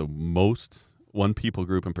that the most, one people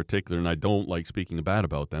group in particular, and I don't like speaking bad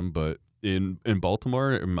about them, but in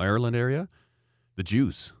Baltimore, in Maryland area, the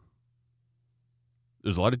Jews.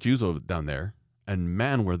 There's a lot of Jews over down there, and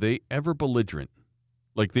man, were they ever belligerent.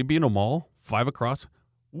 Like, they'd be in a mall, 5 across,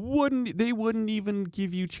 wouldn't even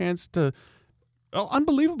give you a chance to,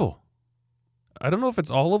 unbelievable. I don't know if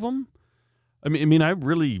it's all of them. I mean, I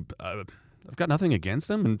really, I've got nothing against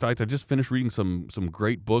them. In fact, I just finished reading some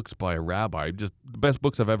great books by a rabbi, just the best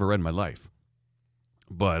books I've ever read in my life.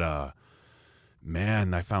 But,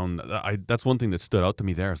 man, I found, that's one thing that stood out to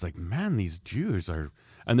me there. It's like, man, these Jews are,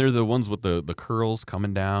 and they're the ones with the curls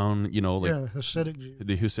coming down, you know. Like, Yeah, Hasidic Jews.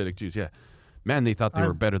 The Hasidic Jews, yeah. Man, they thought they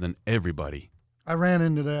were better than everybody. I ran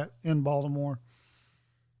into that in Baltimore.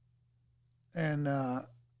 And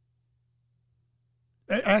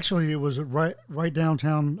actually, it was right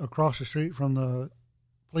downtown across the street from the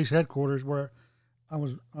police headquarters where I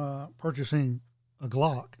was purchasing a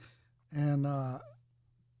Glock. And I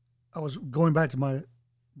was going back to my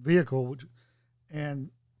vehicle,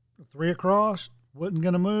 and 3 across, wasn't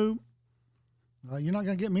going to move. You're not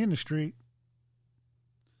going to get me in the street.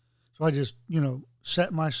 So I just,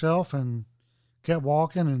 set myself and kept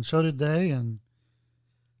walking, and so did they. And,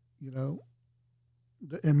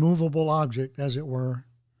 the immovable object, as it were.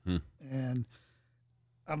 And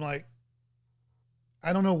I'm like,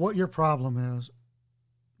 I don't know what your problem is,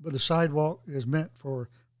 but the sidewalk is meant for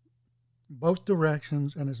both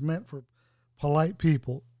directions, and it's meant for polite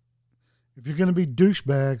people. If you're going to be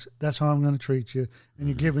douchebags, that's how I'm going to treat you. And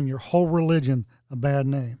you're giving your whole religion a bad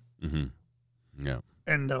name. Mm-hmm. Yeah.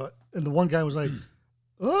 And the one guy was like,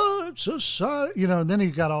 oh, it's so sorry. And then he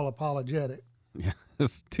got all apologetic. Yeah,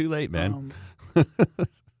 it's too late, man.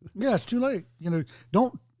 Yeah, it's too late.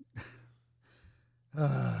 Don't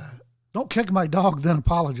kick my dog, then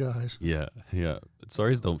apologize. Yeah.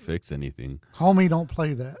 Sorries don't fix anything. Homie, don't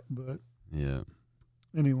play that. But yeah.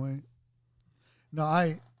 Anyway, no,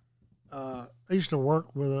 I used to work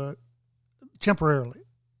temporarily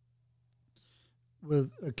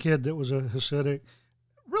with a kid that was a Hasidic,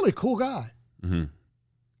 really cool guy. Mm-hmm.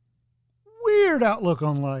 Weird outlook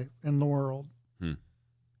on life and the world.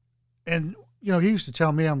 And, he used to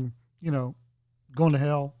tell me I'm, going to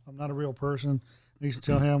hell. I'm not a real person. I used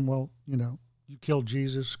to tell him, well, you killed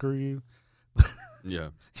Jesus, screw you. Yeah.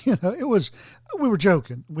 We were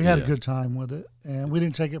joking. We had a good time with it, and we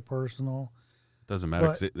didn't take it personal. Doesn't matter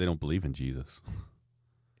because they don't believe in Jesus.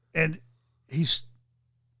 And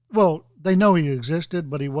they know he existed,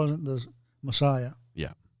 but he wasn't the Messiah.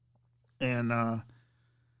 Yeah. And I'm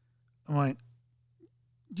like,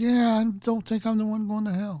 yeah, I don't think I'm the one going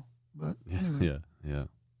to hell. But anyway. Yeah.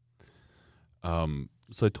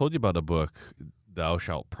 So I told you about a book, Thou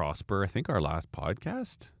Shalt Prosper, I think our last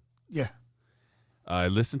podcast. Yeah. I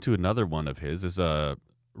listened to another one of his. Is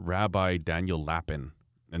Rabbi Daniel Lapin.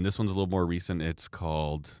 And this one's a little more recent. It's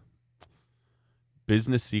called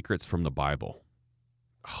Business Secrets from the Bible.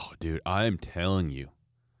 Oh, dude, I'm telling you.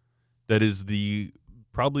 That is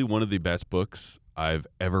probably one of the best books I've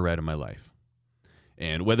ever read in my life.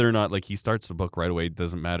 And whether or not, like, he starts the book right away, it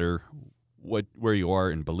doesn't matter where you are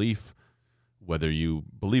in belief, whether you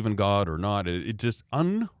believe in God or not. It just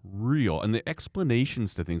unreal. And the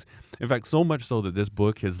explanations to things. In fact, so much so that this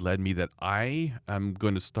book has led me that I am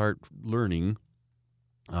going to start learning.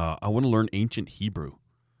 I want to learn ancient Hebrew,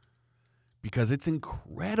 because it's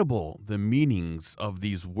incredible, the meanings of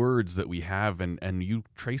these words that we have, and you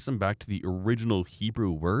trace them back to the original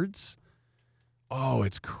Hebrew words. Oh,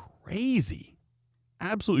 it's crazy.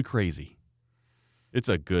 Absolutely crazy. It's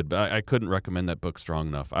a good, I couldn't recommend that book strong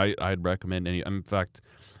enough. I'd recommend any, in fact,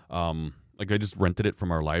 like I just rented it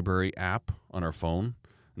from our library app on our phone.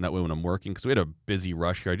 And that way when I'm working, because we had a busy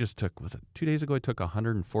rush here, I just took, was it 2 days ago, I took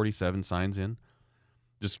 147 signs in.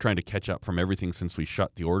 Just trying to catch up from everything since we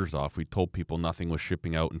shut the orders off. We told people nothing was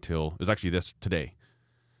shipping out until, it was actually today.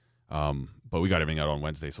 But we got everything out on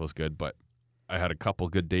Wednesday, so it's good. But I had a couple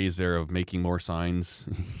good days there of making more signs,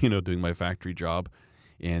 doing my factory job.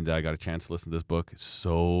 And I got a chance to listen to this book.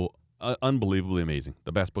 So unbelievably amazing.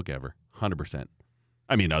 The best book ever, 100%.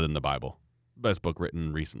 I mean, other than the Bible. Best book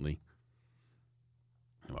written recently.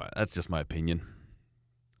 Well, that's just my opinion.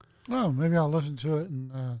 Well, maybe I'll listen to it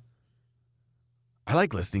in I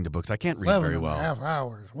like listening to books. I can't read 11 very and well. a half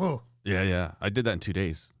hours. Whoa. Yeah. I did that in 2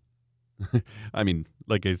 days. I mean,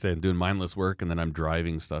 like I said, doing mindless work, and then I'm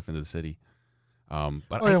driving stuff into the city.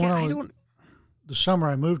 But I don't. The summer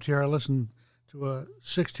I moved here, I listened to a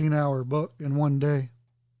 16-hour book in one day.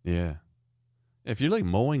 Yeah. If you're like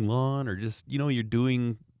mowing lawn, or just, you're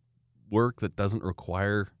doing work that doesn't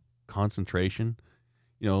require concentration,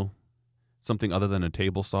 something other than a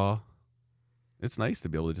table saw, it's nice to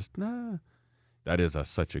be able to just, that is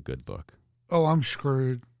such a good book. Oh, I'm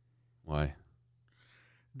screwed. Why?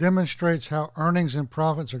 Demonstrates how earnings and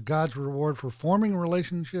profits are God's reward for forming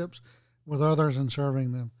relationships with others and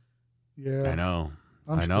serving them. Yeah. I know.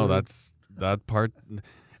 I'm I know. screwed. That's that part.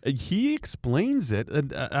 He explains it.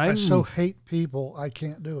 And I so hate people, I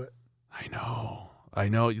can't do it. I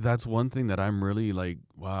know. That's one thing that I'm really like,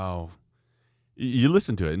 wow. You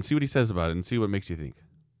listen to it and see what he says about it and see what makes you think.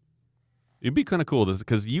 It'd be kind of cool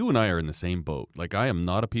because you and I are in the same boat. Like, I am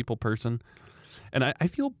not a people person, and I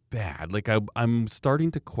feel bad. Like, I'm starting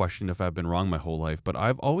to question if I've been wrong my whole life, but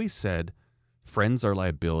I've always said friends are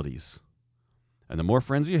liabilities. And the more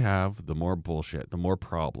friends you have, the more bullshit, the more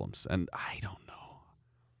problems. And I don't know.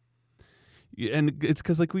 And it's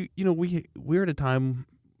because, like, we're at a time,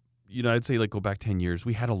 I'd say, like, go back 10 years,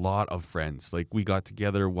 we had a lot of friends. Like, we got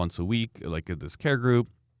together once a week, like at this care group.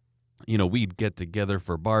 We'd get together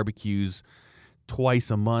for barbecues twice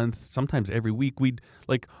a month, sometimes every week. We'd,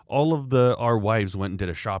 like, all of our wives went and did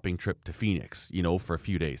a shopping trip to Phoenix, for a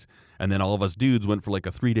few days. And then all of us dudes went for like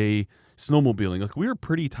a 3-day snowmobiling. Like, we were a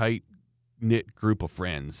pretty tight-knit group of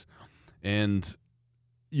friends. And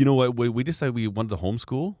you know what? We decided we wanted to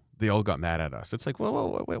homeschool. They all got mad at us. It's like,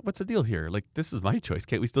 whoa, what's the deal here? Like, this is my choice.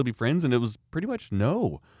 Can't we still be friends? And it was pretty much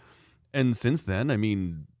no. And since then, I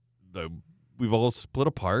mean, we've all split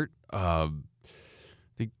apart. I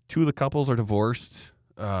think 2 of the couples are divorced.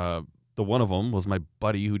 The one of them was my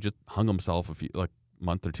buddy who just hung himself a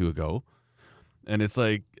month or 2 ago. And it's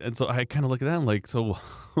like, and so I kind of look at that and like, so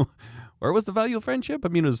where was the value of friendship? I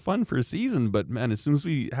mean, it was fun for a season, but man, as soon as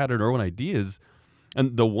we had our own ideas,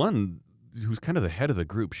 and the one who's kind of the head of the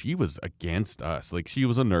group, she was against us. Like, she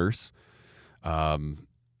was a nurse.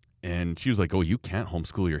 And she was like, oh, you can't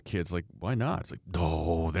homeschool your kids. Like, why not? It's like,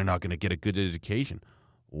 no, they're not going to get a good education.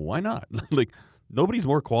 Why not? Like, nobody's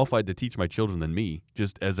more qualified to teach my children than me,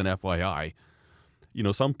 just as an FYI.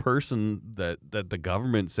 Some person that the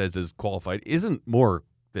government says is qualified isn't more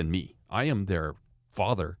than me. I am their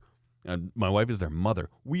father, and my wife is their mother.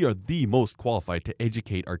 We are the most qualified to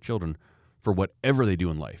educate our children for whatever they do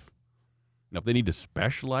in life. Now, if they need to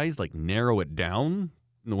specialize, like narrow it down,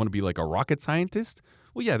 and want to be like a rocket scientist,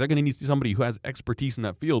 well, yeah, they're going to need somebody who has expertise in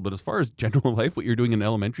that field. But as far as general life, what you're doing in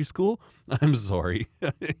elementary school, I'm sorry.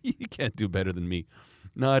 You can't do better than me.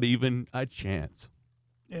 Not even a chance.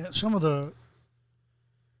 Yeah, some of the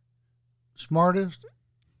smartest,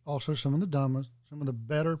 also some of the dumbest, some of the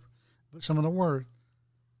better, but some of the worst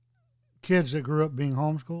kids that grew up being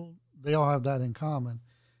homeschooled, they all have that in common.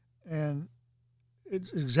 And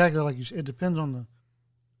it's exactly like you said, it depends on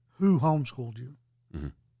who homeschooled you.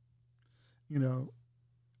 Mm-hmm.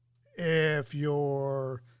 If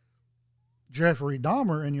you're Jeffrey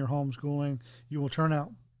Dahmer in your homeschooling, you will turn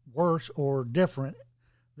out worse or different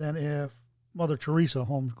than if Mother Teresa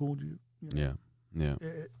homeschooled you. Yeah.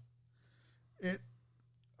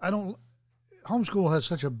 Homeschool has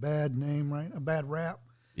such a bad name, right? A bad rap.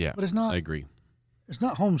 Yeah. But it's not. I agree. It's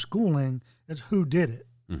not homeschooling. It's who did it.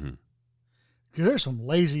 Mm-hmm. Because there's some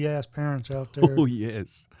lazy ass parents out there Oh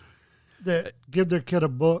yes. that give their kid a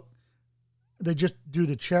book. They just do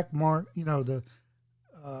the check mark. You know,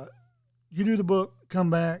 you do the book, come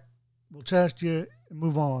back, we'll test you, and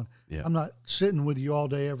move on. Yeah. I'm not sitting with you all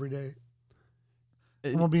day, every day.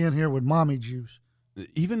 I'm And going to be in here with mommy juice.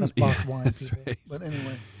 even That's box yeah, wine, that's people. right. But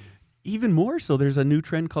anyway. Even more so, there's a new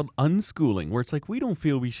trend called unschooling, where it's like we don't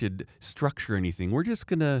feel we should structure anything. We're just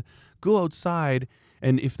gonna go outside,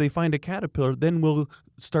 and if they find a caterpillar, then we'll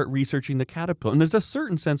start researching the caterpillar. And there's a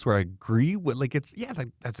certain sense where I agree with, like, it's like,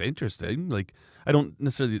 that's interesting. Like, I don't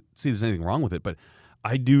necessarily see there's anything wrong with it, but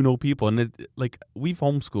I do know people, and like we've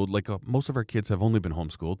homeschooled. Like most of our kids have only been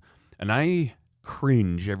homeschooled, and I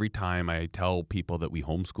cringe every time I tell people that we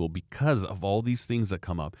homeschool because of all these things that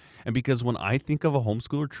come up. And because when I think of a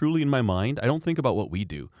homeschooler, truly in my mind, I don't think about what we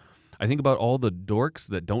do. I think about all the dorks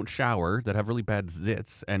that don't shower, that have really bad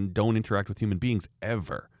zits, and don't interact with human beings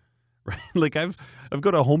ever. Right? Like I've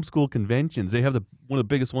gone to homeschool conventions. They have one of the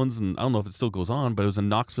biggest ones, and I don't know if it still goes on, but it was in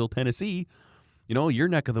Knoxville, Tennessee. You know, your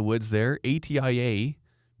neck of the woods there, ATIA,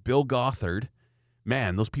 Bill Gothard.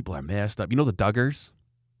 Man, those people are messed up. You know the Duggars?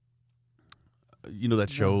 You know that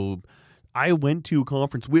show? I went to a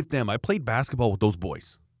conference with them. I played basketball with those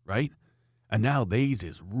boys, right? And now they's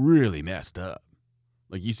is really messed up.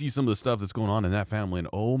 Like you see some of the stuff that's going on in that family, and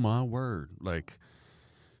oh my word, like,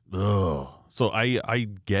 ugh. So I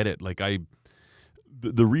get it. Like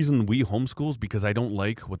the reason we homeschool is because I don't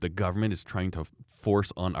like what the government is trying to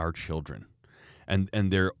force on our children, and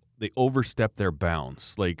they overstep their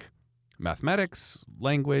bounds, like mathematics,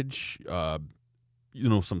 language,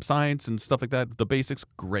 some science and stuff like that. The basics,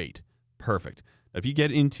 great, perfect. If you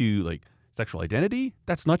get into like sexual identity,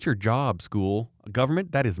 that's not your job, school,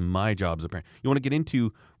 government. That is my job as a parent. You want to get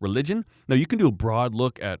into religion? Now you can do a broad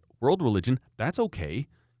look at world religion. That's okay.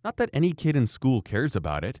 Not that any kid in school cares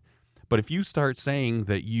about it, but if you start saying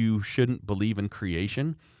that you shouldn't believe in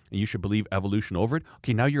creation and you should believe evolution over it,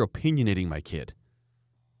 okay, now you're opinionating my kid.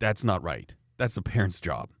 That's not right. That's a parent's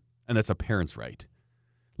job, and that's a parent's right.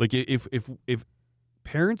 Like if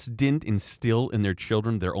parents didn't instill in their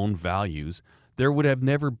children their own values,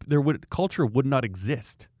 culture would not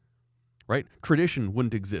exist, right? Tradition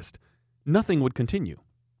wouldn't exist. Nothing would continue.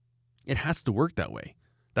 It has to work that way.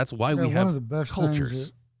 That's why we have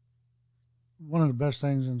cultures. One of the best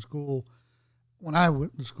things in school, when I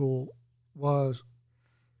went to school, was,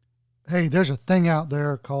 hey, there's a thing out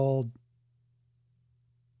there called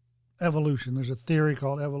evolution. There's a theory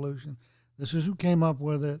called evolution. This is who came up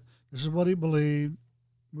with it. This is what he believed.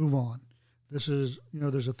 Move on. This is,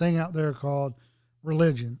 there's a thing out there called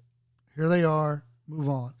religion. Here they are. Move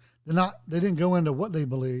on. They didn't go into what they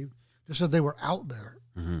believed. Just said they were out there.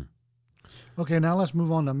 Mm-hmm. Okay, now let's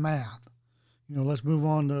move on to math. Let's move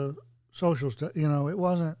on to social stuff. It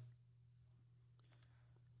wasn't.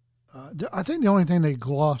 I think the only thing they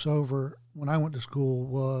gloss over when I went to school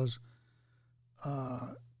was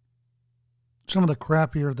some of the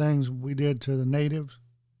crappier things we did to the natives.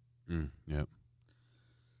 Yep.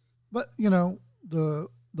 But the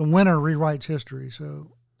winner rewrites history,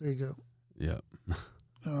 so there you go. Yeah.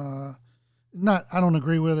 I don't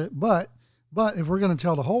agree with it, but if we're going to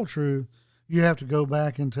tell the whole truth, you have to go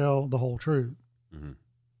back and tell the whole truth. Mm-hmm.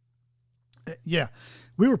 Yeah,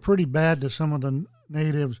 we were pretty bad to some of the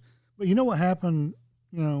natives, but you know what happened?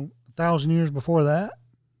 1,000 years before that,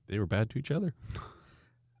 They were bad to each other.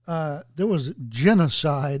 there was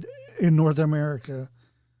genocide in North America.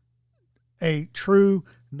 A true,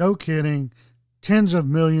 no kidding, tens of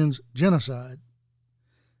millions genocide,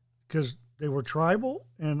 because they were tribal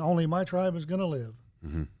and only my tribe is going to live.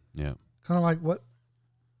 Mm-hmm. Yeah. Kind of like what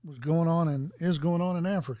was going on and is going on in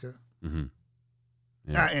Africa. Mm-hmm.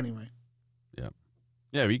 Yeah. Anyway.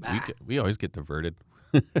 Yeah. We always get diverted.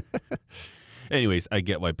 Anyways, I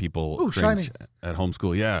get why people cringe at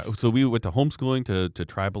homeschool. Yeah. So we went to homeschooling to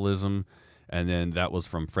tribalism, and then that was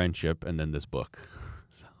from friendship, and then this book.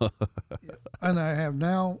 And I have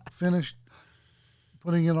now finished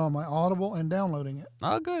putting it on my Audible and downloading it.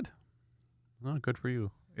 Oh, good. Oh, good for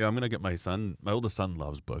you. Yeah, I'm going to get my son. My oldest son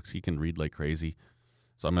loves books. He can read like crazy.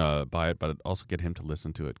 So I'm going to buy it, but also get him to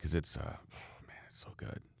listen to it because it's, man, it's so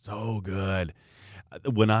good. So good.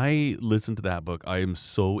 When I listen to that book, I am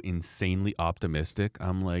so insanely optimistic.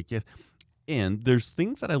 I'm like, yes. And there's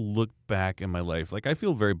things that I look back in my life. Like I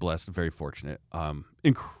feel very blessed and very fortunate.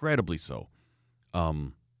 Incredibly so.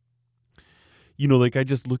 Like I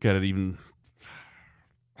just look at it even,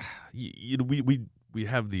 we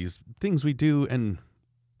have these things we do, and,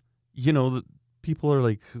 the people are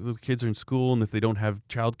like, the kids are in school, and if they don't have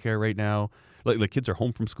childcare right now, like kids are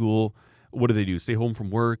home from school, what do? Stay home from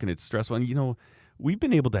work, and it's stressful. And, we've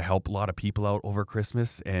been able to help a lot of people out over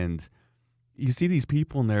Christmas, and you see these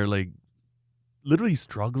people and they're like literally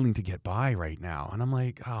struggling to get by right now. And I'm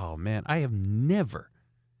like, oh man, I have never,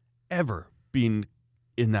 ever been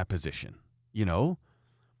in that position, you know?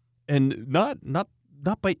 And not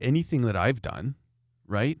by anything that I've done,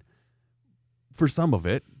 right? For some of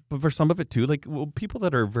it, but for some of it too, like people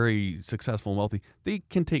that are very successful and wealthy, they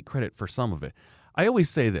can take credit for some of it. I always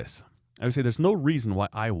say this. I would say there's no reason why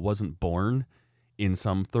I wasn't born in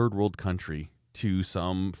some third world country to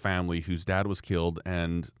some family whose dad was killed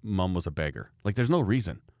and mom was a beggar. Like, there's no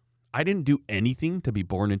reason. I didn't do anything to be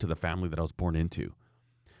born into the family that I was born into.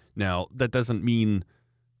 Now, that doesn't mean,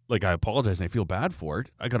 like, I apologize and I feel bad for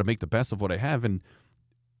it. I got to make the best of what I have. And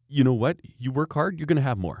you know what? You work hard, you're going to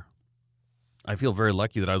have more. I feel very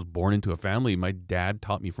lucky that I was born into a family. My dad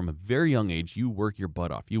taught me from a very young age, you work your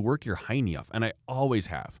butt off. You work your hiney off. And I always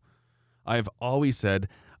have. I've always said,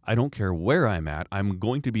 I don't care where I'm at, I'm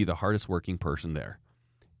going to be the hardest working person there.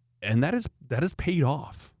 And that is paid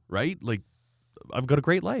off, right? Like, I've got a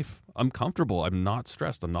great life. I'm comfortable. I'm not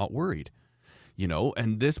stressed. I'm not worried, you know?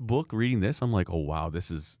 And this book, reading this, I'm like, oh, wow,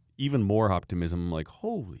 this is even more optimism. I'm like,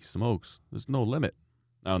 holy smokes, there's no limit.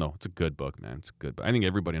 I don't know. It's a good book, man. It's good. I think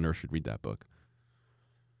everybody on earth should read that book.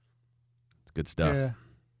 It's good stuff. Yeah.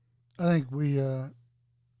 I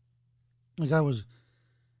think I was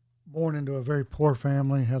born into a very poor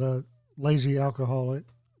family, had a lazy alcoholic,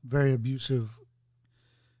 very abusive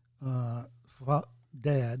bio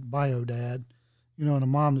dad, you know, and a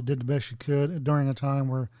mom that did the best she could during a time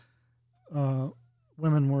where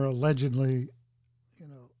women were allegedly, you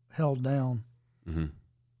know, held down. Mm-hmm.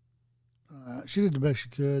 She did the best she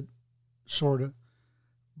could, sort of.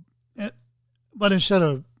 But instead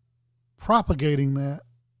of propagating that,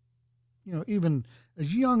 you know, even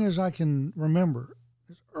as young as I can remember,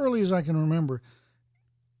 as early as I can remember,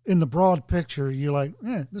 in the broad picture, you're like,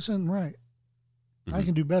 this isn't right. Mm-hmm. I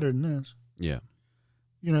can do better than this. Yeah.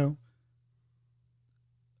 You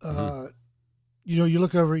know, you know, you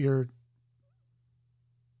look over at your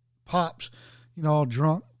pops, you know, all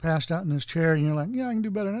drunk, passed out in his chair, and you're like, yeah, I can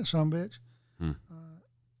do better than that son of a bitch. Mm.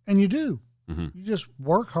 And you do. Mm-hmm. You just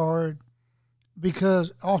work hard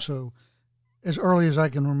because also, as early as I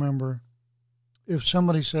can remember, if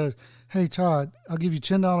somebody says, hey, Todd, I'll give you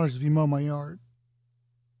 $10 if you mow my yard,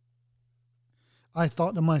 I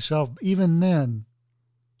thought to myself, even then,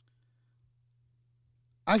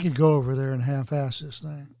 I could go over there and half-ass this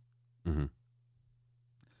thing. Mm-hmm.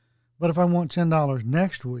 But if I want $10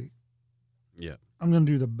 next week, yeah, I'm going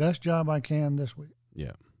to do the best job I can this week.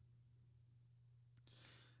 Yeah.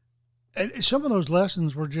 And some of those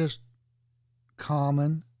lessons were just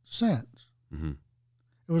common sense. Mm-hmm.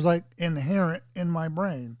 It was like inherent in my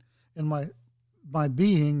brain, in my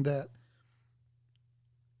being, that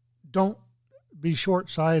don't be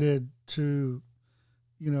short-sighted to,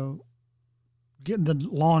 you know, getting the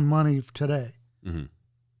lawn money today. Mm-hmm.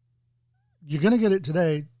 You're going to get it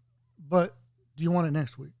today, but do you want it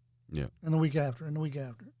next week? Yeah. And the week after, and the week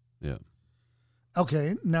after. Yeah.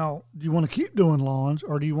 Okay, now, do you want to keep doing lawns,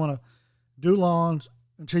 or do you want to do lawns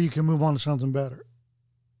until you can move on to something better?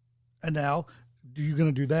 And now, are you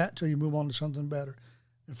going to do that until you move on to something better?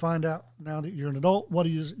 And find out, now that you're an adult, what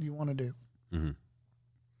is it you want to do? Mm-hmm.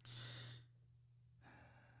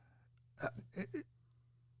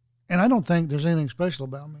 And I don't think there's anything special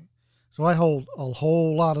about me. So I hold a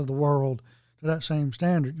whole lot of the world to that same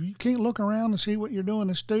standard. You can't look around and see what you're doing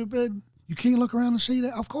is stupid. You can't look around and see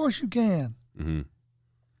that. Of course you can. Mm-hmm.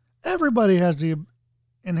 Everybody has the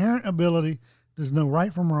inherent ability to know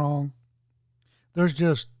right from wrong. There's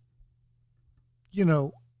just, you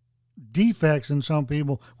know, defects in some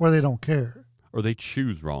people where they don't care. Or they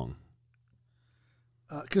choose wrong.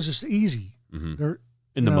 Because it's easy. Mm-hmm. They're,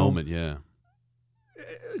 in the moment, yeah.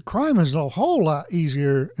 Crime is a whole lot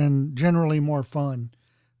easier and generally more fun,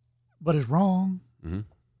 but it's wrong. Mm-hmm.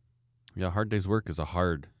 Yeah, a hard day's work is a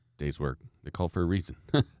hard day's work. They call it for a reason.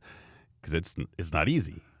 Because it's not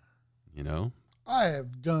easy, you know? I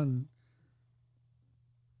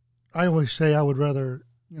always say I would rather,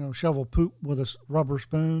 you know, shovel poop with a rubber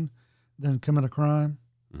spoon than commit a crime.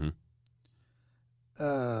 Mm-hmm.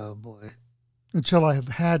 Oh, boy. Until I have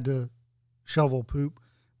had to shovel poop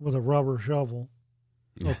with a rubber shovel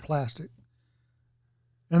or plastic.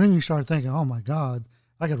 And then you start thinking, oh, my God,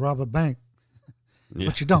 I could rob a bank. Yeah.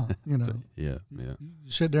 But you don't, you know. Yeah. You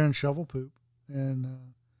sit there and shovel poop.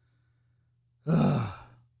 And,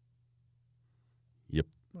 Yep.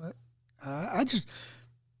 But I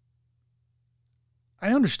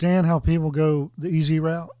understand how people go the easy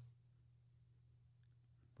route.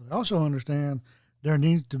 But I also understand there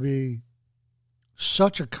needs to be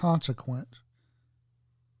such a consequence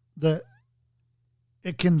that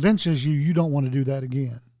it convinces you don't want to do that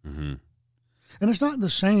again. Mm-hmm. And it's not the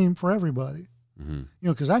same for everybody, Mm-hmm. you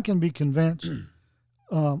know, because I can be convinced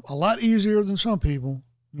a lot easier than some people,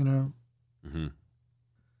 you know. Mm-hmm.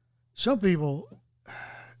 Some people,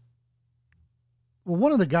 well,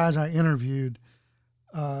 one of the guys I interviewed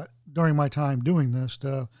during my time doing this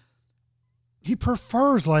stuff, he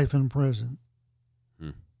prefers life in prison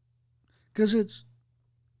because it's,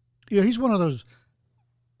 you know, he's one of those,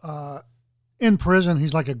 in prison,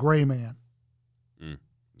 he's like a gray man.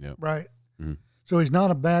 Yep. Right? Mm. So he's not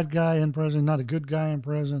a bad guy in prison, not a good guy in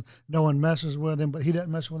prison. No one messes with him, but he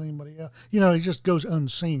doesn't mess with anybody else. You know, he just goes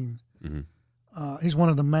unseen. Mm-hmm. He's one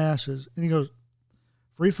of the masses. And he goes,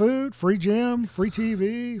 free food, free gym, free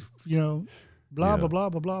TV, you know, blah, Yeah. blah, blah,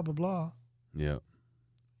 blah, blah, blah, blah. Yeah.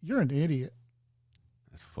 You're an idiot.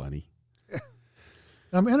 That's funny.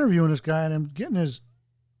 I'm interviewing this guy and I'm getting his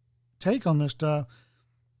take on this stuff.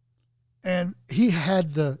 And he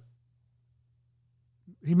made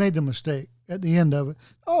the mistake at the end of it.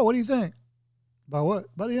 Oh, what do you think? About what?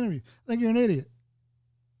 About the interview. I think you're an idiot.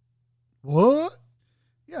 What?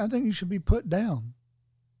 Yeah, I think you should be put down.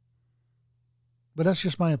 But that's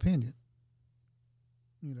just my opinion.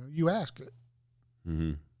 You know, you ask it.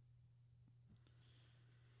 Mm-hmm.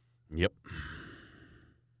 Yep.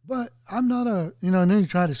 But I'm not you know, and then you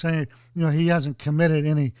try to say, you know, he hasn't committed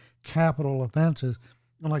any capital offenses.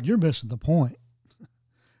 I'm like, you're missing the point.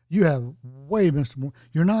 You have way missed the point.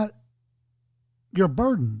 You're a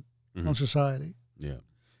burden on society. Yeah.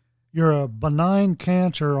 You're a benign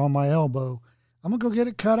cancer on my elbow. I'm going to go get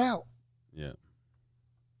it cut out. Yeah.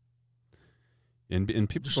 And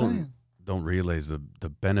people Just saying. don't realize the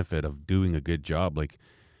benefit of doing a good job. Like,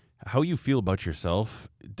 how you feel about yourself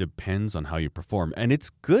depends on how you perform. And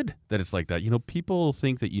it's good that it's like that. You know, people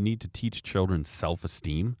think that you need to teach children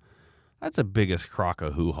self-esteem. That's the biggest crock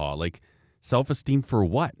of hoo-ha. Like, self-esteem for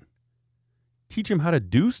what? Teach them how to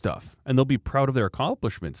do stuff, and they'll be proud of their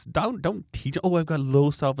accomplishments. Don't teach, oh, I've got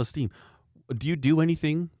low self-esteem. Do you do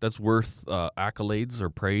anything that's worth accolades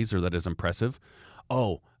or praise or that is impressive?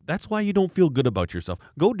 Oh, that's why you don't feel good about yourself.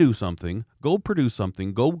 Go do something. Go produce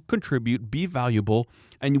something. Go contribute. Be valuable.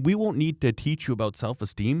 And we won't need to teach you about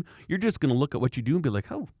self-esteem. You're just going to look at what you do and be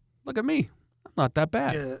like, oh, look at me. I'm not that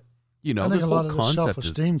bad. Yeah. You know, I think this a whole lot of the concept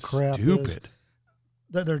self-esteem is crap is stupid.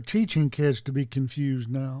 that they're teaching kids to be confused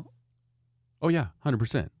now. Oh, yeah,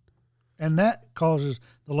 100%. And that causes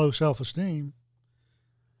the low self-esteem.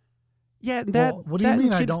 Yeah, Well, what do you that mean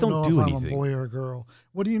and I kids don't know do if I'm anything. a boy or a girl?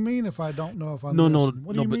 What do you mean if I don't know if I'm No, this? no,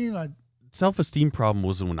 What do no, you but- mean Self-esteem problem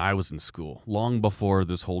was when I was in school, long before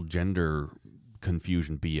this whole gender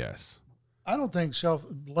confusion BS. I don't think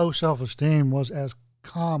low self-esteem was as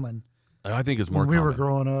common I think it's more when we were common.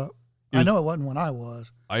 growing up. It I was- know it wasn't when I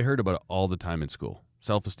was. I heard about it all the time in school.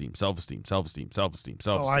 Self-esteem, self-esteem, self-esteem, self-esteem,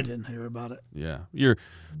 self-esteem. Oh, I didn't hear about it. Yeah. You're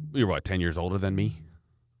what, 10 years older than me?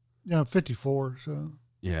 Yeah, 54, so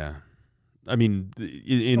Yeah. I mean,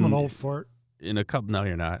 I'm an old fart. in a couple, no,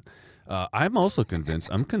 you're not. I'm also convinced,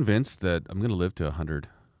 I'm convinced that I'm going to live to 100.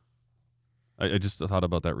 I just thought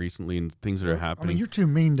about that recently and things that are I happening. mean, you're too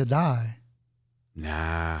mean to die.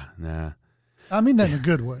 Nah. I mean that in a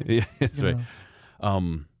good way. Yeah, that's you right.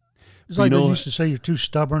 know. It's but like you they know- used to say you're too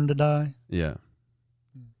stubborn to die. Yeah.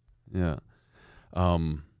 Yeah.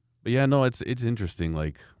 But yeah, no, it's interesting.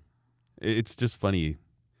 Like, it's just funny.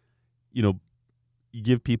 You know, you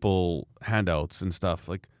give people handouts and stuff.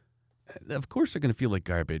 Like, of course they're going to feel like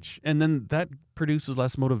garbage. And then that produces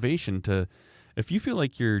less motivation to, if you feel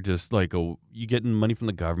like you're just like, you getting money from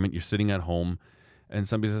the government, you're sitting at home and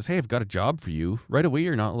somebody says, hey, I've got a job for you. Right away,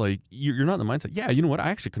 you're not like, you're not in the mindset. Yeah, you know what? I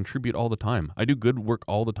actually contribute all the time. I do good work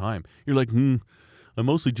all the time. You're like, I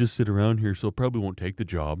mostly just sit around here, so I probably won't take the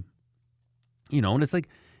job. You know, and it's like,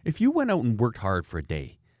 if you went out and worked hard for a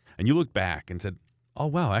day and you look back and said, oh,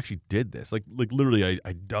 wow, I actually did this. Like literally,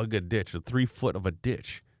 I dug a ditch, 3 foot of a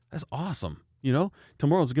ditch. That's awesome. You know,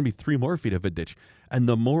 tomorrow it's going to be 3 more feet of a ditch. And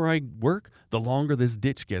the more I work, the longer this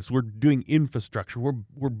ditch gets. We're doing infrastructure.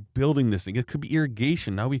 We're building this thing. It could be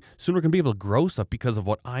irrigation. Now soon we're going to be able to grow stuff because of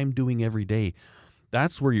what I'm doing every day.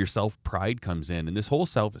 That's where your self-pride comes in. And this whole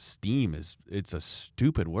self-esteem it's a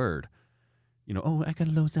stupid word. You know, oh, I got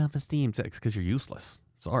low self-esteem. It's because you're useless.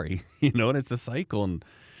 Sorry. You know, and it's a cycle. And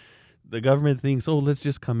the government thinks, oh, let's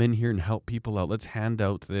just come in here and help people out. Let's hand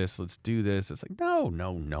out this. Let's do this. It's like,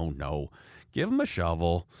 no. Give them a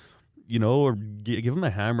shovel, you know, or give them a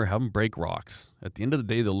hammer, have them break rocks. At the end of the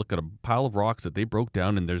day, they'll look at a pile of rocks that they broke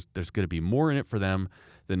down, and there's going to be more in it for them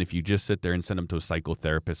than if you just sit there and send them to a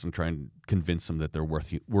psychotherapist and try and convince them that they're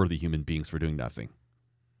worthy human beings for doing nothing.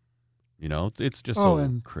 You know, it's just so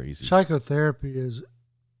and crazy. Psychotherapy is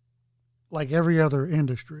like every other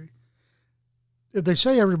industry. If they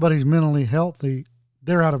say everybody's mentally healthy,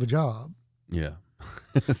 they're out of a job. Yeah.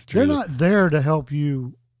 That's true. They're not there to help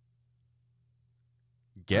you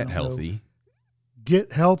get healthy.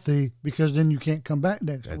 Get healthy, because then you can't come back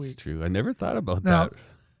next That's week. true. I never thought about Now,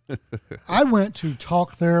 that. I went to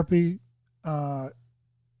talk therapy a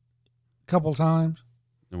couple times.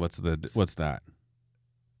 And what's that?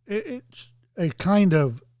 It's a kind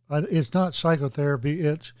of, it's not psychotherapy.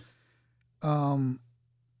 It's,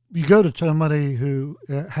 you go to somebody who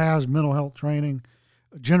has mental health training.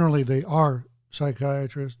 Generally, they are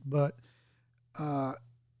psychiatrists, but they're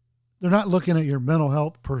not looking at your mental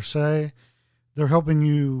health per se. They're helping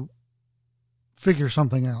you figure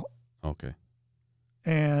something out. Okay.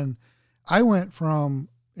 And I went from,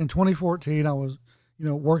 in 2014, I was,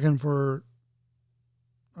 working for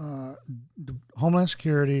Homeland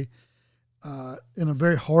Security in a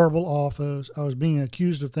very horrible office. I was being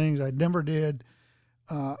accused of things I never did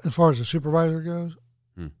as far as a supervisor goes.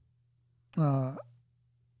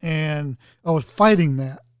 And I was fighting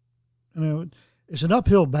that. It's an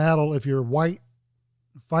uphill battle if you're white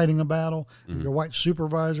fighting a battle, if you're a white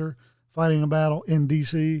supervisor fighting a battle in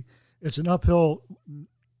D.C. It's an uphill,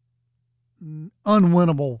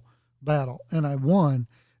 unwinnable battle. And I won,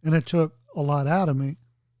 and it took a lot out of me.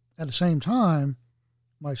 At the same time,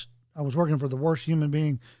 I was working for the worst human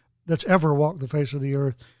being that's ever walked the face of the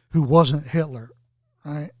earth, who wasn't Hitler,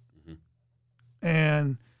 right? Mm-hmm.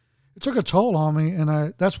 And it took a toll on me,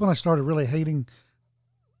 and that's when I started really hating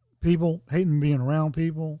people, hating being around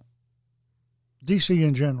people. DC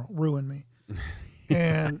in general ruined me.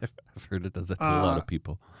 And I've heard it does that to a lot of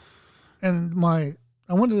people. And I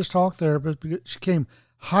went to this talk therapist because she came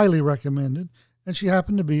highly recommended, and she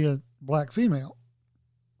happened to be a black female.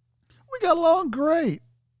 We got along great.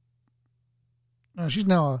 She's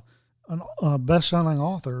now a best-selling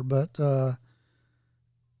author, but I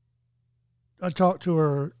talked to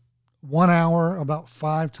her 1 hour about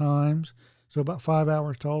 5 times, so about 5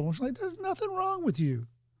 hours total. She's like, "There's nothing wrong with you.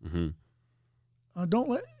 Mm-hmm.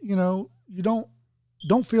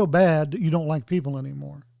 Don't feel bad that you don't like people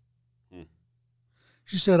anymore."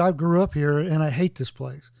 She said, "I grew up here and I hate this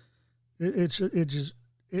place. It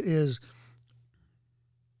is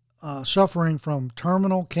suffering from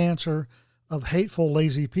terminal cancer of hateful,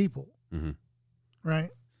 lazy people." Mm-hmm. Right?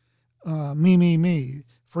 Me,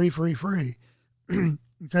 free, free, free.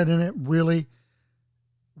 Said, and it really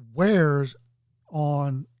wears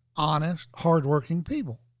on honest, hardworking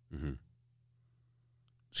people. Mm-hmm.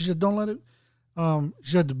 She said, "Don't let it."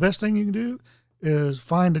 She said, "The best thing you can do is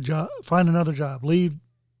find another job, leave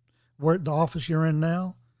the office you're in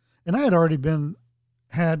now." And I had already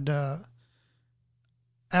had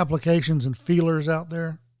applications and feelers out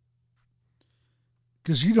there,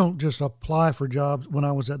 because you don't just apply for jobs. When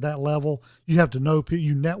I was at that level, you have to know people,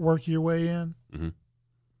 you network your way in,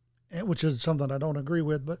 which is something I don't agree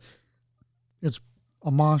with, but it's a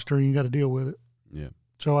monster and you got to deal with it. Yeah.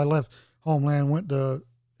 So I left Homeland, went to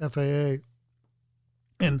FAA,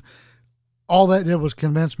 and all that did was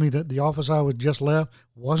convince me that the office I was just left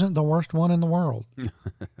wasn't the worst one in the world.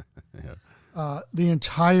 Yeah. The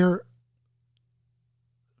entire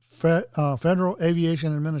Federal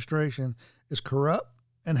Aviation Administration is corrupt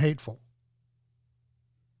and hateful.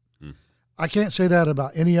 I can't say that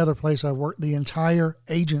about any other place I've worked. The entire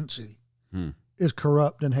agency is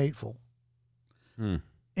corrupt and hateful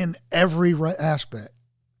in every aspect.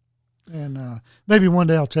 And maybe one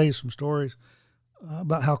day I'll tell you some stories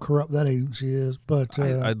about how corrupt that agency is. But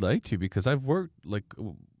I'd like to, because I've worked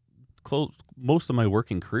most of my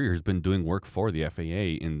working career has been doing work for the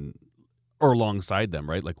FAA or alongside them,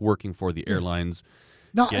 right? Like working for the airlines.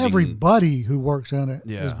 Not everybody who works in it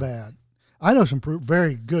is bad. I know some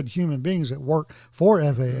very good human beings that work for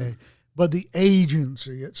FAA, but the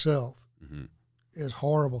agency itself is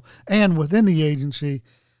horrible. And within the agency,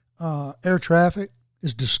 air traffic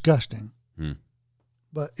is disgusting.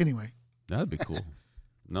 But anyway. That'd be cool.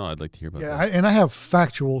 No, I'd like to hear about that. Yeah, and I have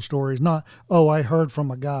factual stories, not, I heard from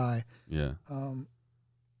a guy. Yeah.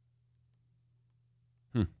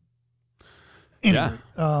 Anyway,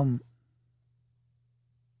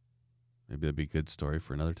 maybe that'd be a good story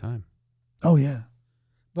for another time. Oh, yeah.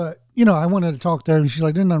 But, I wanted to talk there, and she's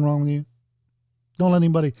like, "There's nothing wrong with you. Don't let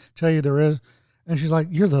anybody tell you there is." And she's like,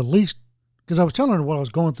 "You're the least," because I was telling her what I was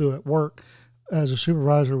going through at work as a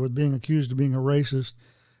supervisor with being accused of being a racist.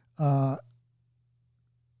 And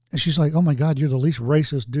she's like, "Oh, my God, you're the least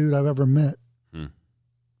racist dude I've ever met."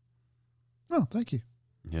 Oh, thank you.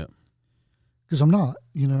 Yeah. Because I'm not,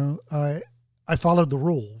 I followed the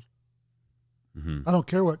rules. I don't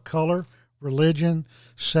care what color, religion,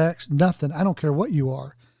 sex, nothing. I don't care what you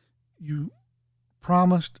are. you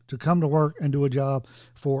promised to come to work and do a job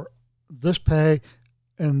for this pay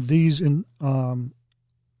and these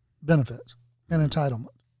benefits and entitlement.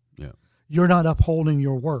 Yeah. You're not upholding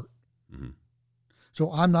your work. Mm-hmm.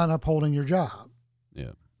 So I'm not upholding your job.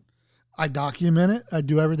 Yeah. I document it. I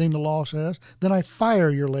do everything the law says. Then I fire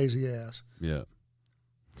your lazy ass. Yeah.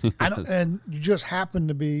 And you just happen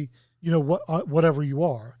to be, whatever you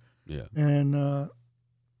are. Yeah. And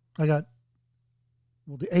I got,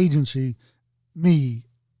 the agency, me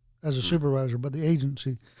as a supervisor, but the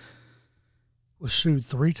agency was sued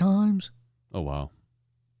 3 times. Oh, wow.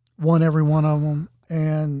 Won every one of them.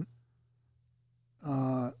 And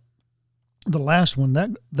the last one,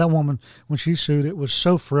 that woman, when she sued, it was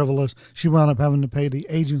so frivolous, she wound up having to pay the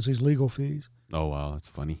agency's legal fees. Oh, wow. That's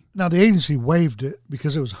funny. Now, the agency waived it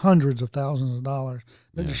because it was hundreds of thousands of dollars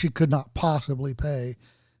that she could not possibly pay.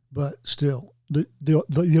 But still, the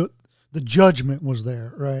judgment was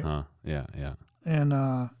there, right? Yeah, yeah. And,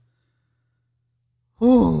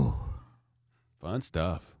 fun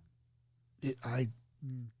stuff. That's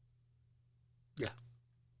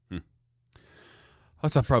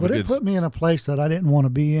probably But good. it put me in a place that I didn't want to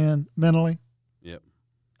be in mentally. Yep.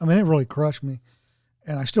 I mean, it really crushed me.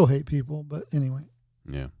 And I still hate people, but anyway.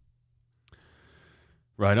 Yeah.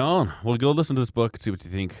 Right on. Well, go listen to this book, see what you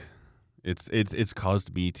think. It's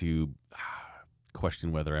caused me to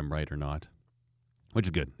question whether I'm right or not, which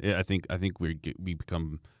is good. Yeah, I think we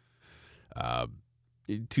become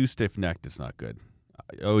too stiff-necked. It's not good.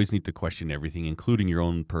 You always need to question everything, including your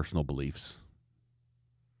own personal beliefs.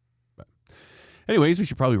 But anyways, we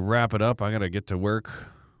should probably wrap it up. I gotta get to work.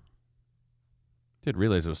 Didn't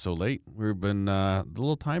realize it was so late. We've been the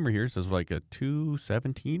little timer here says like a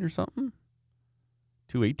 2:17 or something.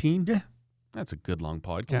 2:18. Yeah. That's a good long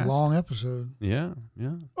podcast. A long episode. Yeah,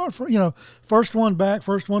 yeah. Or first one back,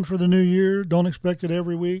 first one for the new year. Don't expect it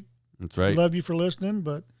every week. That's right. Love you for listening,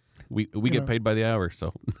 but we get paid by the hour,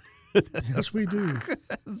 so yes, we do.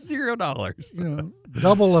 $0.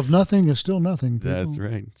 Double of nothing is still nothing. People. That's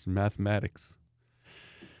right. It's mathematics.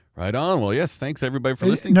 Right on. Well, yes. Thanks everybody for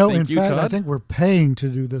listening. No, Thank in you, fact, Todd. I think we're paying to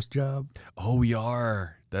do this job. Oh, we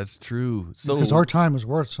are. That's true. So because our time is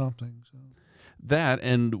worth something. So. That,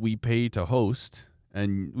 and we pay to host,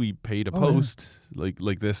 and we pay to post. Yeah.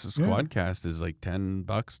 Like this Squadcast is like $10,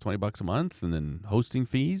 $20 a month, and then hosting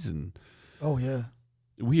fees and. Oh yeah.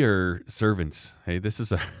 We are servants. Hey, this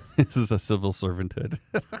is a civil servanthood.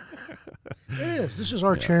 It is. This is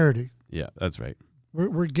our charity. Yeah, that's right.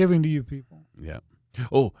 We're giving to you people. Yeah.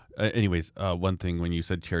 Oh, anyways, one thing when you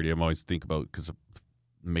said charity, I'm always think about because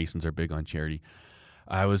Masons are big on charity.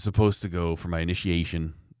 I was supposed to go for my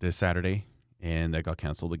initiation this Saturday, and that got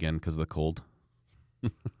canceled again because of the cold.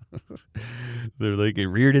 They're like, it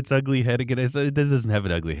reared its ugly head again. I said, it doesn't have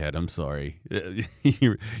an ugly head. I'm sorry.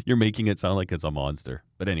 You're making it sound like it's a monster.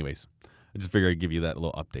 But anyways, I just figured I'd give you that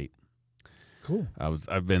little update. Cool.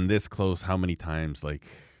 I've been this close how many times? Like,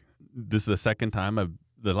 this is the second time.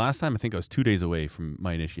 The last time I think I was 2 days away from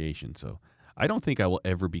my initiation. So I don't think I will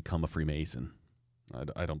ever become a Freemason.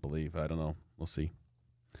 I don't believe. I don't know. We'll see.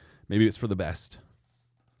 Maybe it's for the best.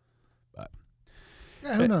 But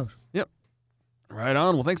yeah, who knows? Yep. Right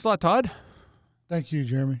on. Well, thanks a lot, Todd. Thank you,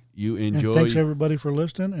 Jeremy. You enjoy. And thanks everybody for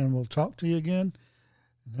listening, and we'll talk to you again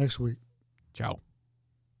next week. Ciao.